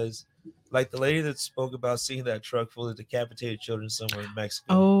says, like the lady that spoke about seeing that truck full of decapitated children somewhere in Mexico.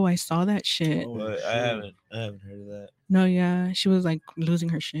 Oh, I saw that shit. But I haven't heard of that. No, yeah. She was like losing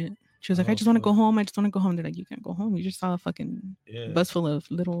her shit. She was like, I just want to go home. I just want to go home. They're like, you can't go home. You just saw a fucking bus full of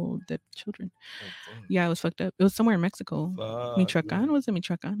little dead children. Yeah, it was fucked up. It was somewhere in Mexico. Michoacan? Was it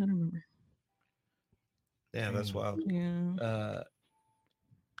Michoacan? I don't remember. Damn, that's wild. Yeah.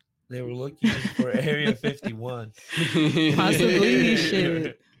 They were looking for Area 51. Possibly.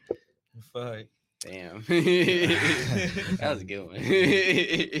 Shit. Fuck. Damn. That was a good one.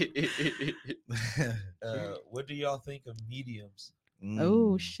 What do y'all think of mediums?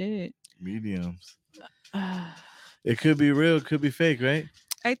 Oh, shit. Mediums. It could be real, it could be fake, right?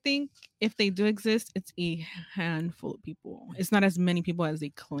 I think if they do exist, it's a handful of people. It's not as many people as they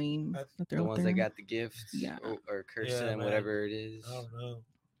claim that they're the out ones there. that got the gifts, Yeah. or cursing, whatever it is. I don't know.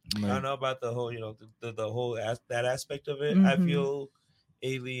 Like, I don't know about the whole, the whole that aspect of it. Mhm. I feel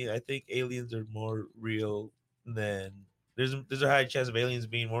I think aliens are more real than there's a high chance of aliens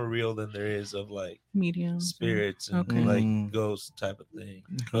being more real than there is of like mediums, spirits and Okay. like ghosts type of thing.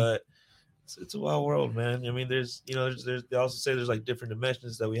 But it's a wild world, man. I mean, there's they also say there's like different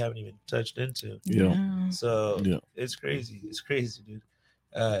dimensions that we haven't even touched into. Yeah. So it's crazy. It's crazy, dude.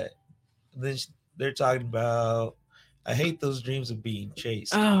 Then they're talking about, I hate those dreams of being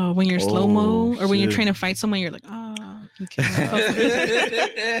chased. Oh, when you're slow mo or when you're shit. trying to fight someone, you're like, you can't.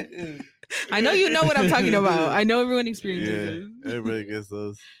 I know you know what I'm talking about. I know everyone experiences Yeah, everybody gets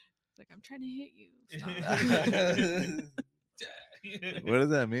those. It's like, I'm trying to hit you. Stop. What does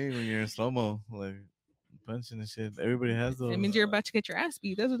that mean when you're in slow mo, like punching and shit? Everybody has those. It means you're about to get your ass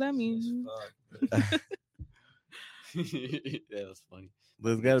beat. That's what that means. That was funny.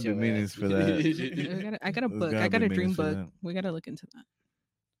 There's got to be meanings for that. I got a There's book. gotta I got be a dream meanings for book. that. We got to look into that.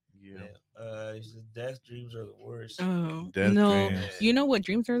 He said death dreams are the worst. Oh, Death no. dreams. You know what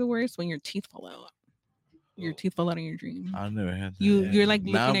dreams are the worst? When your teeth fall out. Your teeth fall out in your dream. I never had that. You're like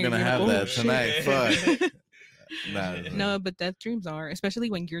looking Now I'm at gonna your have dream, that oh, tonight. shit. Fuck. No, but death dreams are, especially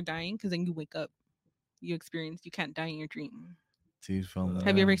when you're dying, because then you wake up. You can't die in your dream. Teeth falling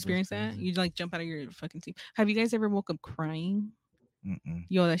Have you ever out, experienced that's that? crazy. You like jump out of your fucking seat. Have you guys ever woke up crying? Mm-mm.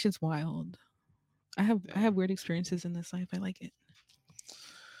 Yo, that shit's wild. I have weird experiences in this life. I like it.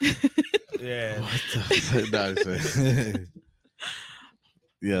 Yeah. What the fuck?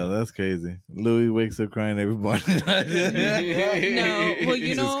 Yeah, that's crazy. Louis wakes up crying every morning. No, well,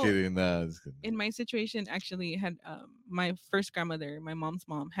 you Just know, kidding. Nah, just kidding. in my situation, actually, had my first grandmother, my mom's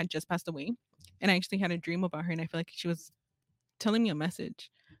mom, had just passed away, and I actually had a dream about her, and I feel like she was telling me a message.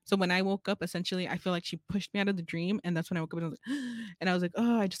 So when I woke up, essentially, I feel like she pushed me out of the dream, and that's when I woke up and I was like, and I was like,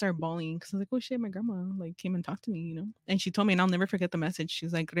 oh, I just started bawling because I was like, oh shit, my grandma like came and talked to me, you know. And she told me, and I'll never forget the message.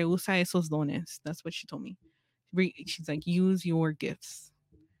 She's like, rehúsa esos dones. That's what she told me. She's like, use your gifts.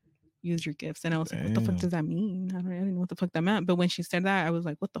 Use your gifts. And I was like, what the fuck Damn. does that mean? I didn't know what the fuck that meant. But when she said that, I was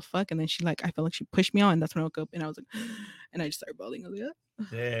like, what the fuck? And then she like, I felt like she pushed me on, and that's when I woke up and I was like, and I just started bawling. I was like,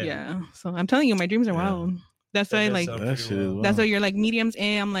 Damn. yeah. So I'm telling you, my dreams are Yeah. wild. That's That why does like sound That pretty shit is wild. that's why wild. you're like mediums.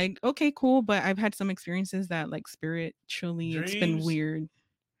 And I'm like, okay, cool. But I've had some experiences that like spiritually it's been Dreams? weird.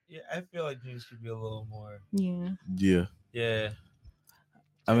 Yeah, I feel like dreams could be a little more. Yeah. Yeah. Yeah.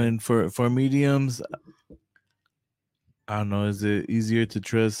 I mean, for mediums, I don't know. Is it easier to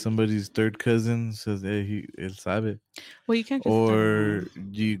trust somebody's third cousin? Says, hey, él sabe. Well, you can't just Or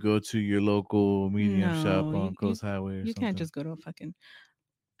do you go to your local medium shop No, on Coast Highway or you something? can't just go to a fucking.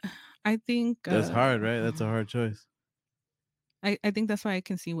 I think That's hard, right? That's a hard choice. I think that's why I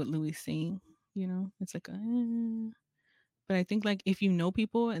can see what Louis is saying. You know, it's like, but I think like if you know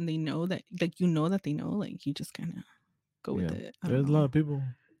people and they know that, like you know that they know, like you just kind of go with Yeah. it. I don't There's a know. lot of people.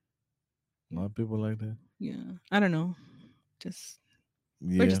 A lot of people like that. Yeah, I don't know. Just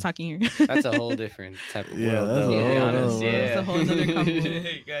Yeah. we're just talking here. That's a whole different type of Yeah, world, that's though. a To be whole honest, nother world. That's a yeah. whole nother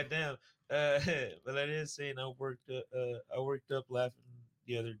convo. Goddamn. But I did say, and I worked up laughing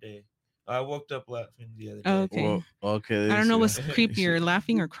the other day. I woke up laughing the other day. Okay. Well, okay. I don't know what's you- creepier,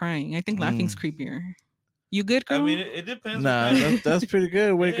 laughing or crying. I think laughing's creepier. You good, girl? I mean, it depends. Nah, what kind of- that's pretty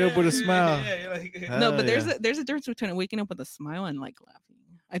good. Wake up with a Yeah, smile. Yeah, like, No, but Hell yeah. there's a difference between waking up with a smile and like laughing.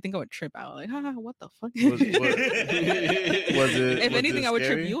 I think I would trip out. Like, what the fuck? Was it? If was anything, it I would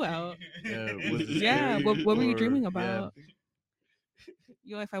trip scary? you out. Yeah, was it Yeah. scary What were you or- dreaming yeah. about?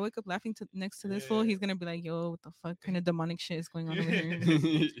 Yo, if I wake up laughing next to this fool, he's gonna be like, yo, what the fuck kind of demonic shit is going on over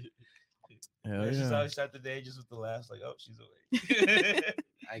here? Hell That's just how yeah. I start the day, just with the laughs, like, oh, she's awake.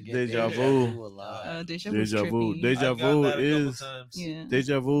 I get Deja a vu. lot. Deja vu's Deja vu. trippy. Deja I've gotten vu that a couple is times. Yeah.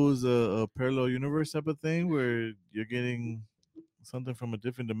 deja vu is a parallel universe type of thing where you're getting something from a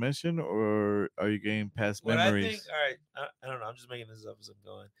different dimension, or are you getting past What memories? I think, all right, I don't know. I'm just making this up as I'm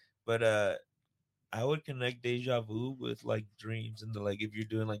going, but I would connect deja vu with like dreams and like if you're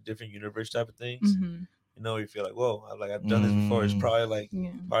doing like different universe type of things, Mhm. you know, you feel like, whoa, I've done this before. It's probably like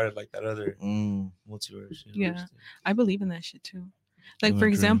Yeah. part of like that other Mm, multiverse. Yeah. universe thing. I believe in that shit too. Like, In for a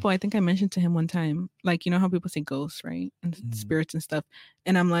dream. example, I think I mentioned to him one time, like, you know how people say ghosts, right? And Mhm. spirits and stuff.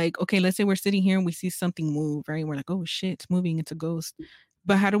 And I'm like, okay, let's say we're sitting here and we see something move, right? We're like, oh shit, it's moving, it's a ghost.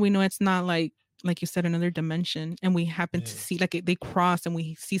 But how do we know it's not like you said, another dimension? And we happen to Yeah. see like they cross and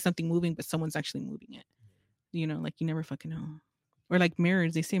we see something moving, but someone's actually moving it. You know, like you never fucking know. Or like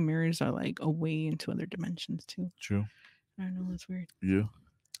mirrors, they say mirrors are like a way into other dimensions too. true. I don't know, it's weird. Yeah.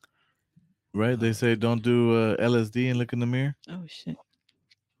 Right. They say don't do LSD and look in the mirror. Oh shit.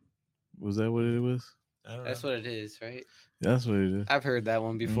 Was that what it was? I don't That's know. what it is, right? That's what it is. I've heard that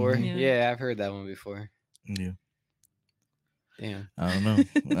one before. Mhm. Yeah. Yeah, I've heard that one before. Yeah. Damn. I don't know.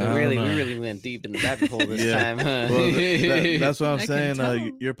 We really went deep in the rabbit hole this Yeah. time, huh? Well, that's what I'm I can saying. tell.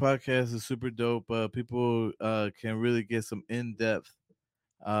 Your podcast is super dope. People can really get some in-depth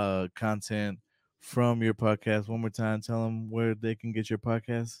content from your podcast. One more time, tell them where they can get your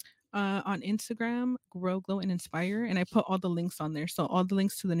podcast. On Instagram, Grow, Glow, and Inspire, and I put all the links on there. So all the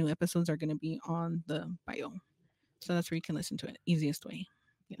links to the new episodes are going to be on the bio. So that's where you can listen to it. Easiest way.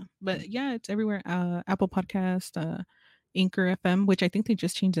 Yeah. But yeah, it's everywhere. Apple Podcast, Anchor FM, which I think they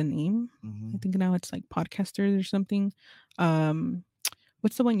just changed the name. I think now it's like Podcasters or something.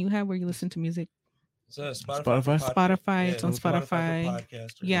 What's the one you have where you listen to music? It's Spotify. Spotify? for Spotify, Yeah, it's on for Spotify.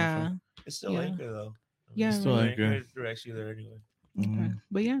 podcast or Yeah. It's still Yeah. Anchor though. Yeah, it's Still right. Anchor. It directs you there anyway. Okay. Mhm.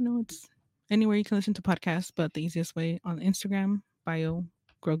 But yeah, no, it's anywhere you can listen to podcasts, but the easiest way on Instagram, bio,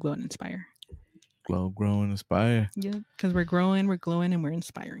 Grow, Glow, and Inspire. Glow, grow, and inspire. Yeah, because we're growing, we're glowing, and we're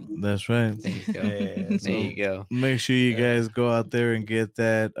inspiring. That's right. There you go. Yeah, There you go. Make sure you guys go out there and get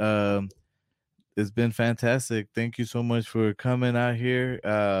that. It's been fantastic. Thank you so much for coming out here.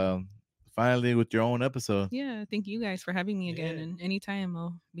 finally with your own episode. Yeah, thank you guys for having me again. Yeah. And anytime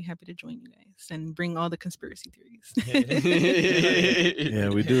I'll be happy to join you guys and bring all the conspiracy theories. Yeah,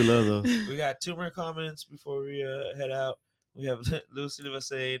 we do love those. We got 2 more comments before we head out. We have Lucy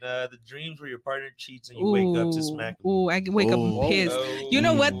saying, the dreams where your partner cheats and you wake up to smack them. Ooh, I wake Oh. up pissed. Oh. You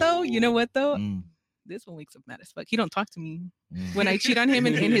know what though? Mm, This one wakes up mad as fuck. He don't talk to me. mm. When I cheat on him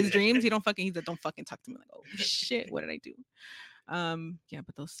in his dreams, he's like, don't fucking talk to me. Like, oh shit, what did I do? Yeah,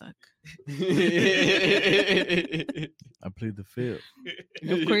 but those suck. I plead the fifth.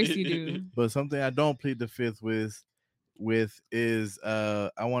 Of course you do. But something I don't plead the fifth with is I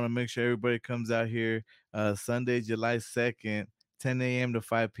want to make sure everybody comes out here Sunday, July 2nd, 10 a.m. to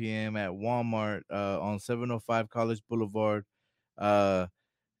 5 p.m. at Walmart on 705 College Boulevard.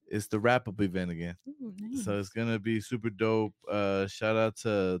 It's the wrap-up event again. Ooh, nice. So it's gonna be super dope. Shout out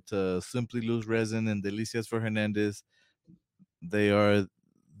to Simply Loose Resin and Delicias for Hernandez. They are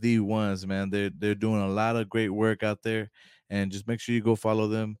the ones, man. They're doing a lot of great work out there, and just make sure you go follow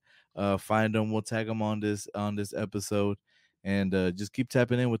them. Find them. We'll tag them on this episode, and just keep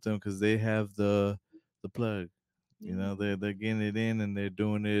tapping in with them because they have the plug. You know, they're getting it in and they're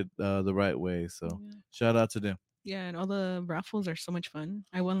doing it the right way. So Yeah. shout out to them. Yeah, and all the raffles are so much fun.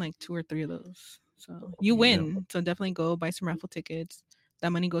 I won like 2 or 3 of those. So you Yeah. win. So definitely go buy some raffle tickets.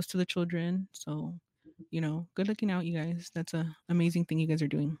 That money goes to the children. So, good looking out, you guys. That's an amazing thing you guys are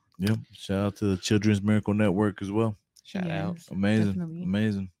doing. Yep. Shout out to the Children's Miracle Network as well. Shout out. Yes, Amazing. definitely.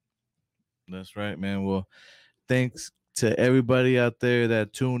 Amazing. That's right, man. Well, thanks to everybody out there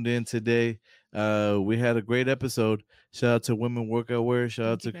that tuned in today. We had a great episode. Shout out to Women Workout Wear. Shout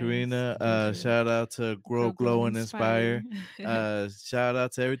out to Thank you, guys. Karina. Thank you. Shout out to Grow, Glow, and Inspire. Inspire. Shout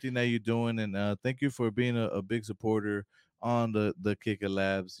out to everything that you're doing, and thank you for being a big supporter on the Kicker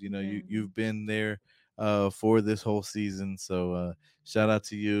Labs. Yeah. You've been there for this whole season. So shout out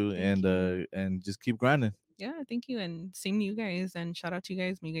to you, Thank and just keep grinding. Yeah, thank you. And same to you guys. And shout out to you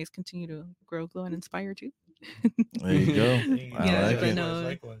guys. May you guys continue to grow, glow, and inspire too. There you go. Hey, I Yeah, like but it. no,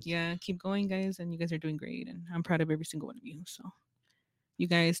 Likewise. yeah, keep going, guys. And you guys are doing great. And I'm proud of every single one of you. So you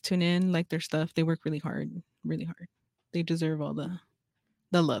guys tune in, like their stuff. They work really hard, really hard. They deserve all the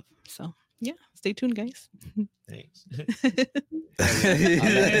love. So yeah, stay tuned, guys. Thanks. Yeah.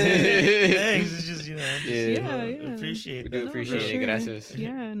 Thanks. It's just, Yeah, yeah. appreciate We do that. appreciate it. Sure. Gracias.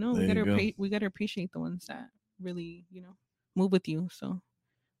 Yeah, no, There you go. we gotta appreciate the ones that really, move with you. So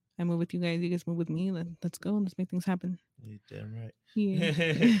I move with you guys. You guys move with me. Let's go. Let's make things happen. You're damn right.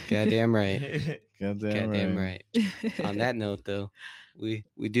 Yeah. Goddamn right. Goddamn Goddamn right. right. On that note, though, we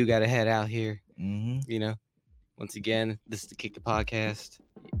do got to head out here. Mm-hmm. Once again, this is the Kick the Podcast.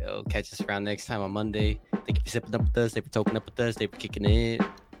 Catch us around next time on Monday. Thank you for sipping up with us. Thank you for toking up with us. Thank you for kicking it.